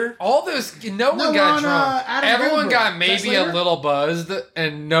 Slater. All those, no one No, got on, drunk. Adam Everyone Goldberg. got Is maybe that a Slater? little buzzed,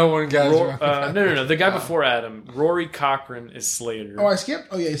 and no one got drunk. No. The guy before Adam, Rory Cochrane, is Slater. Oh, I skipped.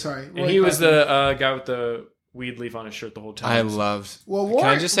 Oh yeah, sorry. And he was the guy with the weed leaf on his shirt the whole time. I loved. Well, Can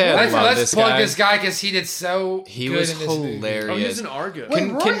I just say I Let's, love let's this plug guy? this guy because he did so He good was in this movie. hilarious. Oh, he's an Argo. Wait,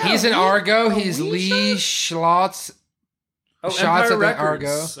 Can- Roy can- had He's a in weed- Argo. a He's weed Lee shirt? Schlotz. Oh, Shots Empire of the Records.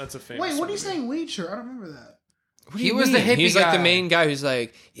 Argo. That's a famous. Wait, what are you movie. saying? Weed shirt? I don't remember that. What do He you was the mean? hippie He's like the guy. main guy who's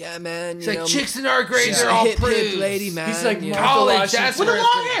like, yeah, man. He's you like, know, chicks in our grade, she's they're a all hip, hip prudes. lady, man. He's like you know. Martha College, Washington. that's With the where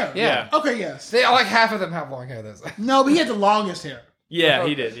long it's- hair. Yeah. Okay, yes. They like half of them have long hair. Though. No, but he had the longest hair. Yeah,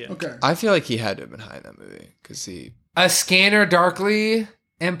 he did. Yeah. Okay. I feel like he had to have been high in that movie because he. A Scanner Darkly,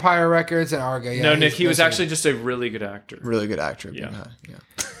 Empire Records, and Argo. Yeah, No, Nick, he's- he was those are- actually just a really good actor. Really good actor. Yeah. Yeah.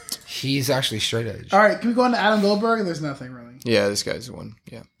 He's actually straight edge. All right, can we go on to Adam Goldberg? There's nothing really. Yeah, this guy's one.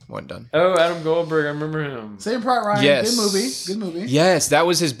 Yeah, one done. Oh, Adam Goldberg. I remember him. Saving Private Ryan. Yes. Good movie. Good movie. Yes, that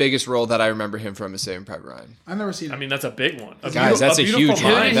was his biggest role that I remember him from is Saving Private Ryan. I've never seen it. I mean, that's a big one. Guys, that's a Beautiful huge Who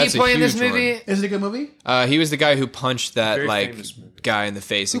one. Mind. did That's he a play in this huge movie? one. Is it a good movie? He was the guy who punched that Very like famous movie. guy in the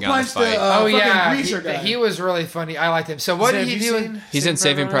face and Who got in the punched the, fight. Oh fucking yeah, greaser guy. he was really funny. I liked him. So what did Have he you do? seen He's in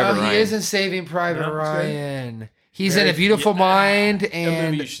Saving Private Oh, Ryan. he is in Saving Private No, it's Ryan. He's Very- in A Beautiful yeah. Mind A movie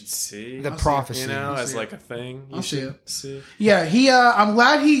and you should see. The I'll see it. Prophecy. You know, I'll as see like a thing. You I'll see should it. see. Yeah, he. I'm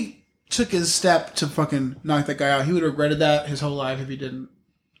glad he took his step to fucking knock that guy out. He would have regretted that his whole life if he didn't.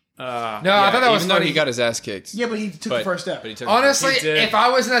 No, I thought that was even though funny. he got his ass kicked. Yeah, but he took the first step. But he took Honestly, He did. if I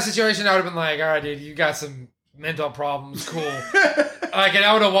was in that situation, I would have been like, all right, dude, you got some mental problems. Cool. Like, and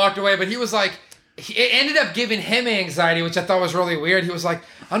I would have walked away. But he was like, it ended up giving him anxiety, which I thought was really weird. He was like,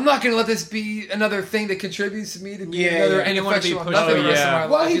 I'm not going to let this be another thing that contributes to me to be Yeah, another yeah. You wanna be ineffectual pushed- nothing the Oh, rest yeah. of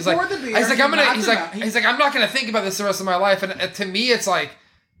my Well, life. he He's like, poured the beer, he's like, he I'm gonna. knocked He's him like, out. He- he's like, I'm not going to think about this the rest of my life. And to me, it's like,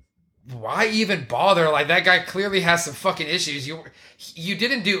 why even bother? Like, that guy clearly has some fucking issues. You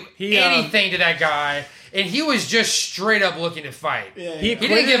didn't do He, anything to that guy, and he was just straight up looking to fight. Yeah, He yeah. He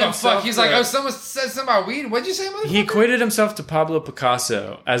didn't give a himself fuck. He's like, to- oh, someone said something about weed. What'd you say, motherfucker? He equated himself to Pablo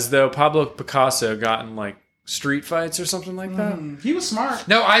Picasso, as though Pablo Picasso got in like street fights or something like that. He was smart.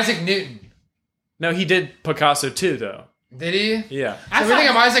 No, Isaac Newton. No, he did Picasso too, though. Did he? Yeah. So we think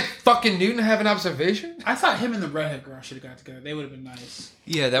of Isaac fucking Newton have an observation? I thought him and the redhead girl should have got together. They would have been nice.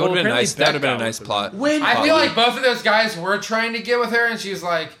 Yeah, that Well, would have been apparently nice. That would have been a that guy nice was plot. When I feel like both of those guys were trying to get with her, and she's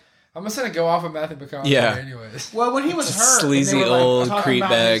like, I'm just gonna go off of Matthew McConaughey Yeah. anyways. well, when he was hurt, and Sleazy they were, like, old talking creep about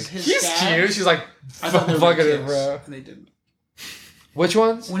bag. his He's scabs, cute. She's like, I thought they were fucking gonna it, kiss, bro. and they didn't. Which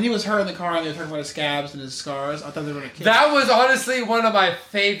ones? When he was hurt in the car and they were talking about his scabs and his scars, I thought they were gonna kiss. That was honestly one of my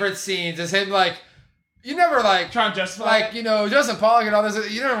favorite scenes. Is him like, you never like trying to justify. like, you know, Justin Pollock and all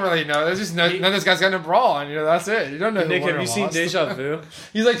this, you don't really know. There's just none of this guy's got a brawl on, you know, that's it. You don't know who Nick, won have or you seen lost. Deja Vu?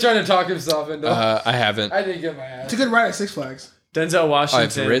 He's like trying to talk himself into I haven't. I didn't get my ass. it's a good ride at Six Flags. Denzel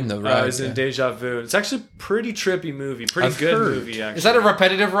Washington ridden the ride, is in yeah. Deja Vu. It's actually a pretty trippy movie. Pretty I've good heard. movie, actually. Is that a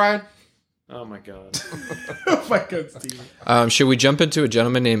repetitive ride? Oh my god. Oh my god, Steve. Should we jump into a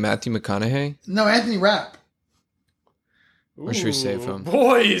gentleman named Matthew McConaughey? No, Anthony Rapp. Or should we save him?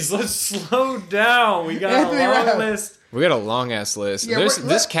 Boys, let's slow down. We got Anthony a long Rapp. list. We got a long ass list. Yeah, This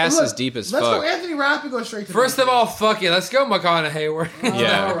let's- cast look, is deep as Let's fuck. go Anthony Rapp and go straight to First the of all, fuck it. Let's go McConaughey. We're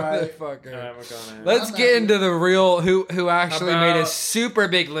Yeah. All right. Motherfucker. McConaughey. Let's I'm get not- into the real who actually made a About- super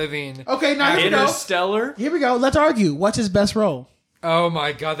big living. Okay, now here we go. Interstellar. Here we go. Let's argue. What's his best role? Oh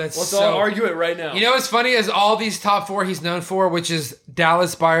my god, that's Let's so all argue it right now. You know what's funny is all these top four he's known for, which is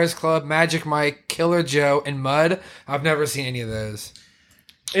Dallas Buyers Club, Magic Mike, Killer Joe, and Mud. I've never seen any of those.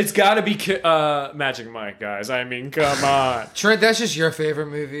 It's got to be Magic Mike, guys. I mean, come on. Trent, that's just your favorite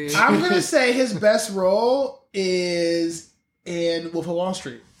movie. I'm gonna say his best role is in Wolf of Wall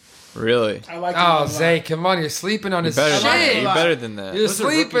Street. Really? I like. him a Oh, lot. Zay, come on, you're sleeping on his Better than like that. it a shit. You're lot. better than that. You're Those are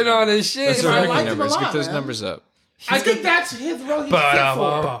rookie sleeping on his shit. Those are I rookie liked him a numbers. lot, Get those man. numbers up. I think that's his role. He's fit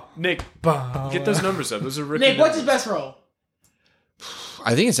for. Nick, get those numbers up. Those are rookie Nick, what's his numbers. best role?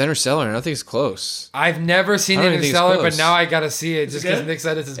 I think it's Interstellar, and I don't think it's close. I've never seen I don't even think it's Interstellar, but close. now I gotta see it just because good? Nick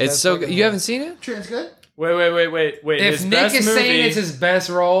said it's his It's best. so fucking good. You role. haven't seen it? Trent's good. Wait. If His Nick best is movie, saying it's his best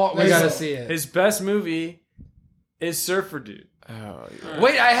role, we His- gotta see it. his best movie is Surfer Dude. Oh, yeah.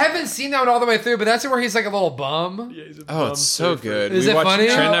 Wait, I haven't seen that one all the way through, but that's where he's like a little bum. Yeah, he's a Oh, bum it's so surfer. good. Is We it watched- funny?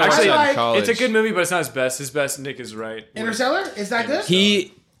 Trent and I I watched it in like- college. It's a good movie, but it's not his best. His best, Nick is right. Interstellar is that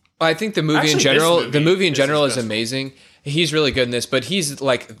good? I think the movie Actually, in this general, movie the movie in is general his is best amazing. He's really good in this, but he's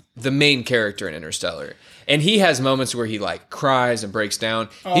like the main character in Interstellar. And he has moments where he like cries and breaks down.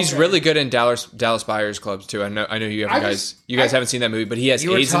 He's Okay. really good in Dallas Buyers Club too. I know you guys haven't seen that movie, but he has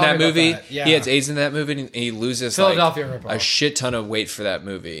You were AIDS in that telling me movie. about that, yeah. He has AIDS in that movie, and he loses Philadelphia like ripoff. a shit ton of weight for that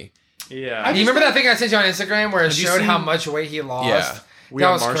movie. Yeah. You remember that thing I sent you on Instagram where it you showed seen- how much weight he lost? Yeah. We that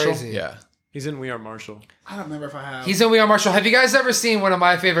Are was Marshall? crazy. Yeah. He's in We Are Marshall. I don't remember if I have. He's in We Are Marshall. Have you guys ever seen one of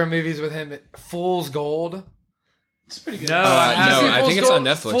my favorite movies with him, Fool's Gold? It's pretty good. No, No, Have you seen I Fool's think it's Gold?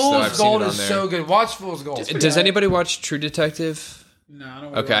 on Netflix, Fool's though. I've seen Gold it on is there. so good. Watch Fool's Gold. Does anybody watch True Detective? No, I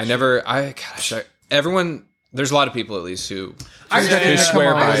don't. Okay, I never. Everyone. There's a lot of people at least who I just, who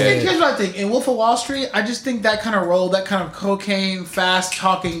swear come on. by I just think it. here's what I think. In Wolf of Wall Street, I just think that kind of role, that kind of cocaine, fast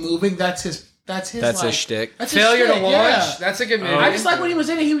talking, moving. That's his. That's his His shtick. That's his Failure to shtick, Launch? yeah. That's a good movie. I just like when he was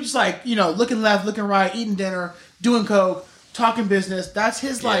in it. He was just like, looking left, looking right, eating dinner, doing coke, talking business. That's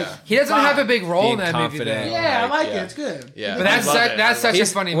his like. He doesn't vibe. have a big role Being in that movie, confident. though. Yeah, I like yeah. it. It's good. Yeah. But that's I love it. that's such a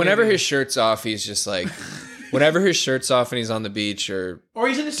He's- funny whenever movie. his shirt's off, he's just like, whenever his shirt's off and he's on the beach or Or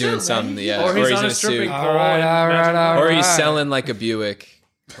he's in a doing suit, something, man. yeah, Or he's in on a a stripping suit, pole. All right, and all right, Magic- all or he's right. selling like a Buick.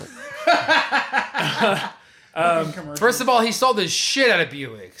 First of all, he sold the shit out of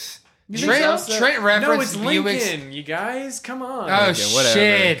Buicks. think Trent, so? Trent No, referenced it's Buicks. Lincoln, you guys. Come on. Oh, Lincoln, whatever.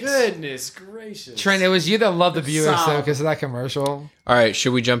 shit. Goodness gracious. Trent, it was you that loved the Buicks, though, Solid. because of that commercial. All right,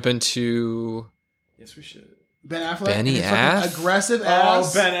 should we jump into Yes, we should. Ben Affleck. Benny and his fucking Aff? aggressive Oh,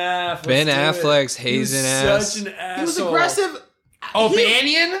 ass. Ben Affleck. Ben Let's do it. Affleck's He was hazing ass? Such an asshole. He was aggressive.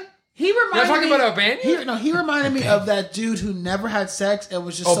 O'Banion? He reminded You're talking me, about O'Banion? He reminded me of that dude who never had sex and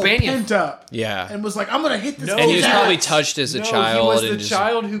was just O'Banion. so pent up. Yeah. And was like, I'm gonna hit this. No. And he was dude's probably ass. touched as a No, child. he was and the just,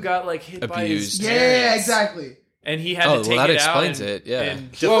 child who got like hit by his abused. Yeah, parents. exactly. And he had Oh, to well, take that it explains out it, yeah.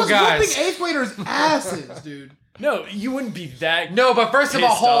 and He Well, was guys. whooping eighth graders' asses, dude. no, you wouldn't be that. No, but first of all,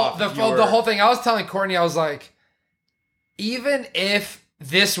 Pissed off, the you were- whole thing, I was telling Courtney, I was like, even if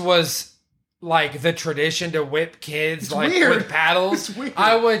this was like the tradition to whip kids It's like weird. with paddles, It's weird.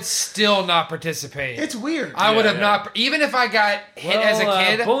 I would still not participate. It's weird. I would have yeah. not, even if I got hit Well, as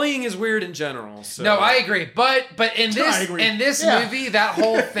a kid. bullying is weird in general. So. No, I agree. But in I this agree. movie, that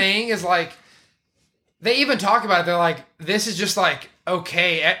whole thing is like they even talk about it. They're like, this is just like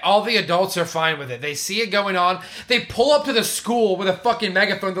okay. All the adults are fine with it. They see it going on. They pull up to the school with a fucking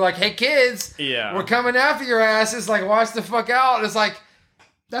megaphone. They're like, hey kids, Yeah. we're coming after your asses. Like, watch the fuck out. And it's like,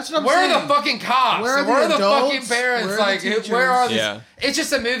 That's what I'm where saying. are the fucking cops? Where are Where are the the adults? fucking parents? Where are the Like, teachers? where are these? Yeah. It's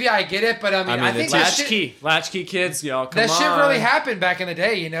just a movie. I get it, but I mean, I think that shit, Latchkey kids, y'all. Come that on. shit really happened back in the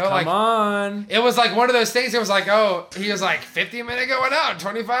day. You know, Come like. on. It was like one of those things. It was like, oh, he was like 50 minutes going out,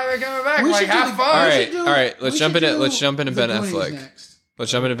 25 minutes coming back. We Like, should do have the- fun. All we right, should do- all right. Let's we jump should into do let's jump into the Ben Goonies Affleck. next.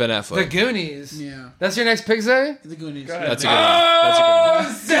 Let's jump into Ben The Affleck. Goonies. Yeah, That's your next pick, Zay? the Goonies. Go ahead. That's a good one. That's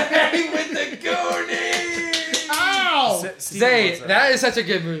a good one. Zay with the Goonies. Ow! Zay, that is such a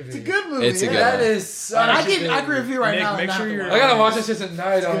good movie. It's a good movie. It's a yeah. good That one. is such I a can good agree with you right Nick, now. make and sure not you're- the I one. gotta watch this shit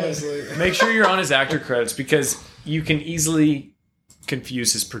tonight, honestly. Make sure you're on his actor credits because you can easily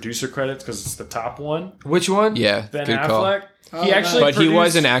confuse his producer credits because it's the top one. Which one? Yeah, Ben good call. Affleck. Oh, He actually, But he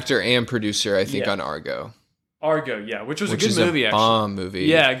was produced an actor and producer, I think, Yeah. on Argo, Argo, yeah, which was which a good is movie. a Actually, bomb movie.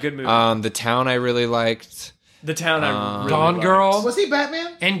 yeah, good movie. The Town I really liked. the Town I really Gone liked. Girl. Was he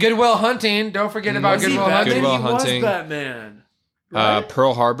Batman? And Goodwill Hunting. Don't forget about Was he Goodwill Batman? Hunting. Goodwill He was Hunting. Batman. Right?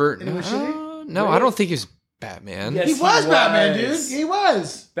 Pearl Harbor. And it was shitty? No, I don't think he was Batman. Yes, He was Batman, dude. was. He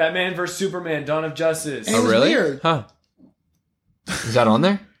was. Batman vs Superman: Dawn of Justice. And Oh, it was really? weird. Huh. Is that on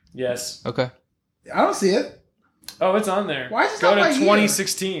there? Yes. Okay. I don't see it. Oh, it's on there. Why is it Go not to right here?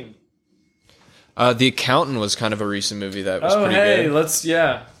 2016. The Accountant was kind of a recent movie that was Oh, pretty hey, good. let's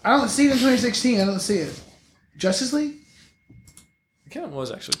yeah. I don't see it in 2016. I don't see it. Justice League? The Count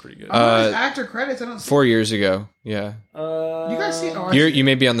was actually pretty good. I'm on his actor credits. I don't see 4 years ago. Yeah. it. You guys see it? Oh, I You're, see you it.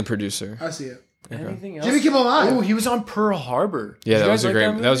 may be on the producer. I see it. Anything else? Jimmy Kimmel Live. Oh, he was on Pearl Harbor. Yeah, Did that you was guys a like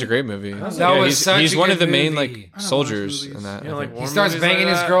great. That was a great movie. That Yeah, was he's, such he's a one good of the main movie. like I don't watch soldiers movies. in that. You know, I like think. war He starts movies banging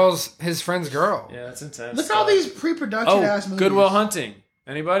like that? his friend's girl. Yeah, that's intense. Look at all these pre-production Oh, ass movies. Goodwill Hunting.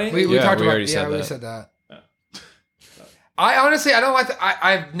 Anybody? We Yeah, talked we about already yeah, said we that. said that. I honestly, I don't like.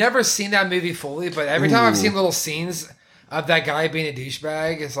 I've never seen that movie fully, but every time I've Ooh. seen little scenes of that guy being a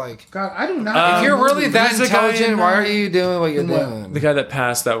douchebag, it's like, God, I do not. if you're really movies. that who's the guy intelligent, in, why are you doing what you're in what? doing? The guy that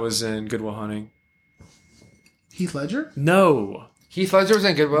passed that was in Goodwill Hunting. Heath Ledger? No. Heath Ledger was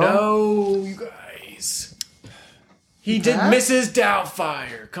in Goodwill. No, you guys. He did passed? Mrs.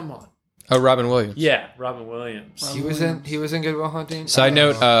 Doubtfire. Come on. Oh, Robin Williams. Yeah, Robin Williams. He was in Goodwill Hunting. Side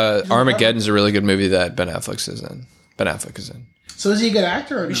note: Armageddon's a really good movie that Ben Affleck is in. Ben Affleck is in. So is he a good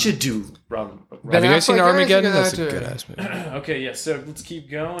actor or no? We should do Robin. Have you guys seen Affleck, Armageddon? yeah, That's a he's a good good ass movie. Okay, yeah. So let's keep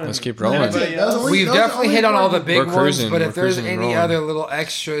going. Let's keep rolling. Anybody else? We've definitely hit on all the big We're ones, cruising, but we're if there's cruising and any rolling. other little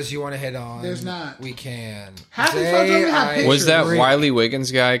extras you want to hit on, There's not. We can. Half these Zay, photos only have I pictures. Was that agree. Wiley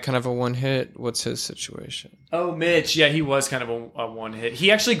Wiggins guy kind of a one hit? What's his situation? Oh, Mitch. Yeah, he was kind of a one hit.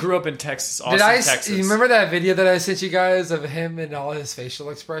 He actually grew up in Texas, Austin, Did I? Texas. You remember that video that I sent you guys of him and all his facial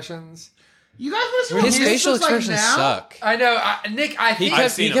expressions? You guys want to see what His this facial looks like expressions now? suck. I know, Nick. I think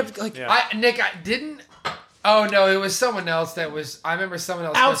I've seen him. like Yeah. Nick, I didn't. Oh no, it was someone else that was. I remember someone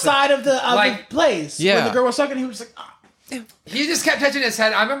else Outside of the Like, place. yeah. When the girl was sucking, he was just like, ah. He just kept touching his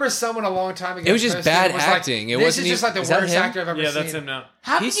head. I remember someone a long time ago. It was just posted, bad was acting. Like, It this wasn't is just even- like the is that worst him? actor I've ever Yeah, seen. that's him now.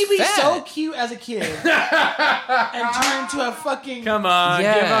 How He's could you be fat. so cute as a kid and turn into a fucking... Come on,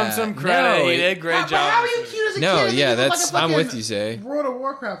 Yeah, give him some credit. no, he did a great But job. how are you cute as a No, kid? yeah, You look that's. like a I'm with fucking you, Zay. World of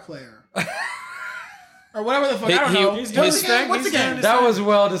Warcraft player. Or whatever the fuck. He- I don't he- know. he's doing What's his the game? thing. What's the He's doing game? his That was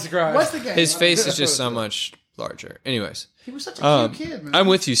well described. What's the game? His face is just so much larger. Anyways, He was such a cute kid, man. I'm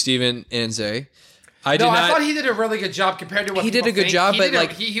with you, Steven and Zay. I did No, not. I thought he did a really good job compared to what he did a people good think. job, He but did a-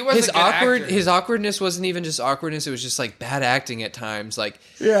 like he was his a good awkward, actor. his awkwardness wasn't even just awkwardness; it was just like bad acting at times. Like,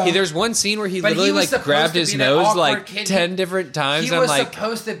 Yeah. there's one scene where he But he literally was like supposed grabbed to his be that nose awkward like kid. 10 different times. He I'm was like,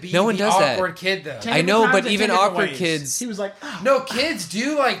 supposed to be no one the does that. awkward kid, though. I know, Times but in even 10 different awkward ways. kids, He was like, ah. No, kids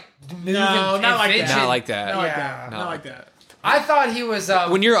do like move No, and not like fidget. that. not like that. Not like Yeah. that. No. Not like that. I thought he was.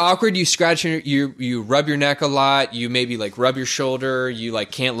 When you're awkward, you scratch your, you rub your neck a lot. You maybe like rub your shoulder. You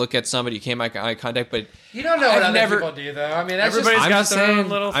like can't look at somebody. You can't make eye contact. But you don't know what I've other never- people do, though. I mean, that's Everybody's just. I'm got just their own saying,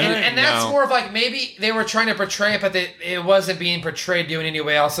 little I'm- thing. And that's No. more of like maybe they were trying to portray it, but it wasn't being portrayed doing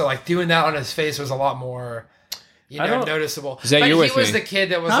anyway. Also, like doing that on his face was a lot more, I don't- noticeable. Zay, but you're he with was me. the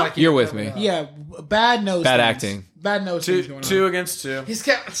kid that was Huh? like, You're with me. Yeah, bad nose. Bad things. acting. Bad nose things going Two on. against two. He's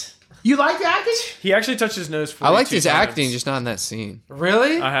kept You like the acting? He actually touched his nose. I liked 42 his times. acting, just not in that scene.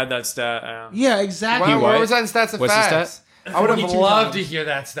 really. I had that stat. Yeah, exactly. Wow, what? where was that in stats and What's the facts? I would have 42 loved times. to hear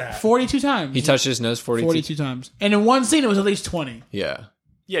that stat. 42 times. He touched his nose 42. times. And in one scene, it was at least 20. Yeah.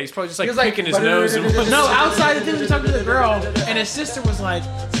 Yeah, he's probably just like He was like, picking his nose. And No, outside the thing, he was talking to the girl, and his sister was like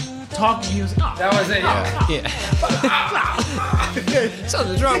talking. He was like, oh. That was it. Yeah. Yeah.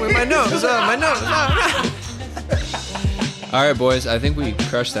 Something's wrong with my nose. My nose. All right, boys. I think we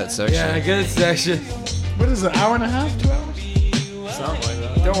crushed that section. Yeah, good section. What is it, an hour and a half? 2 hours? something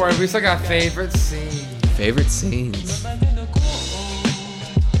like that. Don't worry, we still got favorite scene. Favorite scenes.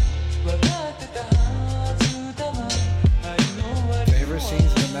 Favorite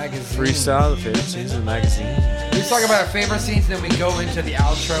scenes in the magazine. Freestyle, the favorite scenes in the magazine. We talk about our favorite scenes, and then we go into the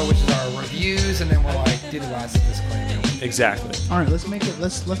outro, which is our reviews, and then we're like, do the last disclaimer. Exactly. All right, let's make it.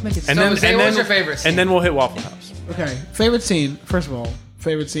 Let's make it. And So, then, Zay, and what then was your favorite scene? And then we'll hit Waffle House. Okay, favorite scene. First of all,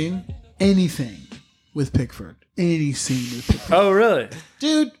 favorite scene. Anything with Pickford. Any scene with Pickford. Oh, really?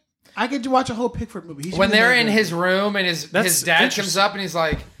 Dude, I could watch a whole Pickford movie. He should When be they're made in for- his room and his That's dad interesting. comes up and he's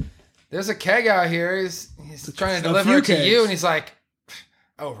like, "There's a keg out here. He's trying to A deliver few it to you," kegs. and he's like,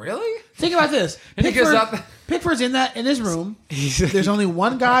 "Oh, really?" Think about this. And he goes up. Pickford's in his room. There's only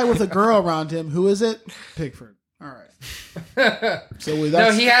one guy with a girl around him. Who is it? Pickford. All right. So No,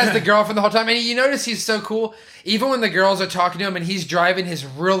 that's, he has the girlfriend the whole time, and you notice he's so cool. Even when the girls are talking to him and he's driving his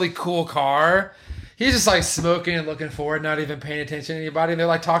really cool car, he's just like smoking and looking forward, not even paying attention to anybody. And they're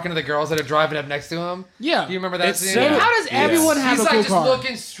like talking to the girls that are driving up next to him. Yeah. Do you remember that It's scene? so- And how does everyone have He's a like cool just car?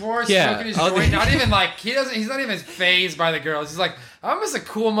 looking towards Yeah. smoking his Oh, joint. Not even like he's not even phased by the girls. He's like, I'm just a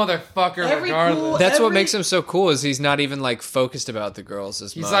cool motherfucker Every regardless. cool- That's what Every- makes him so cool. Is he's not even like focused about the girls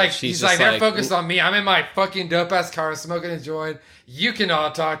as He's much. like, He's like, just they're focused on me. I'm in my fucking dope ass car smoking a joint. You can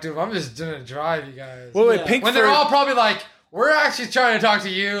all talk to him. I'm just gonna drive you guys. Well, wait, Yeah. Pinkford. when they're all probably like, we're actually trying to talk to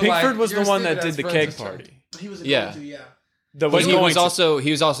you. Pinkford like, was the your one that stupid did the ass keg friends are party. He was Yeah. yeah. The But he going was to-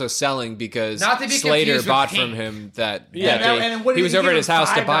 also selling because Not to be Slater confused with bought Pink. from him that Yeah, that day. And what He did was give over at him, his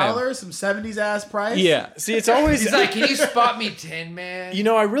house to buy him. $5, some 70s ass price. Yeah. See, it's always. He's like, can you spot me 10, man? You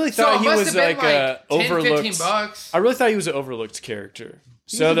know, I really so thought it he must was have been like a like 10, overlooked. 15 bucks. I really thought he was an overlooked character.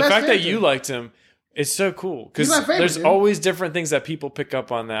 So the the best fact that character. you liked him, it's so cool because He's my favorite, there's dude. always different things that people pick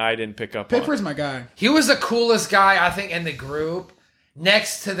up on that I didn't pick up Pickford's on. my guy. He was the coolest guy, I think, in the group.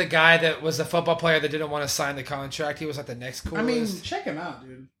 Next to the guy that was the football player that didn't want to sign the contract. He was like the next coolest. I mean, check him out,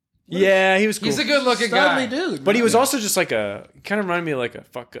 dude. Yeah, he was cool. he's a good looking guy. Studly dude. But he man. was also just like kind of reminded me of like a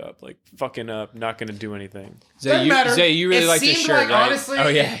fuck up, like fucking up, not gonna do anything. Doesn't matter. Zay, you really It like this seemed shirt, like, right? honestly, oh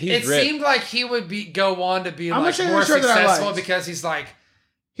yeah, it he's ripped. seemed like he would go on to be I'm like gonna show you more the shirt that I successful liked. because he's like,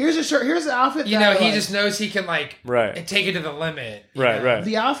 Here's a shirt. Here's the outfit. you that know, I he like. just knows he can like Right. take it to the limit. you Right, know? right.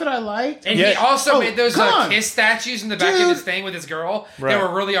 The outfit I liked. And he Yeah. also Oh, made those come on. kiss statues in the back of Dude. his thing with his girl. Right. They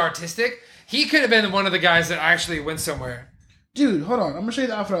were really artistic. He could have been one of the guys that actually went somewhere. Dude, hold on. I'm gonna show you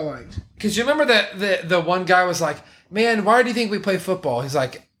the outfit I liked. Because you remember the one guy was like, man, why do you think we play football? He's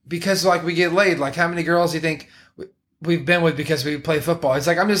like, because like we get laid. Like, how many girls do you think we've been with because we play football? It's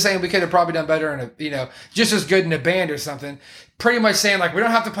like, I'm just saying we could have probably done better in a, just as good in a band or something. Pretty much saying like, we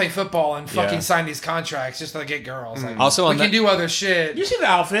don't have to play football and fucking sign these contracts just to get girls. Like, Also, we can do other shit. You see the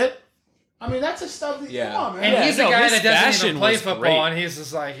outfit? I mean, that's a stuff. Come on, man. And he's the guy that doesn't fashion even play was football, great. and he's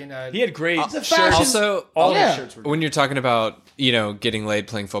just like, He had great It's a shirts. fashion- Also, All Yeah. his shirts were great. when you're talking about getting laid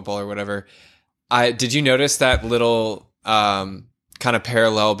playing football or whatever, did you notice that little kind of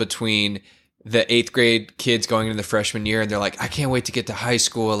parallel between the 8th grade kids going into the freshman year and they're like, I can't wait to get to high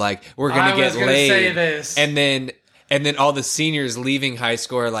school, like we're gonna get laid, say this. and then all the seniors leaving high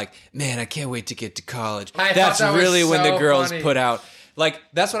school are like, man, I can't wait to get to college. I That's thought that was really when the so girls funny. put out. Like,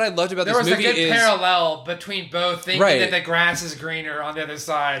 that's what I loved about There this was a movie good is parallel between both, thinking Right. that the grass is greener on the other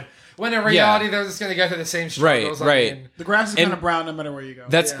side. When in reality, they're just going to go through the same struggles. Right. I mean, The grass is And- kind of brown no matter where you go.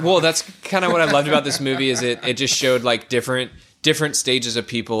 That's that's kind of what I loved about this movie is it just showed like different stages of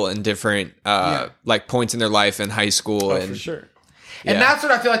people and different like points in their life in high school and for sure. And Yeah. that's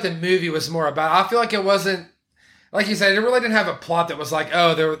what I feel like the movie was more about. I feel like it wasn't, like you said, it really didn't have a plot that was like,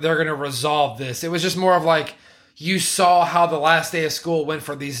 oh, they're going to resolve this. It was just more of like, you saw how the last day of school went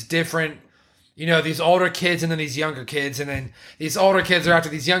for these different, these older kids and then these younger kids. And then these older kids are after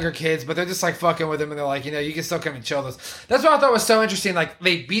these younger kids, but they're just like fucking with them. And they're like, you can still come and chill this. That's what I thought was so interesting. Like,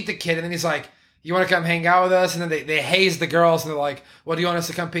 they beat the kid and then he's like, you want to come hang out with us? And then they haze the girls and they're like, well, do you want us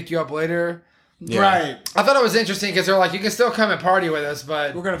to come pick you up later? Right. I thought it was interesting because they're like, you can still come and party with us,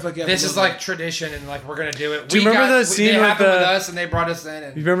 but We're gonna fuck you up this a is little like tradition and like we're gonna do it. Do you remember the scene they with happened the- with us and they brought us in? You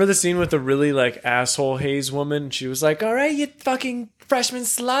And remember the scene with the really like asshole haze woman? She was like, "All right, you fucking freshman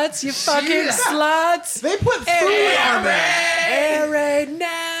sluts, you fucking sluts." They put food on them. Air raid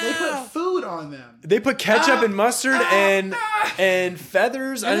now. They put food on them. They put ketchup and mustard and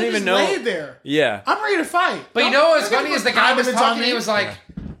feathers. I And don't they even just know. laid there. Yeah. I'm ready to fight. but you know what's They're funny gonna is the put guy was condiments on talking. me. He was like,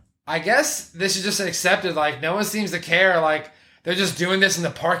 I guess this is just accepted. Like no one seems to care. Like they're just doing this in the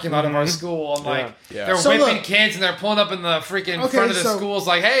parking lot of our school. And like Yeah. they're So whipping look- kids and they're pulling up in the freaking Okay, front of the so- schools.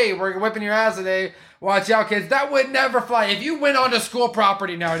 Like, hey, we're whipping your ass today. Watch out, kids. That would never fly. If you went onto school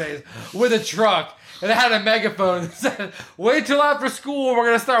property nowadays with a truck and it had a megaphone that said, wait till after school, we're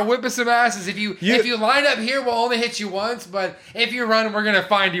gonna start whipping some asses. If you line up here, we'll only hit you once, but if you run, we're gonna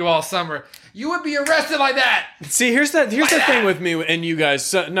find you all summer. You would be arrested like that. See, here's the thing with me and you guys.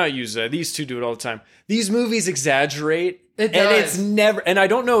 So, not you, Zed. These two do it all the time. These movies exaggerate. It And does. it's never. And I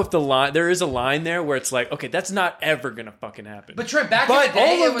don't know if there is a line there where it's like, okay, that's not ever gonna fucking happen. But Trent, back in But the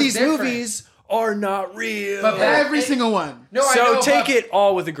day, all it of was these different. movies are not real. But back- Every single one. No, I so know, take but it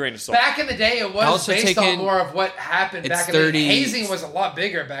all with a grain of salt. Back in the day, it was Also based taken- on more of what happened it's back in the 30 day. Hazing was a lot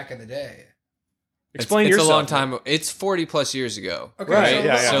bigger back in the day. Explain it's yourself. a long time. It's 40 plus years ago. Okay, Right, so, yeah,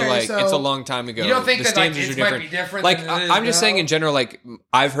 yeah. So okay, like so- it's a long time ago. You don't think the that, like, standards it are might be different Like than it is I'm just saying now? in general. Like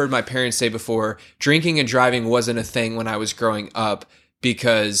I've heard my parents say before, drinking and driving wasn't a thing when I was growing up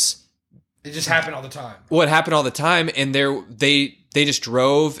because It just happened all the time. what happened all the time, and they just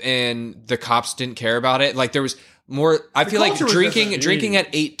drove, and the cops didn't care about it. Like there was more. I feel like culture was different. drinking at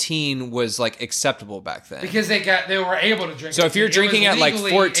 18 was like acceptable back then. Because they were able to drink. So if you're It was drinking at like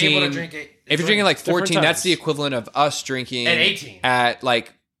legally 14, able to drink it- if you're drinking at like 14, Different that's the times. equivalent of us drinking At 18. at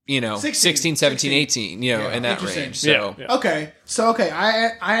like 16, 16, 17, 16. 18, in that Interesting. range. So Yeah. Okay, so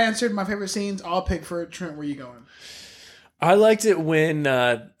I answered my favorite scenes. All Pickford. Trent, where you going? I liked it when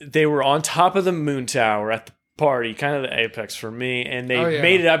they were on top of the moon tower at the party, kind of the apex for me, and they Oh, yeah.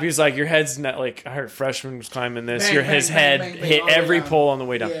 made it up. He was like, "Your head's not like I heard freshman was climbing this. Bang, his bang, head bang, bang, hit all the way every down." pole on the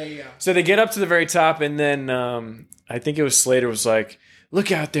way down." Yeah, yeah. So they get up to the very top, and then I think it was Slater was like,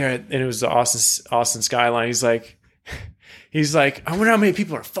 "Look out there!" And it was the Austin skyline. He's like, I wonder how many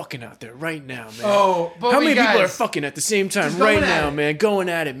people are fucking out there right now, man. Oh, but how we many people are guys- fucking at the same time Just right going at now, it. man? Going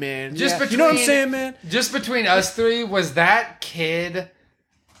at it, man. Just You know what I'm between- saying, man? Just between us three, was that kid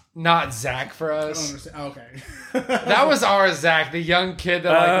not Zach for I don't us? understand. Okay. That was our Zach, the young kid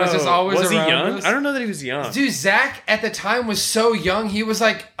that like was just always was he around young? us. I don't know that he was young. Dude, Zach at the time was so young. He was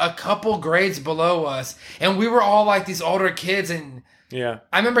like a couple grades below us, and we were all like these older kids. And Yeah.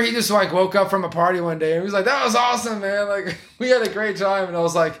 I remember he just like woke up from a party one day and he was like, "That was awesome, man! Like we had a great time." And I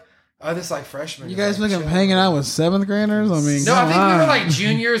was like, "Oh, this like freshman." You is, guys like, think I'm chilling." hanging out with seventh graders? I mean, No, I come think we were on. like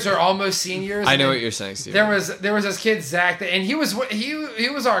juniors or almost seniors. I and know then what you're saying, Steve. There was this kid Zach, and he was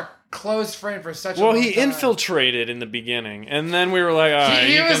our close friend for such a Well, long he time. infiltrated in the beginning, and then we were like, all right,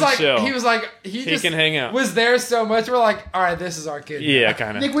 He he was can like chill. he He can hang out. Was there so much. We're like, all right, this is our kid. Yeah,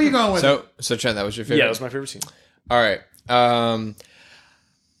 kind of. Nick, where you going with it? So Trent, that was your favorite. Yeah, that was my favorite scene. All right.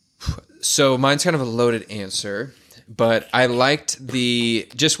 So mine's kind of a loaded answer, but I liked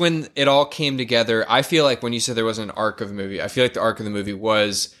just when it all came together. I feel like when you said there was an arc of the movie, I feel like the arc of the movie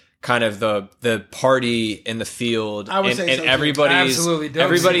was kind of the party in the field, I would and, say and so, too. everybody's Absolutely. Dope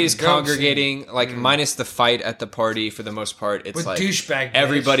everybody's scene. Dope congregating, like minus the fight at the party. For the most part, it's With like douchebag bitch.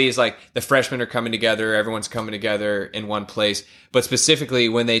 everybody's like the freshmen are coming together, everyone's coming together in one place. But specifically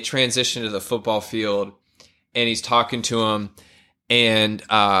when they transition to the football field, and he's talking to him, and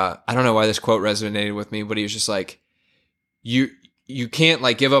I don't know why this quote resonated with me, but he was just like, you can't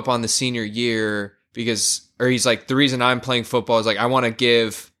like give up on the senior year or he's like, the reason I'm playing football is like I want to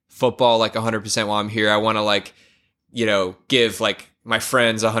give football like 100% while I'm here. I want to like, give like my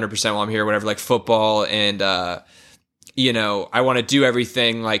friends 100% while I'm here, whatever, like football. And, I want to do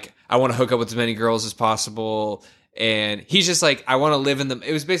everything. Like I want to hook up with as many girls as possible. And he's just like, I want to live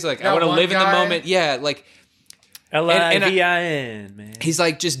it was basically like, I want to live in the moment. Yeah. Like LIVIN, man. he's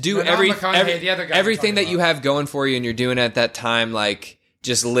like, just do No, not McConaughey, the other guy everything we're that talking you have going for you and you're doing at that time. Like,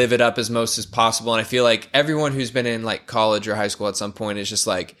 just live it up as most as possible. And I feel like everyone who's been in like college or high school at some point is just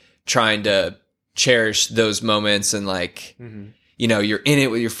like trying to cherish those moments and like, you're in it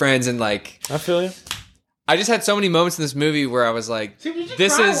with your friends and like, I feel you. I just had so many moments in this movie where I was like, Did you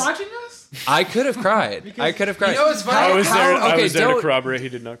this cry is, watching this? I could have cried. I could have cried. You know what's funny? I was okay, there to don't- corroborate. He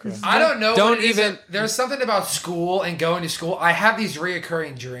did not cry. I don't know. Don't what it is. even- There's something about school and going to school. I have these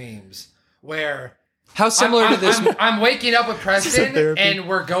reoccurring dreams where How similar to this? I'm waking up with Preston therapy. and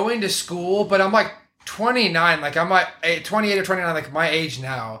we're going to school, but I'm like 29, like I'm like 28 or 29, like my age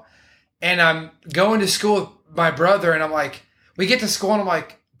now. And I'm going to school with my brother and I'm like, we get to school and I'm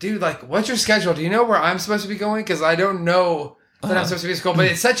like, dude, like, what's your schedule? Do you know where I'm supposed to be going? Because I don't know that I'm supposed to be at school, but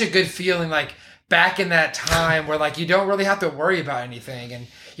it's such a good feeling, like back in that time where like you don't really have to worry about anything and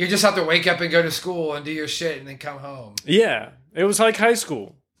you just have to wake up and go to school and do your shit and then come home. Yeah, it was like high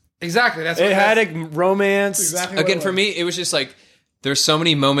school. Exactly. That's It had that's- a romance. Exactly. what Again, it for was. me, it was just like there's so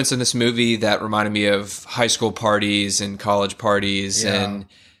many moments in this movie that reminded me of high school parties and college parties, Yeah. and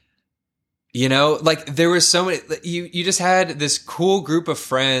like there was so many. You just had this cool group of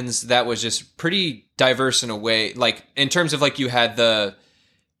friends that was just pretty diverse in a way. Like in terms of like you had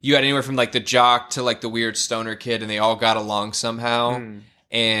anywhere from like the jock to like the weird stoner kid, and they all got along somehow,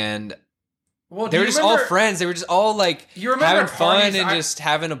 and well, do they were you just all remember- friends. They were just all like You remember having fun parties? and just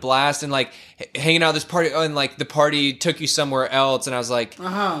having a blast and like hanging out at this party. And like the party took you somewhere else. And I was like,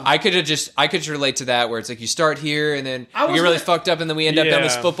 I could just relate to that where it's like you start here and then I we was get really gonna- fucked up and then we end up down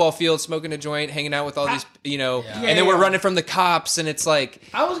this Yeah. football field smoking a joint, hanging out with all these, and then Yeah, we're yeah. running from the cops and it's like,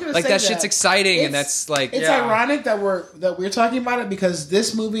 I was gonna like say that shit's exciting and that's like, it's Yeah. ironic that we're talking about it because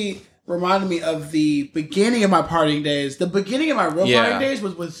this movie reminded me of the beginning of my partying days. The beginning of my real Yeah. partying days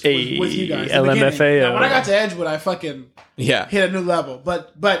was with Hey, you guys. The LMFAO. beginning. Now, when I got to Edgewood, I fucking yeah. hit a new level.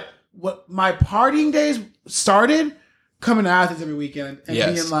 But what my partying days started coming to Athens every weekend and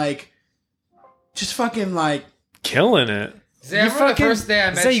Yes. being like, just fucking like Killing it. Zay, I remember the first day I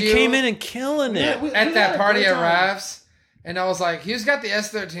met Zay, you, you came in and killing it. we at had that a party great at time. Raph's, and I was like, "Who's got the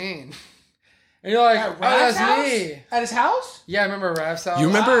S13?" And you're like, At "Oh, Raph's that's house? me." At his house? Yeah, I remember Raph's house. You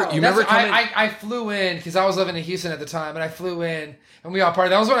remember, Wow. you remember That's- coming, I flew in because I was living in Houston at the time, and I flew in and we all partied.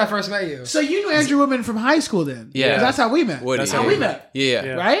 That was when I first met you. So you knew Andrew Woodman from high school then? Yeah. 'Cause that's how we met. Woody. That's how we met. Yeah.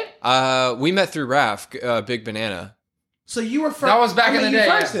 Yeah. Right? We met through Raph, Big Banana. So you were first. That was back in the day,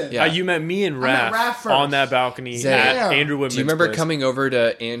 First yeah. then. Yeah. You met me and met Raph, Raph first. on that balcony Zay. at Yeah. Andrew Woodman's Do you remember place. coming over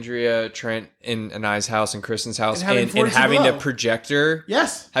to Andrea, Trent, and I's house and Kristen's house And having and 42 having the below. projector?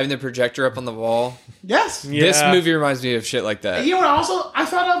 Yes. Having the projector up on the wall. Yes. Yeah. This movie reminds me of shit like that. And you know what? Also, I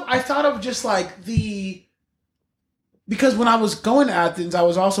thought of just like because when I was going to Athens, I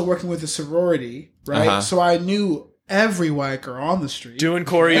was also working with a sorority, right? Uh-huh. So I knew every white girl on the street. Doing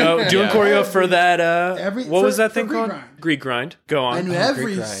choreo for that. What was that thing Greek called? grind. Greek grind. Go on. I knew Greek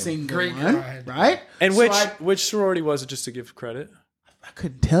every grind. single Greek one, grind. right? And So which sorority was it? Just to give credit. I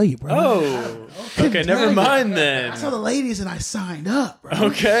couldn't tell you, bro. Oh, Couldn't okay. tell Never you. mind I then. saw the ladies and I signed up, bro.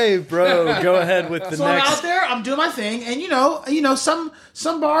 Okay, bro. Go ahead with the So I'm out next. there, I'm doing my thing, and you know, some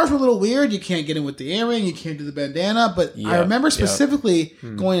bars were a little weird. You can't get in with the earring, you can't do the bandana. But I Yep, remember yep. specifically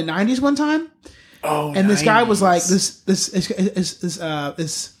going to '90s one time, Oh, and this guy was 90s. like,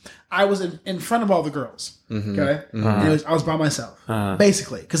 this. I was in front of all the girls, okay, and I was by myself,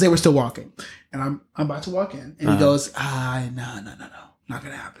 basically, because they were still walking, and I'm about to walk in, and he goes, no, not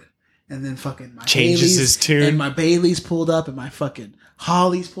gonna happen. And then fucking my Changes Baileys, his tune. and my Baileys pulled up, and my fucking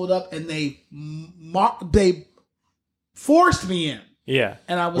Hollies pulled up, and they forced me in. Yeah.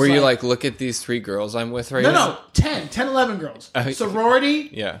 And I was Were you like, look at these 3 girls I'm with right now? no, 10, 11 girls. Sorority,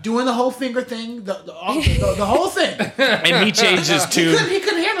 Yeah. doing the whole finger thing, the whole thing. And he changed his tune. He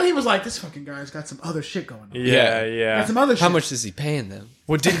couldn't handle it. He was like, this fucking guy's got some other shit going on. Yeah, Yeah. yeah. Got some other shit. How much is he paying them?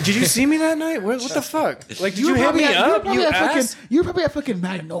 Well, did you see me that night? What the fuck? Like, did you were hit probably me at- up? You asked? you were probably at fucking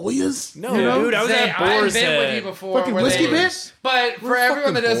Magnolias. No, you know? dude, I was Zay, at I've Boar's been with you Head. before. Fucking where whiskey they- bitch. But for We're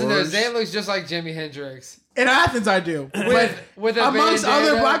everyone that fucking doesn't know, boars. Zane looks just like Jimi Hendrix. In Athens, I do. With a Amongst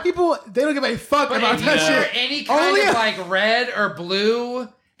bandana. other black people, they don't give a fuck But about if you that wear shit. any kind Only of a- like red or blue, and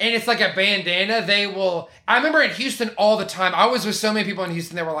it's like a bandana, they will. I remember in Houston all the time. I was with so many people in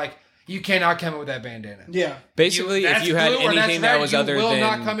Houston. They were like, "You cannot come in with that bandana." Yeah. Basically, if That's you had blue or that's anything that red, was you other will than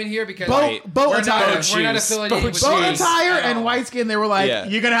not come in here because Boat we're attire. not, we're not shoes. affiliated with Boat shoes attire at and all. white skin, they were like, Yeah.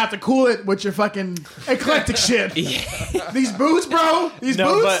 you're gonna have to cool it with your fucking eclectic shit. These boots, bro. These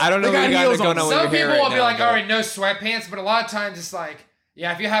No, boots. but I don't know they what got you got heels going on with Some your hair people right will be now, like, but- "All right, no sweatpants," but a lot of times it's like,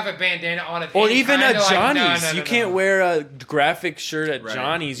 yeah, if you have a bandana on it, Or any even kind, at they're like, Johnny's. no, You can't wear a graphic shirt at Right.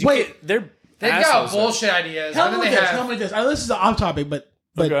 Johnny's. You Wait. can't- they're They've assholes. got bullshit ideas. Tell and me then this. they Tell have. me this. I know this is off topic, but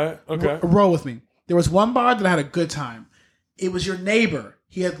Okay. roll with me. There was one bar that I had a good time. It was your neighbor.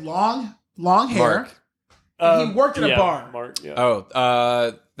 He had long hair. Mark. He worked at a bar. Mark, yeah. Oh,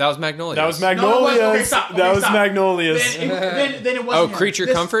 that was Magnolia. That was No, it Magnolias. wasn't. Okay, stop. That Okay, was stop. Magnolias. Then it Oh, wasn't him. Creature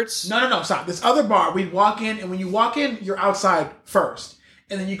This- Comforts? No, stop. This other bar, we'd walk in, and when you walk in, you're outside first.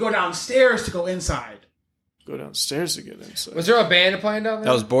 And then you go downstairs to go inside. Go downstairs to get inside. Was there a band playing down there?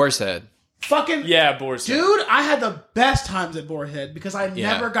 That was Boar's Head. Fucking Yeah, Boar's Head. dude, I had the best times at Boarhead because I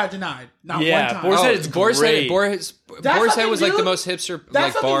Yeah. never got denied. Not Yeah, one time. Boar's Head is Boar's great. Head, Boar's That Head fucking was like the dude- most hipster That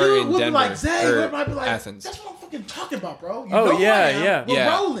like fucking bar dude in would be Denver like, Zay, or I'd be like, Athens. that's what I'm fucking talking about, bro. You Oh, know who yeah, I am. yeah. We're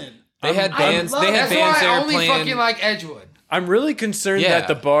Yeah. rolling. They had I bands. love They had that. That's bands why they I were only playing. fucking like Edgewood. I'm really concerned Yeah. that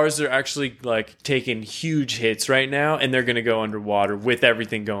the bars are actually like taking huge hits right now, and they're going to go underwater with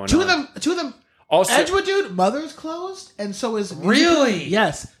everything going Two on. of them. Also, Edgewood, dude, Mother's closed, and so is Really?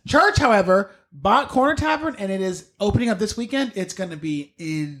 Yes. Church, however, bought Corner Tavern, and it is opening up this weekend. It's going to be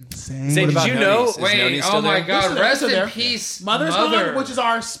insane. Zay, What did about you Noni's? know? Is Wait, Noni still oh my there? They're god, still there, rest they're in still there. peace, Mother's Mother. gone, which is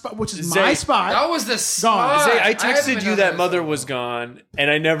our spot, which is Zay, my spot. That was the spot. Zay, I haven't texted been you down that there Mother so was long. gone,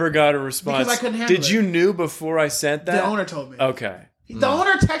 and I never got a response. Because I couldn't handle Did it. you knew before I sent that? the owner told me. Okay. The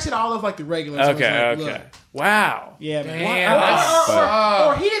owner texted all of like the regulars. and was Okay. like, Okay. look. Wow. Yeah, man. Damn, that sucks.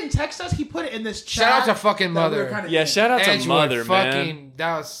 Or he didn't text us. He put it in this chat. Shout out to fucking that we were Mother. kinda Yeah. in. Shout out to Edgewood, Mother, man. fucking,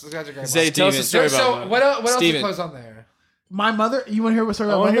 that was such a great Zay, bar. tell us a story Steven. about So Mother. what else is Steven. closed on there? My mother. You want to hear a story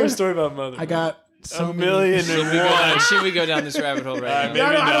I about want to Mother? hear a story about Mother. I got so a many- million Should and we, one. should we go down this rabbit hole right Maybe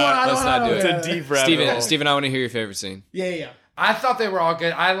now? No, I don't want. Let's not do it. It's a deep rabbit hole. Steven, I want to hear your favorite scene. Yeah. I thought they were all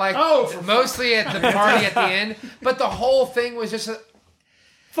good. I liked for mostly at the party at the end, but the whole thing was just.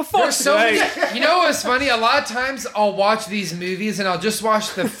 For There's fuck's so many. sake. You know what's funny? A lot of times I'll watch these movies and I'll just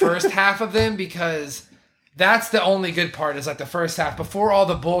watch the first half of them because that's the only good part. Is like the first half before all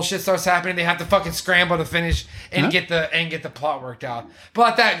the bullshit starts happening. They have to fucking scramble to finish and get the plot worked out.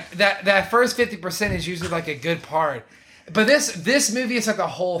 But that first 50% is usually like a good part. But this movie is like the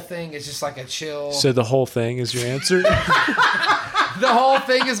whole thing is just like a chill. So the whole thing is your answer? The whole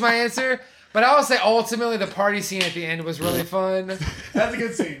thing is my answer. But I would say ultimately the party scene at the end was really fun. That's a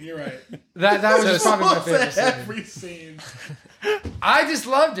good scene. You're right. That was just probably my favorite scene. Every scene. I just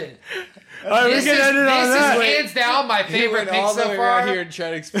loved it. All right, we This can is end it on that. hands down my favorite pick so far. and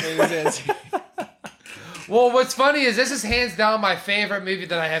try to explain his answer. Well, what's funny is this is hands down my favorite movie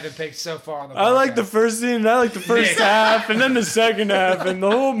that I haven't picked so far on the podcast. I like the first scene, and I like the first half, and then the second half, and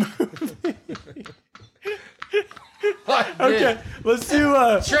the whole movie. Okay, let's do.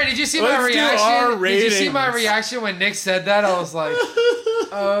 Trey, did you see Let's my do reaction? our Did you see my ratings. reaction when Nick said that? I was like,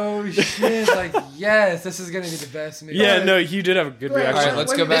 oh shit! Like, yes, this is gonna be the best movie. Yeah, no, you did have a good All right, reaction. All right,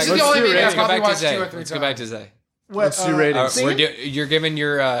 let's go This back. is the Let's only do movie I ratings. Go probably back to watched 2 Zay. or 3 Let's go back to Zay. Let's do ratings. You're giving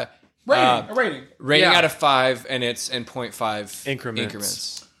your Rating. A rating. rating Yeah. out of 5, and it's in 0.5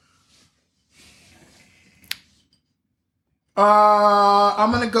 Increments.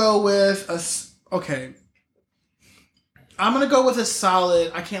 I'm gonna go with okay. I'm gonna go with a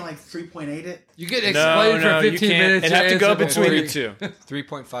solid. I can't like 3.8 it. You get No, explained no, for you 15 can't. minutes. It'd have to your go answer between before the you- two.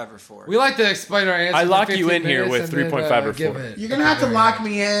 3.5 or 4. We like to explain our answer. I lock for you 15 in here minutes with and then, 3.5 or give 4. it. You're gonna have to lock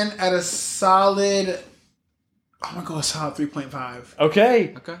me in at a solid. I'm gonna go a solid 3.5.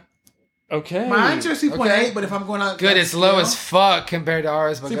 Okay. Okay. Okay. My answer is 3.8, Okay. but if I'm going on Good, it's low as fuck compared to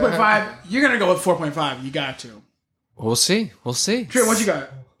ours. But go ahead. 3.5. You're gonna go with 4.5. You got to. We'll see. We'll see. Trent, what you got?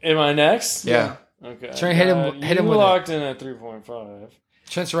 Am I next? Yeah. Okay. Trey, hit him You with it. locked in at 3.5.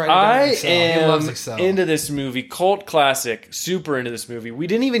 Trent's right. I He loves am Excel. into this movie, cult classic, super into this movie. We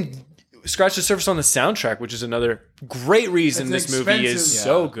didn't even scratch the surface on the soundtrack, which is another great reason It's this movie is expensive.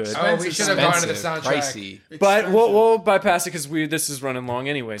 so Yeah. good. Oh, we should have gone to the Expensive, soundtrack. pricey. But we'll bypass it because this is running long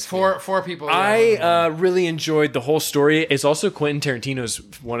anyways. Four people. I really enjoyed the whole story. It's also Quentin Tarantino's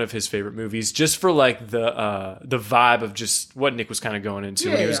one of his favorite movies, just for like the vibe of just what Nick was kind of going into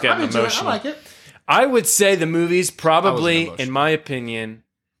when he was I'm getting into it. emotional. I like it. I would say the movie's probably, emotional. in my opinion,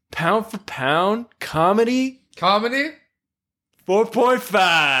 pound for pound comedy Comedy? 4.5.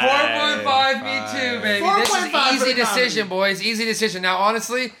 4.5, me too, baby. This is 4.5 for easy the decision, comedy. boys. Easy decision. Now,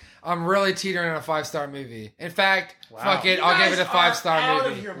 honestly, I'm really teetering on a 5-star movie. In fact, fuck it, You I'll give guys it a are 5-star out of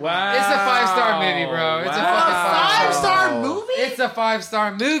movie. your mind. Wow. It's a 5-star movie, bro. It's a fucking Five-star movie? It's a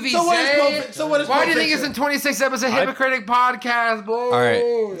 5-star movie. So what is Zay. Pulp- so what is Why Pulp do you think it's Fiction? in 26 episodes of Hypocritic Podcast, boy? All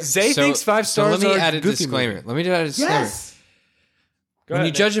right. Zay thinks 5 stars. So let me are add a Goofy disclaimer. movie. Let me add a disclaimer. Yes. Go When ahead,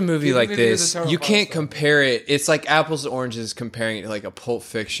 you Nick. judge a movie Give like the movie this, the total you five can't stars. compare it. It's like apples to oranges comparing it to like a Pulp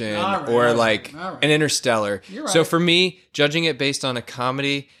Fiction All right, or all right, like all right. an Interstellar. You're So right. for me, judging it based on a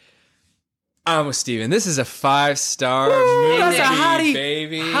comedy, I'm with Steven. This is a 5-star movie, that's a hottie.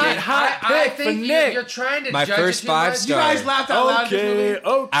 baby. Hot I pick for think Nick. you're trying to My judge first it too much. 5-star. You guys laughed out loud at this Okay, movie?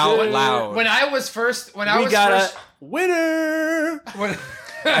 okay. Out loud. When I was first, We got a winner. when,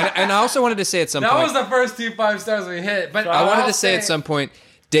 And I also wanted to say at some that point, was the first 2 5-stars we hit. But I wanted I'll to say at some point,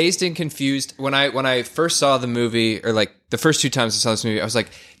 Dazed and Confused, when I first saw the movie, or like the first 2 times I saw this movie, I was like,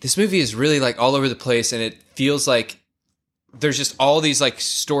 this movie is really like all over the place, and it feels like there's just all these like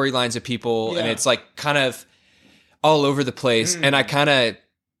storylines of people, and Yeah. it's like kind of all over the place. And I kind of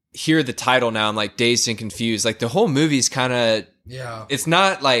hear the title now, I'm like, Dazed and Confused. Like the whole movie's kind of, Yeah. it's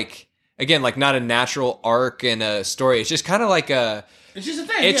not like, again, like not a natural arc in a story. It's just kind of like a, It's just a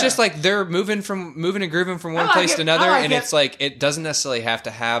thing. it's yeah. just like they're moving and grooving from one like place it. to another, I like and it. it's like it doesn't necessarily have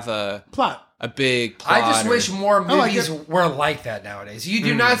to have a plot. big plot. I just or- wish more like movies it. were like that nowadays. You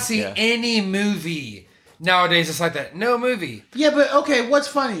do not see yeah. any movie nowadays that's like that. No movie. Yeah, but okay, what's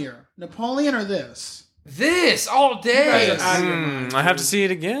funnier, Napoleon or this? This all day. You guys are out of your minds, I have to dude. see it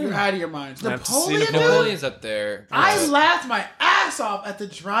again. You're out of your minds. I have to see Napoleon, dude? Napoleon's up there. I laughed my ass off at the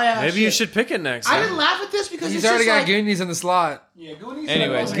dry ass. Maybe you shit. should pick it next. I huh? didn't laugh at this because He's it's already just got like, Goonies in the slot. Yeah, Goonies.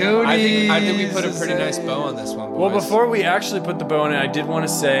 Anyways, Napoleon. I think we put a pretty nice bow on this one, boys. Well, before we actually put the bow on it, I did want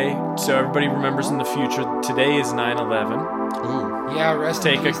to say, so everybody remembers in the future, today is 9/11. Ooh. Yeah, rest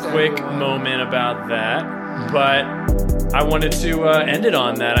in Take a peace to quick everyone. moment about that. But I wanted to end it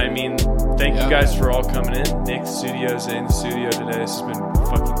on that. I mean, thank you guys for all coming in. Nick Studios in the studio today. This has been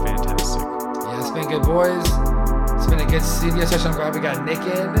fucking fantastic. Yeah, it's been good, boys. It's been a good studio session. I'm glad we got Nick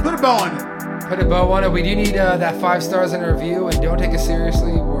in. Put a bow on it. Put a bow on it. We do need that 5 stars in a review, and don't take us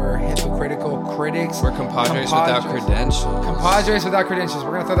seriously. We're hypocritical critics. We're compadres without credentials. Compadres without credentials.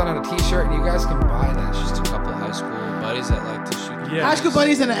 We're gonna throw that on a T-shirt, and you guys can buy that. Just a couple high school buddies that like to shoot. Yeah. High school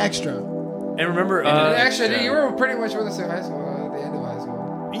buddies and an extra. And remember, Actually, dude, you were pretty much with us in high school. At the end of high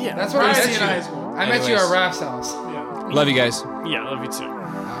school. yeah, That's where I Right met in you. high school. I met you Anyways. at Raph's house. Yeah. Love you guys. yeah, love you too.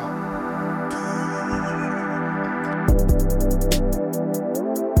 Wow.